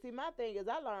that, because see, my thing is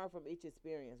I learn from each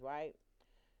experience, right?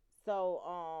 So,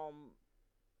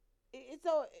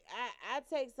 so I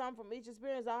take some from each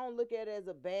experience. I don't look at it as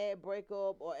a bad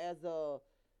breakup or as a,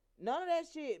 none of that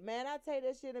shit, man. I take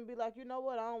that shit and be like, you know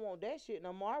what? I don't want that shit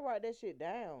no more. I write that shit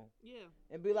down Yeah.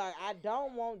 and be like, I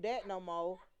don't want that no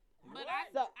more. But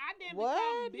So- I didn't What?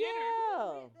 become bitter.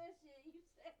 Yeah. That shit you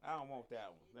said. I don't want that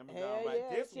one. Let me Hell go write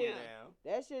yeah, this one shit. down.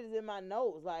 That shit is in my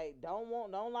notes. Like, don't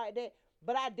like that.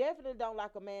 But I definitely don't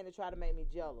like a man to try to make me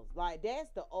jealous. Like, that's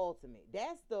the ultimate.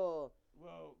 That's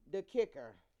Well, the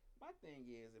kicker. my thing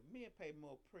is, if men pay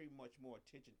pretty much more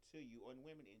attention to you, and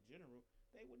women in general,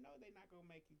 they would know they're not gonna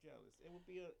make you jealous. It would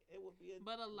be a.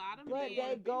 But a lot of But men,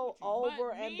 they go you. over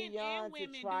But and men and beyond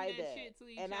women to do try that that. shit to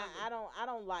each And other. I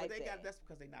don't like But that. that's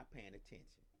because they're not paying attention.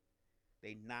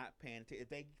 They not paying attention. If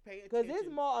they pay Because attention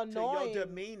it's more to annoying. your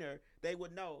demeanor, they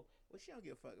would know. Well, she don't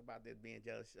give a fuck about this being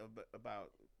jealous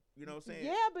about. You know what I'm saying?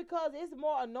 Yeah, because it's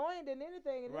more annoying than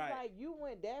anything. And Right. it's like, you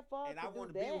went that far And to I do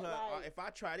want to that. be with her. Like, If I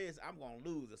try this, I'm gonna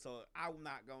lose her. So I'm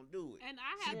not gonna do it. and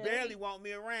I She have barely want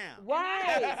me around.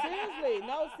 right. Seriously.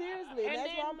 No, seriously. And That's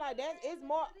then- why I'm like,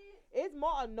 it's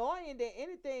more annoying than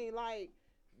anything. Like,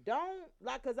 don't,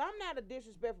 like, because I'm not a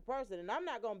disrespectful person, and I'm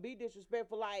not going to be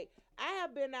disrespectful. Like, I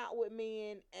have been out with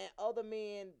men and other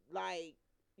men, like,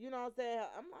 you know what I'm saying?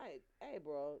 I'm like, hey,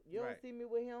 bro, you Right. don't see me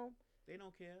with him? They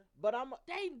don't care. But I'm,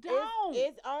 They don't.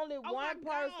 it's only my one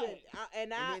person. God.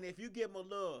 And And then if you give them a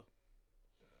love,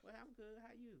 well, I'm good.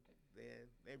 How you?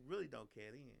 They really don't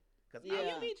care then. Cause Yeah. And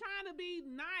you be trying to be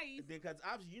nice. Because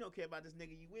obviously you don't care about this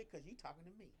nigga you with because you talking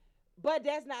to me. But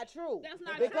that's not true. That's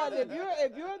not Because true. if you're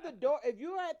if you're at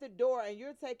the door and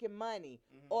you're taking money,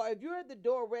 or if you're at the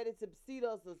door ready to seat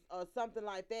us or something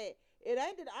like that, it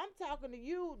ain't that I'm talking to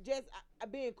you just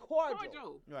being cordial.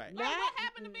 Cordial. Right. Like, Not- what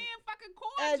happened to being fucking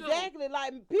cordial? Exactly.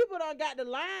 Like people don't got the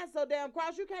line so damn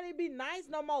cross. You can't even be nice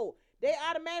no more. They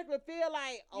automatically feel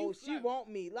like, oh, You she flirt. want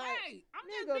me. Like, Right. I'm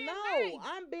just nigga, being no, nice.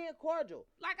 I'm being cordial.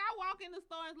 Like, I walk in the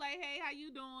store and it's like, hey, how you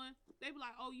doing? They be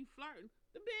like, oh, you flirting.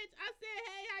 The bitch, I said,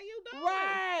 hey, how you doing?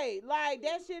 Right. Like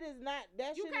that shit is not.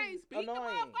 That You shit can't is speak to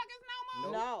annoying. motherfuckers no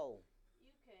more. No.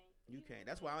 You can't. You can't.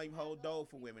 That's why I don't even hold door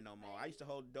for women no more. I used to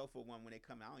hold the door for one when they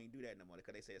come out. I don't even do that no more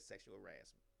because they say it's sexual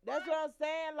harassment. That's what I'm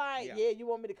saying. Like, Yeah. yeah, you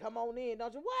want me to come on in,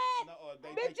 don't you? What? No, or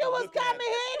they Bitch, keep you was looking at coming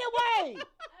it. here anyway.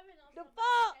 I've been on The some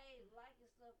fuck? page liking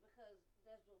stuff because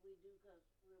that's what we do because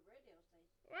we're a radio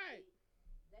station. Right.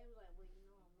 They was like, well, you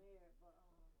know I'm married, but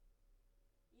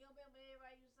you don't remember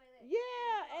everybody used to say that?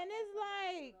 Yeah, and it's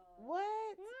like,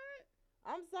 what? What?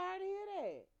 I'm sorry to hear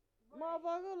that. Right.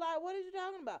 Motherfucker, like, what are you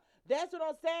talking about? That's what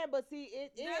I'm saying, but see,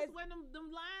 it That's is, when them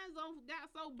lines got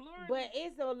so blurred. but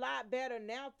it's a lot better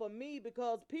now for me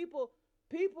because people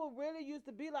really used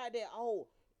to be like that. Oh,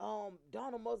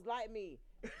 Donald must like me.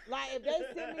 Like if they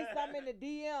send me something in the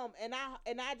DM and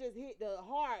I just hit the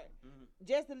heart Mhm.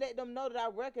 just to let them know that I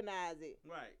recognize it.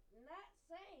 Right. Not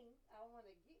saying I want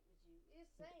to get with you.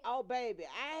 It's saying. Oh baby,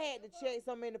 I had to check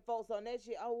so many folks on that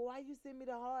shit. Oh, why you send me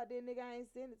the heart? Then nigga, I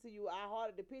ain't send it to you. I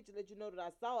hearted the picture, let you know that I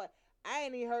saw it. I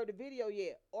ain't even heard the video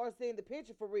yet or seen the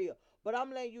picture for real. But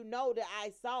I'm letting you know that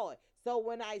I saw it. So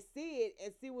when I see it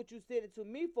and see what you sent it to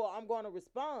me for, I'm gonna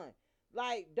respond.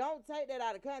 Like, don't take that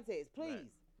out of context, please.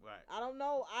 Right. I don't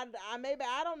know. I maybe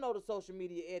I don't know the social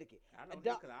media etiquette. I know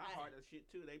don't- because I heard that shit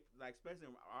too. They like, especially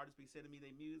when artists be sending me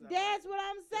their music. That's what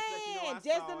I'm Just let you know saying. I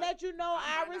Just saw to it. let you know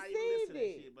I might not even listen received to that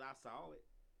it. shit, but I saw it.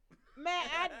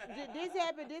 Man, this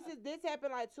happened. This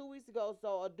happened like 2 weeks ago.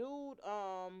 So a dude,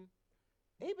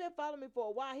 he been following me for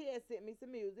a while. He had sent me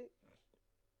some music.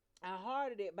 I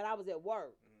hearted it, but I was at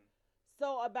work.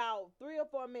 So about 3 or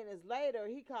 4 minutes later,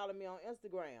 he calling me on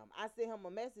Instagram. I sent him a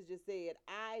message that said,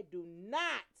 "I do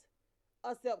not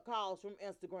accept calls from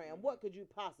Instagram. What could you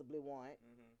possibly want?"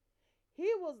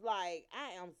 He was like,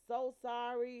 "I am so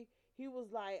sorry." He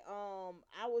was like,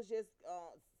 I was just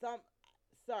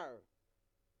sir,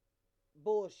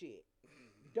 bullshit.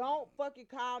 Don't fucking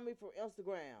call me from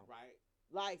Instagram. Right.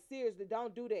 Like, seriously,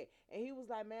 don't do that. And he was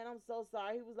like, "Man, I'm so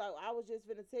sorry." He was like, "I was just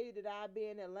finna tell you that I'll be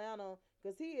in Atlanta."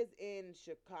 Because he is in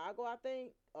Chicago, I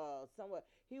think, somewhere.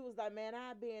 He was like, "Man,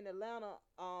 I'll be in Atlanta,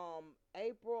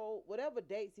 April," whatever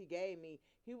dates he gave me.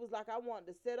 He was like, "I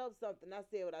wanted to set up something." I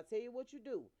said, "Well, I tell you what you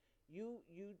do. You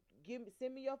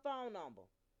send me your phone number.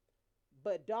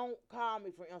 But don't call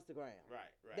me from Instagram."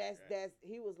 Right. That's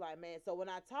he was like, "Man." So when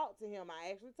I talked to him, I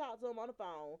actually talked to him on the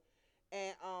phone,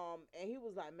 and he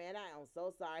was like, "Man, I am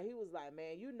so sorry." He was like,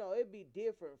 "Man, you know it'd be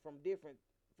different from different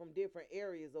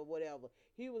areas or whatever."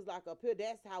 He was like, "Up here,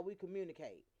 that's how we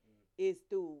communicate. It's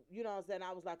through, you know what I'm saying?"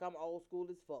 I was like, "I'm old school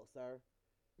as fuck, sir.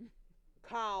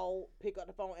 Call, pick up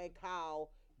the phone and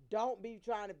call. Don't be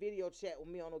trying to video chat with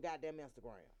me on no goddamn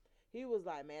Instagram." He was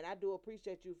like, "Man, I do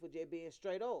appreciate you for just being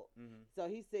straight up." So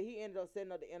he said he ended up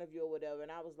setting up the interview or whatever,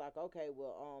 and I was like, "Okay,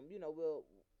 well, you know,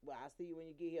 I'll see you when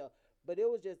you get here." But it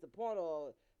was just the point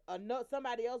of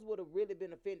somebody else would have really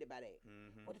been offended by that.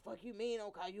 What the fuck you mean?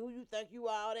 Don't call you? Who you think you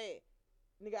are? All that,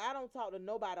 nigga. I don't talk to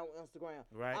nobody on Instagram.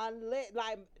 Right. Unless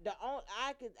like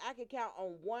I could count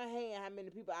on one hand how many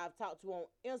people I've talked to on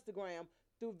Instagram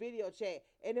through video chat,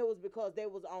 and it was because they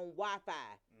was on Wi-Fi.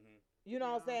 You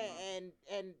know what I'm saying?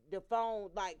 And the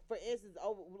phone, like for instance,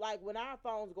 like when our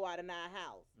phones go out in our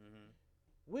house,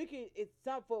 we can. It's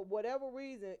some for whatever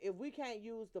reason. If we can't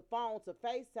use the phone to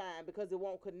FaceTime because it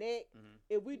won't connect,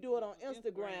 if we do it on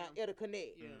Instagram, it'll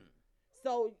connect. Yeah.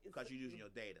 So Because you're using your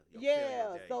data. Your yeah,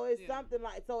 cellular data. so it's Yeah. something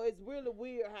like so. It's really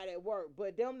weird how that work.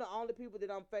 But them the only people that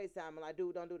I'm FaceTiming. Like,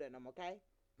 dude, don't do that no more, okay?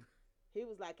 He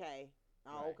was like, "Hey,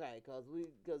 oh, Right. okay, cause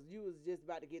you was just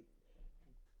about to get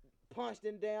punched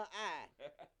in the damn eye."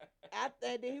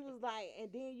 And then he was like,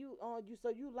 "And then you so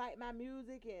you like my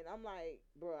music?" And I'm like,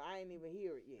 "Bro, I ain't even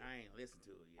hear it yet." I ain't listened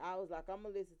to it yet. I was like, "I'm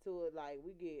gonna listen to it." Like,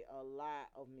 we get a lot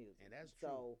of music, And that's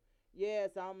so yeah.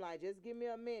 So I'm like, just give me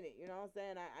a minute. You know what I'm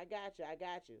saying? I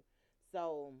got you.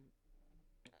 So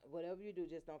whatever you do,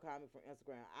 just don't call me from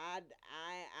Instagram. I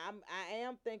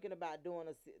am thinking about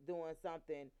doing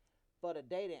something for the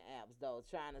dating apps though,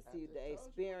 trying to see the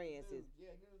experiences.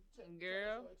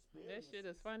 Girl, that shit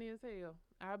is funny as hell.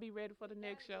 I'll be ready for the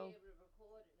next show. Be able to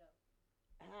record it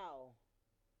though. How?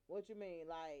 What you mean?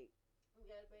 Like We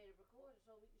gotta be able to record it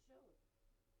so we can show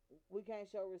it. we can't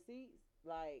show receipts?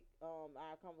 like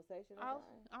our conversation? or All,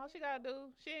 something? all she gotta do,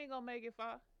 she ain't gonna make it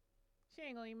far. She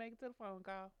ain't gonna even make it to the phone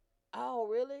call. Oh,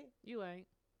 really? You ain't.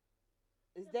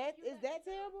 Is You that got to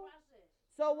terrible? process.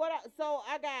 So what?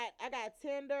 I got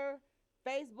Tinder,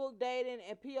 Facebook dating,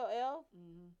 and POL.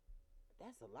 Mm-hmm.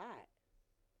 That's a lot.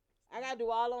 I gotta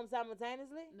do all of them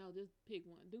simultaneously. No, just pick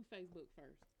one. Do Facebook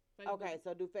first. Facebook, Okay,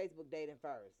 so do Facebook dating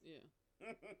first. Yeah,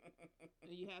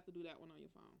 and you have to do that one on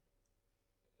your phone.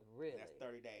 Really? That's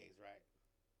 30 days, right?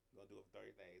 You're gonna do it for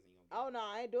 30 days, and you Oh gonna no,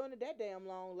 I ain't doing it that damn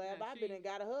long, lab. Nah, I've been she- and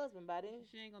got a husband by then.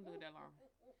 She ain't gonna do it that long.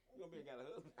 you gonna be got a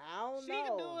husband. I don't She know.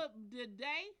 can do it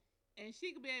today, and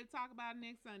she could be able to talk about it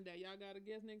next Sunday. Y'all got a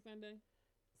guess next Sunday?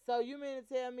 So you mean to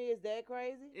tell me it's that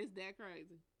crazy? It's that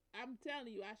crazy. I'm telling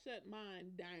you, I shut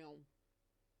mine down.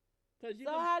 Cause you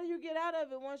So can, how do you get out of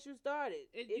it once you start it?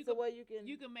 It- It's you a can- way you can.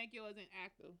 you can make yours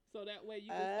inactive, so that way you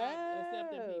can stop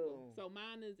accepting people. Oh. So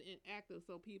mine is inactive,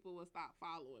 so people will stop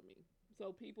following me.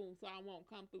 So I won't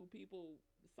come through people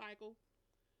cycle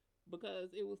because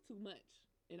it was too much,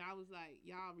 and I was like,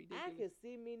 y'all I ridiculous. can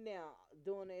see me now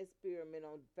doing an experiment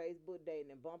on Facebook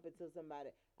dating and bump into somebody.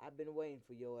 I've been waiting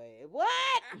for your ass. What?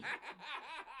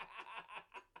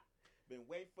 Been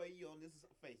waiting for you on this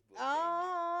Facebook.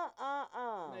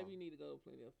 Maybe you need to go to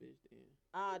Plenty of Fish then.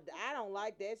 I don't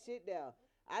like that shit there.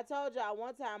 I told y'all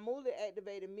one time Moolah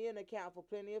activated me an account for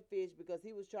Plenty of Fish because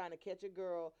he was trying to catch a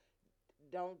girl.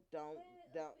 Don't.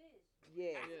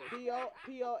 Yeah. Yeah.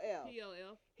 POL.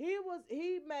 POL.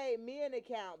 He made me an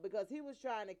account because he was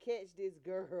trying to catch this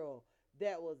girl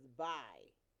that was bi.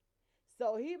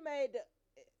 So he made the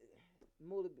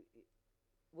Moolah.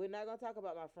 We're not gonna talk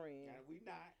about my friend. Nah, we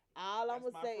not. All I'm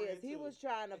That's gonna my say is friend, he too. was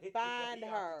trying to find He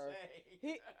off her. the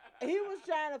chain. He was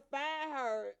trying to find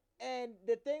her, and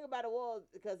the thing about it was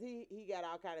because he got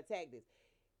all kind of tactics.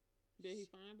 Did he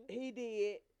find her? He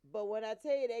did, but when I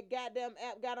tell you that goddamn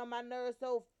app got on my nerves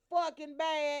so fucking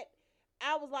bad,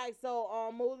 I was like,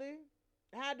 so Moolah,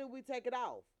 how do we take it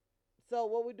off? So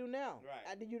what we do now?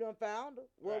 Right. You done found her.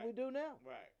 What Right. we do now?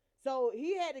 Right. So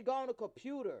he had to go on the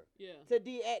computer Yeah. to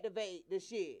deactivate the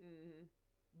shit. Mm-hmm.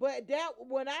 But that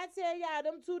when I tell y'all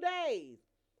them 2 days,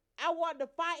 I wanted to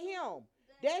fight him.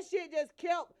 That shit just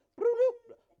kept. I'm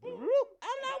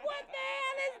like, what the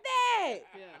hell is that?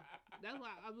 Yeah. That's why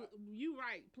you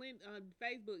right.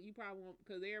 Facebook, you probably won't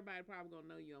because everybody probably gonna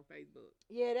know you on Facebook.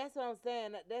 Yeah, that's what I'm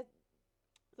saying. That's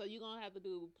So you're gonna have to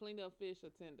do Plenty of Fish or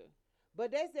Tinder.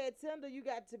 but they said Tinder, you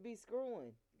got to be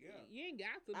screwing. Yeah. You ain't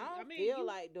got to. I don't mean, feel you,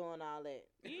 like doing all that.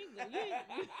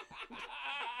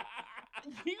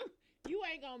 you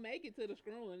ain't gonna make it to the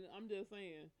screwing. I'm just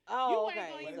saying. Oh, You ain't okay.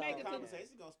 gonna But even the make it to the-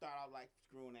 conversation gonna start off like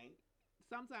screwing ain't.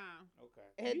 Sometime Okay.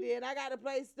 And then I got to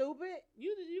play stupid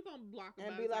you gonna block them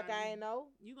and by be the like, time I ain't know.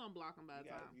 You gonna block them by the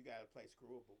time. You gotta play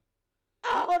screwable.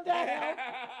 Oh damn!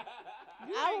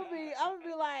 You I ain't- would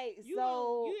be like, You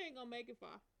so. you ain't gonna make it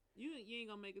far. You ain't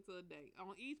gonna make it to a date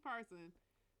on each person.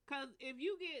 Cause if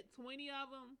you get 20 of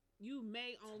them, you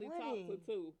may only talk to 20.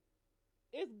 2.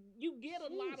 You get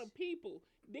a lot Sheesh. of people.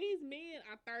 These men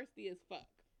are thirsty as fuck.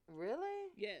 Really?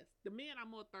 Yes, the men are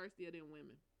more thirstier than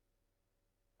women.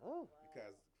 Oh.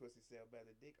 Because pussy sell better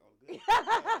than dick on good.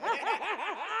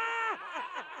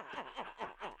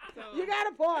 So You got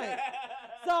a point.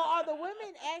 So are the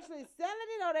women actually selling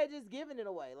it or they just giving it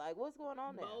away? Like what's going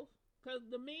on there? both. Cause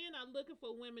the men are looking for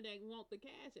women that want the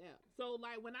cash out. So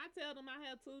like when I tell them I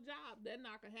have 2 jobs, they're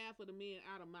knocking half of the men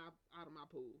out of my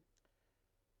pool.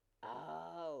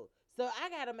 Oh. So I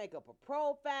gotta make up a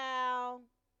profile.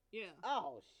 Yeah.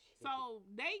 Oh shit. So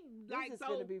they this like is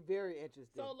so gonna be very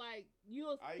interesting. so like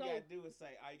you'll All you so gotta do is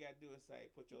say,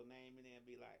 put your name in there and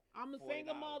be like, I'm a $40.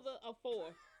 single mother of 4.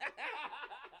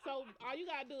 So all you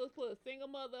gotta do is put a single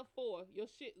mother of 4. Your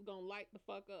shit is gonna light the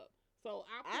fuck up. So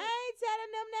I ain't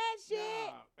telling them that shit.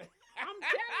 Nah. I'm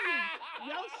telling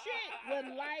you, your shit would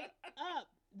light up.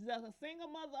 Just a single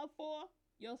mother of 4,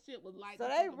 your shit would light. So the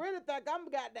they fuck up. really think I'm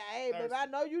got the hey baby. I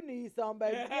Thirsty. know you need some,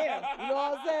 baby. Yeah. You know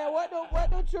what I'm saying?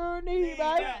 What the children need, baby?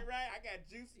 Right. I got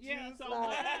juice. Yeah, juice. so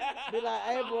Like, be like,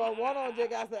 hey bro, one on just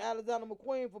got some Alexander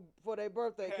McQueen for their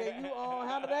birthday. Can you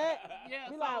handle that? Yeah,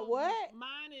 Be so like, what?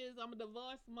 Mine is I'm a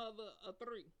divorced mother of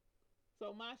 3,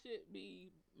 so my shit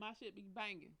be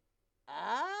banging.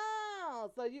 Oh,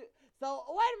 so wait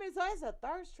a minute. So it's a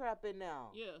thirst trap in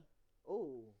now. Yeah.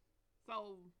 Ooh.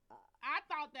 So I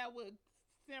thought that would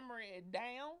simmer it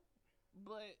down,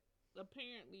 but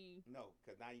apparently, No,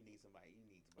 because now you need somebody.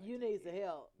 You to need take some care.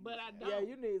 help. but I don't. Yeah,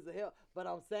 you need some help. But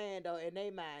I'm saying though, in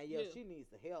their mind, Yeah. she needs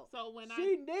some help. So when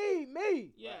She need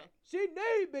me. yeah, Right. She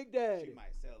need Big She Daddy.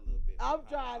 might sell a little bit. I'm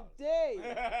trying to tell you.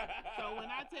 So when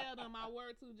I tell them I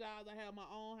work 2 jobs, I have my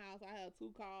own house, I have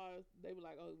 2 cars, they be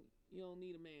like, "Oh, you don't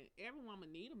need a man." Every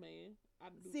woman need a man. I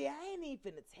do. See, I ain't even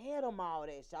finna tell them all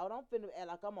that, y'all. I'm finna act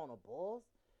like I'm on a bus.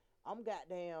 I'm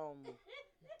goddamn.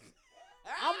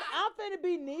 I'm finna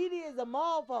be needy as a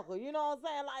motherfucker. You know what I'm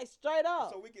saying? Like straight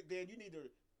up. So we could then you need to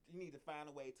find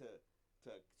a way to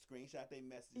screenshot their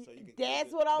message so you can.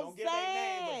 That's what I'm don't give their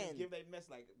name, but saying. just give their message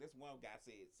like this one guy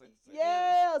said.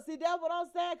 Yeah, see that's what I'm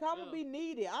saying. Cause I'm gonna be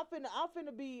needy. I'm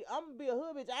gonna be a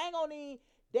hood bitch. I ain't gonna need.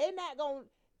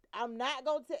 I'm not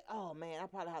gonna tell. Oh man, I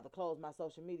probably have to close my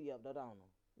social media up though, don't I?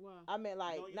 Wow. I mean,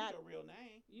 like Don't not. use your real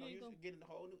name. You Don't ain't use gonna- getting the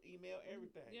whole new email,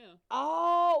 everything. Yeah.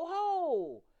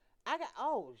 Oh, I got.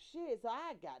 Oh shit! So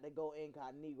I got to go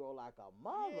incognito like a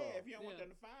mother. Yeah, if you don't want Yeah.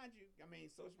 them to find you, I mean,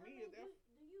 social I media. mean,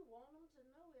 do you want them to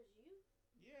know it's you?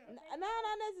 Yeah. No,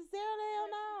 not necessarily. Hell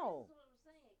But no. see, this is what I'm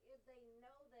saying. If they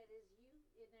know that it's you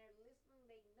and they're listening,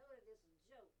 they know that it's a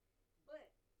joke. But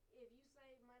if you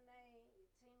say my name is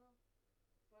Tina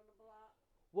from the block,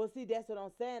 Well, see, that's what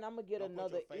I'm saying. I'm gonna get Don't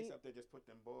another. put your face up there. Just put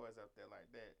them boys up there like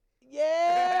that.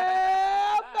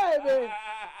 Yeah, baby.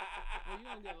 Well, you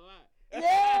gonna get a lot.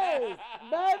 Yes,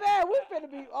 baby. We finna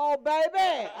be. Oh,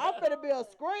 baby. I'm finna be a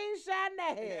screenshot in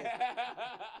that head.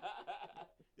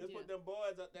 Just put them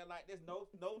boys up there like this. No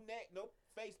neck, no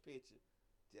face picture.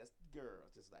 Just girls.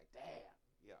 Just like damn.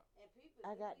 Yeah. and people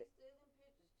I got be it. stealing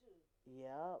pictures too.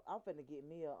 Yeah, I'm finna get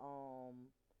me a I'm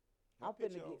Her finna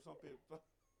picture on get. some people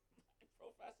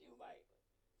profile. She was like,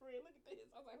 "Friend, look at this."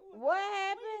 I was like, "Who?" is What that?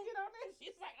 happened? When you get on this,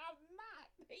 she's like, "I'm not.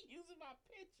 They using my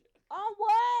picture." On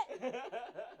what?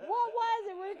 What was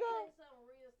it, I'll Rico? tell you something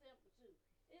real simple too.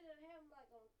 It done have like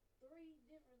on 3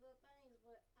 different little things,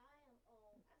 but I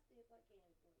still play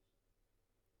Candy Crush.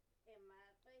 And my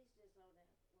face is on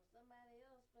there. When somebody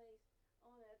else's face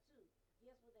on there too.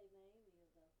 Guess what their name is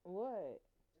though? What?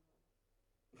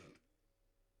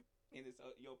 And it's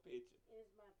your picture. And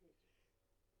it's my picture.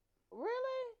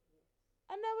 Really?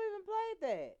 I never even played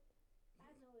that.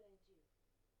 I know it ain't you.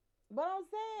 But I'm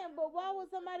saying, but why would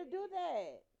somebody do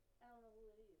that? I don't know who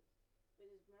it is.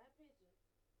 But it's my picture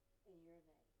and your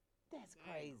name. That's Damn.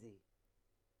 crazy.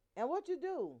 And what you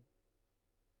do?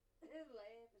 Laugh at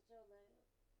your laugh.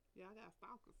 Yeah, I got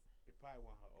stalkers. It probably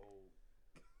one of her old.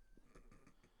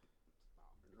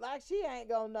 Like she ain't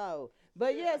gonna know.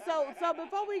 But yeah, so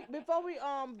before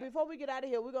we get out of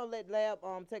here, we're gonna let Lab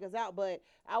take us out. But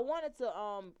I wanted to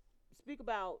speak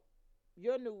about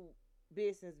your new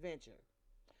business venture.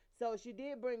 So she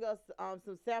did bring us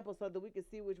some samples so that we could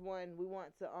see which one we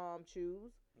want to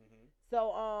choose. Mm-hmm.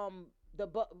 So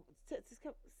sit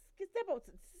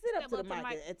up to the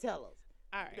mic and tell us.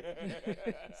 All right.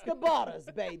 It's the butters,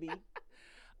 baby.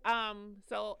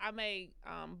 So I make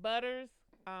butters,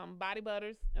 body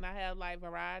butters, and I have like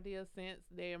variety of scents.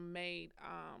 They're made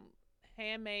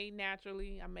handmade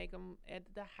naturally. I make them at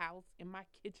the house in my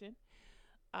kitchen.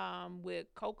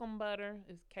 With kokum butter,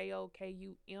 it's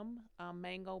KOKUM,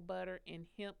 mango butter, and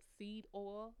hemp seed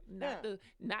oil, not the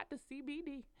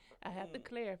CBD. I have to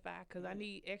clarify because I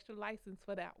need extra license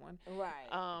for that one. Right.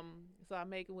 So I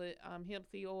make it with hemp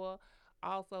seed oil.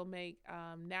 I also make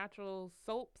natural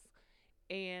soaps,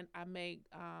 and I make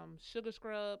sugar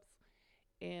scrubs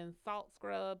and salt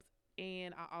scrubs,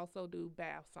 and I also do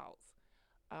bath salts.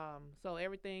 So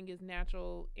everything is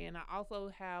natural, and I also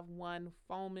have one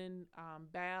foaming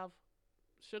bath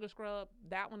sugar scrub.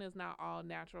 That one is not all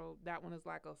natural. That one is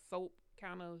like a soap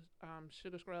kind of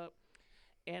sugar scrub,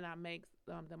 and I make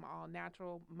them all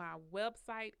natural. My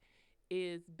website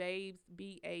is babes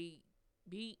BES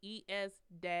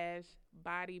dash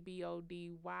body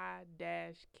BODY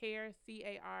dash care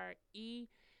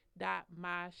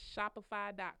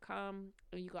care.myshopify.com,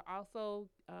 and you can also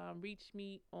reach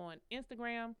me on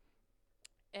Instagram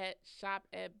at shop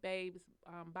at babes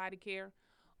body care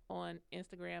on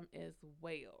Instagram as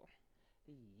well.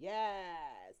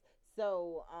 Yes.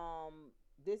 So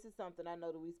this is something I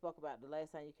know that we spoke about the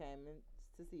last time you came in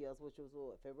to see us, which was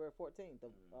what, February 14th.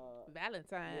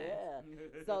 Valentine's. Yeah.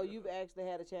 So you've actually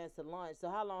had a chance to launch. So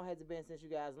how long has it been since you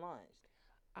guys launched?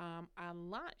 I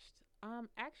launched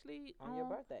actually On your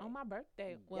birthday. On my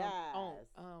birthday. Well, Yes.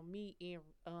 on me and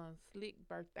Slick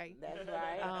birthday. That's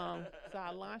right. So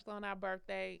I launched on our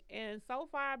birthday, and so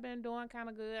far I've been doing kind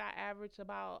of good. I average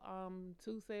about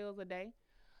 2 sales a day.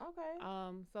 Okay.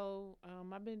 So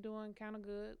I've been doing kind of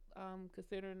good,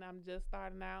 considering I'm just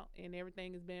starting out and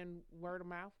everything has been word of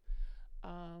mouth.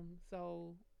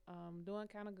 So doing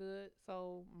kind of good.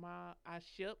 So I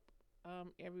ship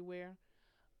everywhere.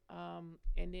 And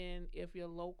then if you're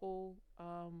local,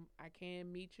 I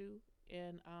can meet you,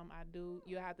 and I do.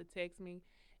 You have to text me,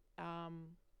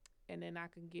 and then I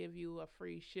can give you a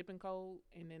free shipping code,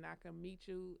 and then I can meet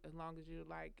you as long as you're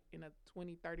like in a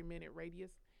 20-30 minute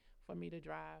radius for me to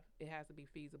drive. It has to be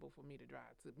feasible for me to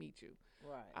drive to meet you.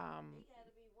 Right. It got to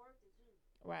be worth it too.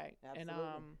 Right.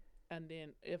 Absolutely. And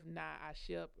then if not, I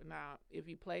ship. Now, if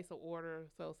you place an order,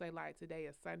 so say like today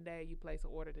is Sunday, you place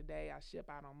an order today, I ship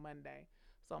out on Monday.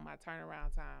 So my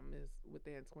turnaround time is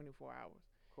within 24 hours.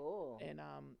 Cool. And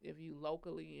if you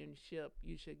locally and ship,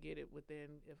 you should get it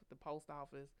within, if the post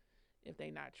office, if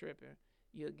they not tripping,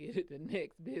 you'll get it the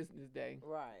next business day.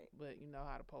 Right. But you know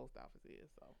how the post office is,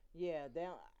 so. Yeah,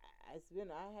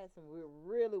 I had some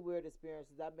really weird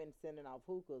experiences. I've been sending off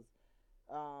hookahs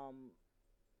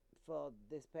for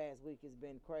this past week. It's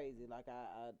been crazy. Like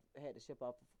I had to ship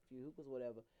off a few hookahs,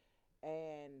 whatever.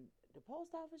 And the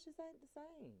post office just ain't the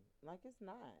same. Like, it's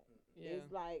not. Yeah.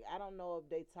 It's like, I don't know if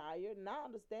they tired. And I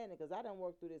understand it because I done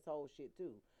worked through this whole shit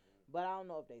too. But I don't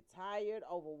know if they tired,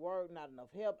 overworked, not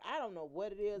enough help. I don't know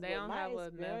what it is. They but don't my have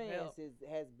enough help. experience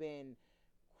has been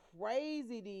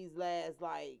crazy these last,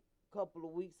 like, couple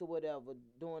of weeks or whatever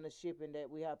doing the shipping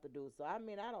that we have to do. So, I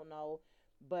mean, I don't know.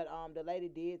 But the lady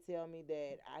did tell me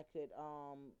that I could,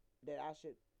 that I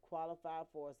should qualify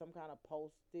for some kind of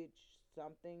postage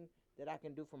something that I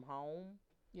can do from home.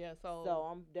 Yeah,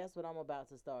 so That's what I'm about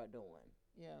to start doing.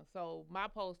 yeah, so my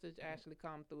postage actually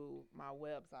come through my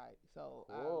website. So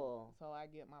Cool. I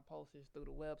get my postage through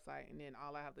the website, and then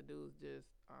all I have to do is just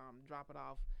drop it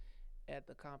off at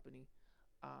the company.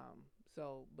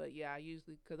 But yeah, I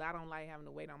usually, because I don't like having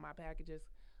to wait on my packages,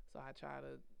 so I try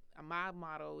to. My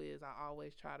motto is I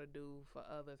always try to do for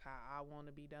others how I want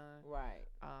to be done. Right.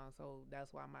 So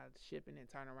that's why my shipping and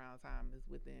turnaround time is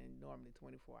within normally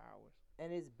 24 hours.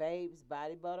 And it's Babe's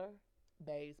Body Butter?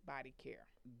 Babes Body Care.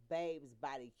 Babe's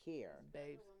Body Care.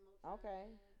 Babes.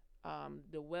 Okay.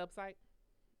 The website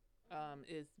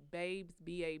is Babes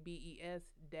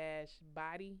BABES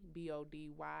body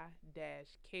BODY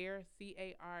care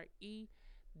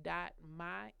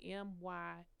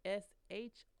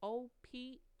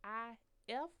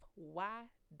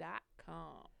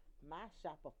CARE.MyShopify.com. My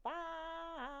Shopify.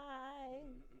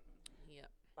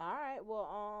 Yep. All right.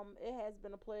 Well, it has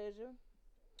been a pleasure.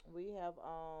 We had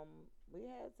we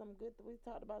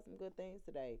talked about some good things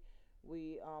today.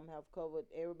 We have covered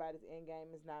everybody's end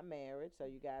game is not marriage, so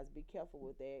you guys be careful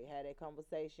with that. Have that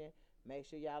conversation. Make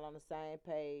sure y'all on the same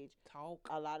page. Talk.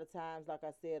 A lot of times, like I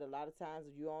said,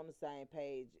 you're on the same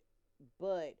page,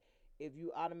 but if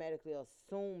you automatically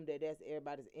assume that that's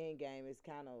everybody's end game, it's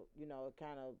kind of, it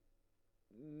kind of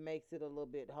makes it a little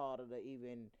bit harder to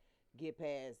even get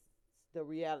past the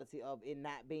reality of it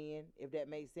not being, if that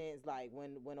makes sense. Like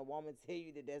when a woman tell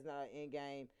you that that's not an end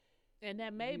game, and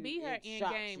that may be her it end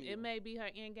shocks game. you. It may be her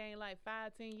end game like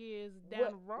 5-10 years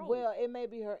down the road. Well, it may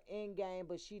be her end game,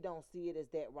 but she don't see it as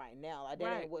that right now. Like, that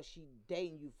Right. ain't what she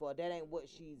dating you for. That ain't what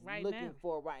she's Right looking now.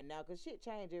 for right now. Cause shit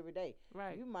change every day.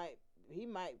 Right. He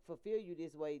might fulfill you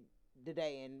this way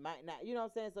today and might not. You know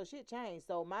what I'm saying? So shit change.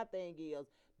 So my thing is,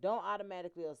 don't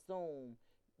automatically assume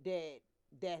that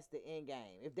that's the end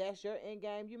game. If that's your end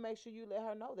game, you make sure you let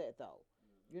her know that though.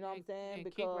 You know what I'm saying? And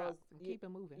Because keep it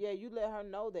moving. yeah, you let her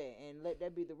know that and let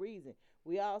that be the reason.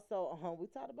 We also we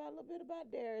talked about a little bit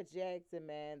about Derek Jackson,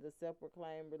 man, the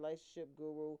self-proclaimed relationship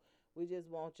guru. We just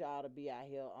want y'all to be out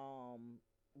here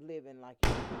living like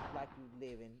you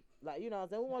living. Like, you know what I'm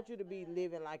saying? We want you to be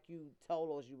living like you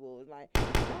told us you would. Like,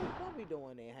 don't be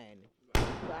doing that, honey.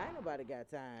 So ain't nobody got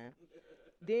time.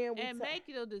 Then we make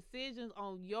your decisions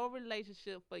on your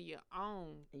relationship for your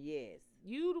own. Yes.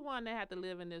 You the one that have to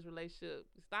live in this relationship.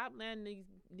 Stop letting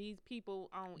these people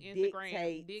on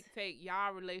Instagram dictate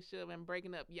y'all relationship and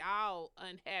breaking up y'all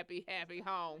unhappy, happy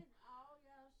home. All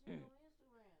y'all shit on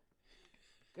Instagram.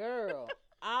 Girl,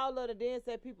 all of the then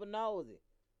say people knows it.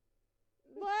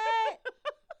 What?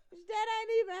 That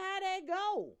ain't even how that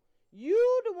go.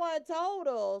 You the one told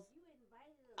us. You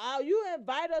invited us. Oh, you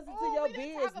invite us into your we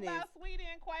didn't business. talk about Sweetie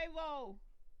and Quavo.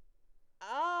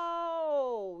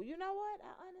 Oh, you know what? I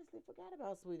honestly forgot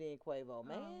about Sweetie and Quavo,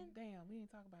 man. Oh, damn, we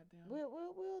didn't talk about them.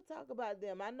 We'll talk about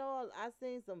them. I know I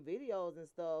seen some videos and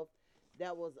stuff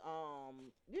that was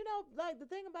like the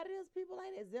thing about it is people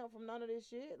ain't exempt from none of this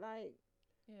shit. Like,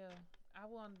 yeah, I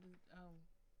wanted to,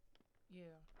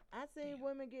 yeah. I seen Damn.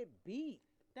 women get beat.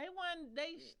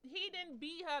 He didn't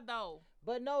beat her though.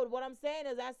 But no, what I'm saying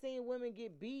is I seen women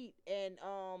get beat and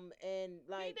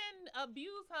like He didn't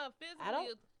abuse her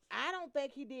physically. I don't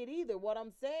think he did either. What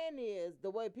I'm saying is the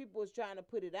way people was trying to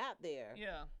put it out there.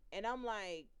 Yeah. And I'm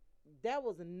like, that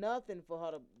was nothing for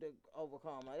her to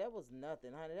overcome. Like, that was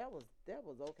nothing, honey. That was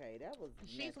okay. That was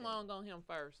She nothing. swung on him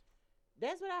first.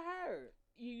 That's what I heard.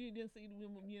 You didn't see you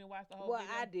didn't watch the whole Well,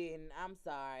 video? I didn't. I'm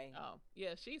sorry. Oh,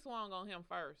 yeah, she swung on him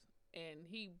first, and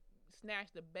he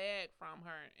snatched the bag from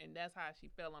her, and that's how she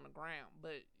fell on the ground.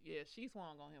 But, yeah, she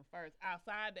swung on him first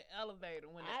outside the elevator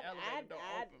when the elevator door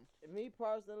opened. Me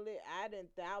personally, I didn't.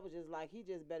 I was just like, he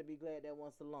just better be glad that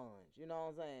wasn't Solange. You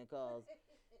know what I'm saying? Cause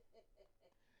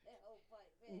That whole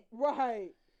fight, man.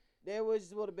 right, there would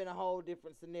have been a whole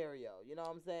different scenario. You know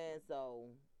what I'm saying? So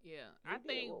Yeah, he I did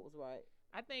think what was right.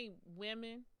 I think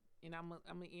women, and I'm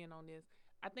gonna end on this.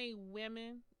 I think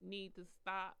women need to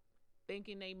stop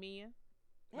thinking they men.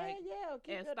 Like, Hell yeah,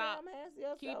 keep and your stop- damn hands to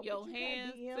yourself. Keep but your you can't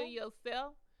hands beat him. to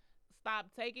yourself. Stop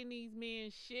taking these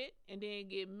men's shit, and then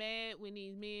get mad when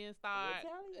these men start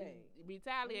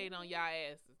retaliate on y'all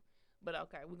asses. But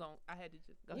okay, I had to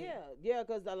just go ahead. Yeah,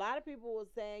 because a lot of people was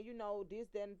saying, this,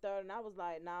 that, and third, and I was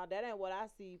like, nah, that ain't what I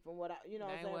see from what I, That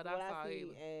ain't from what I saw see,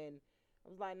 either. and I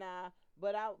was like, nah,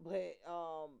 but I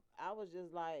was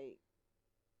just like,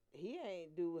 he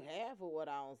ain't do half of what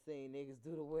I don't see niggas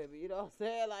do to women. You know what I'm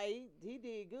saying? Like he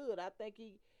did good. I think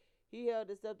he held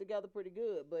himself together pretty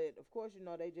good. But of course,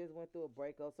 they just went through a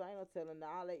breakup, so I ain't no telling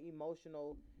all that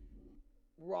emotional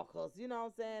ruckus. You know what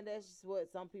I'm saying? That's just what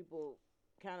some people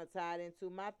kind of tied into.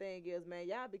 My thing is, man,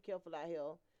 y'all be careful out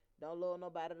here. Don't love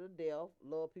nobody to death.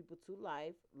 Love people to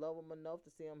life. Love them enough to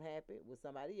see them happy with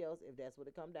somebody else, if that's what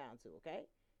it come down to. Okay?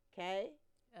 Okay?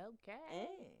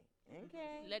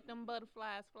 Okay. Let them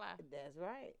butterflies fly. That's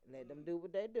right. Let them do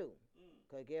what they do.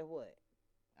 Cause guess what?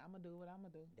 I'm gonna do what I'm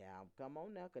gonna do. Now come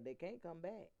on now, cause they can't come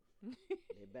back.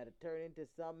 They better turn into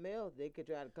something else. They could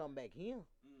try to come back here.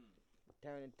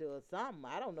 Turn into something.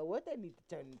 I don't know what they need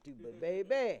to turn into, but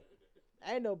baby,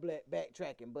 ain't no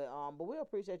backtracking. But we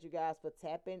appreciate you guys for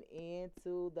tapping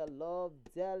into the Love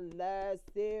Della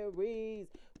series.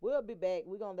 We'll be back.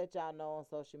 We're gonna let y'all know on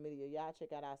social media. Y'all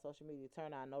check out our social media.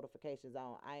 Turn our notifications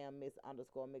on. I am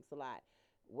Miss_Mix-a-Lot.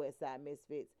 Westside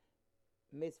Misfits.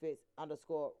 Misfits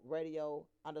 _radio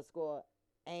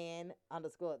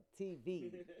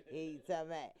 _and_TV. He tell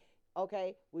me.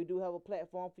 Okay, we do have a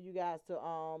platform for you guys to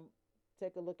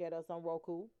take a look at us on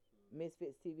Roku.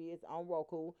 Misfits TV is on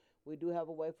Roku. We do have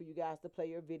a way for you guys to play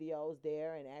your videos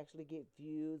there and actually get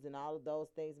views and all of those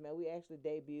things, man. We actually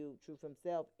debuted Truth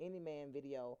Himself, Any Man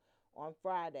video on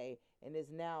Friday, and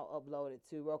it's now uploaded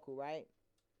to Roku, right?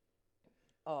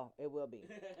 Oh, it will be.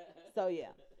 So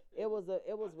yeah, it was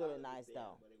really nice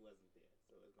though. But it wasn't there,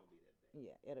 so it's gonna be that day.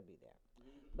 Yeah, it'll be there.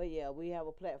 But yeah, we have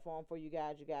a platform for you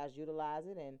guys. You guys utilize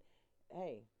it, and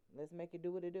hey, let's make it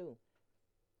do what it do.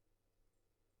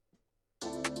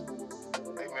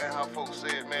 Hey man, how folks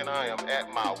said, man, I am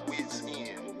at my wit's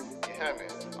end. You hear me?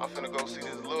 I'm finna go see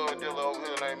this love dealer over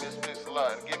here named Miss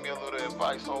Mix-a-Lot and give me a little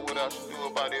advice on what I should do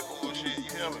about that bullshit.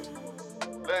 You hear me?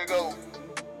 Let go.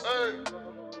 Hey.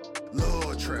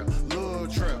 Love trap,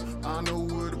 I know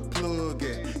where the plug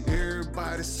at.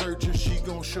 Everybody searching, she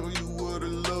gon' show you where the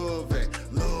love at.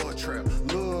 Love trap,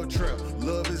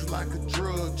 love is like a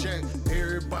drug jack.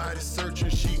 Everybody searching,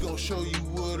 she gon' show you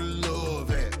where the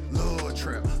love at. Love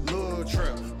trap,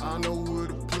 I know where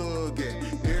the plug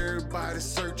at. Everybody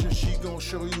searching, she gon'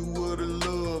 show you where the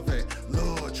love at.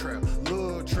 Love trap,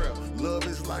 love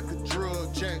is like a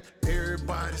drug jack.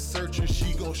 Everybody searching,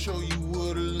 she gon' show you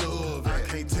where the love at. I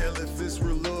can't tell if it's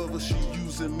real love or she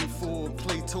using me for a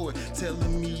play toy.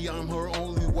 Telling me I'm her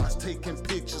only watch, taking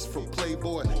pictures for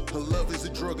Playboy. Her love is a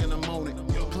drug and I'm on it.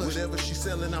 Whatever she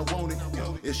selling, I want it.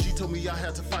 If she told me I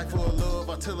had to fight for her love,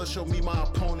 I tell her show me my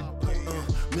opponent.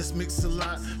 Miss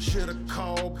Mix-a-Lot, should've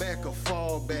called back or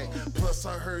fall back. Plus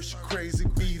I heard she crazy,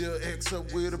 beat her ex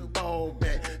up with a ball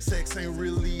back. Sex ain't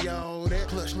really all that.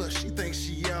 Plus she thinks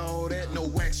she all that. No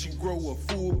wax, she grow a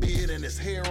full beard and his hair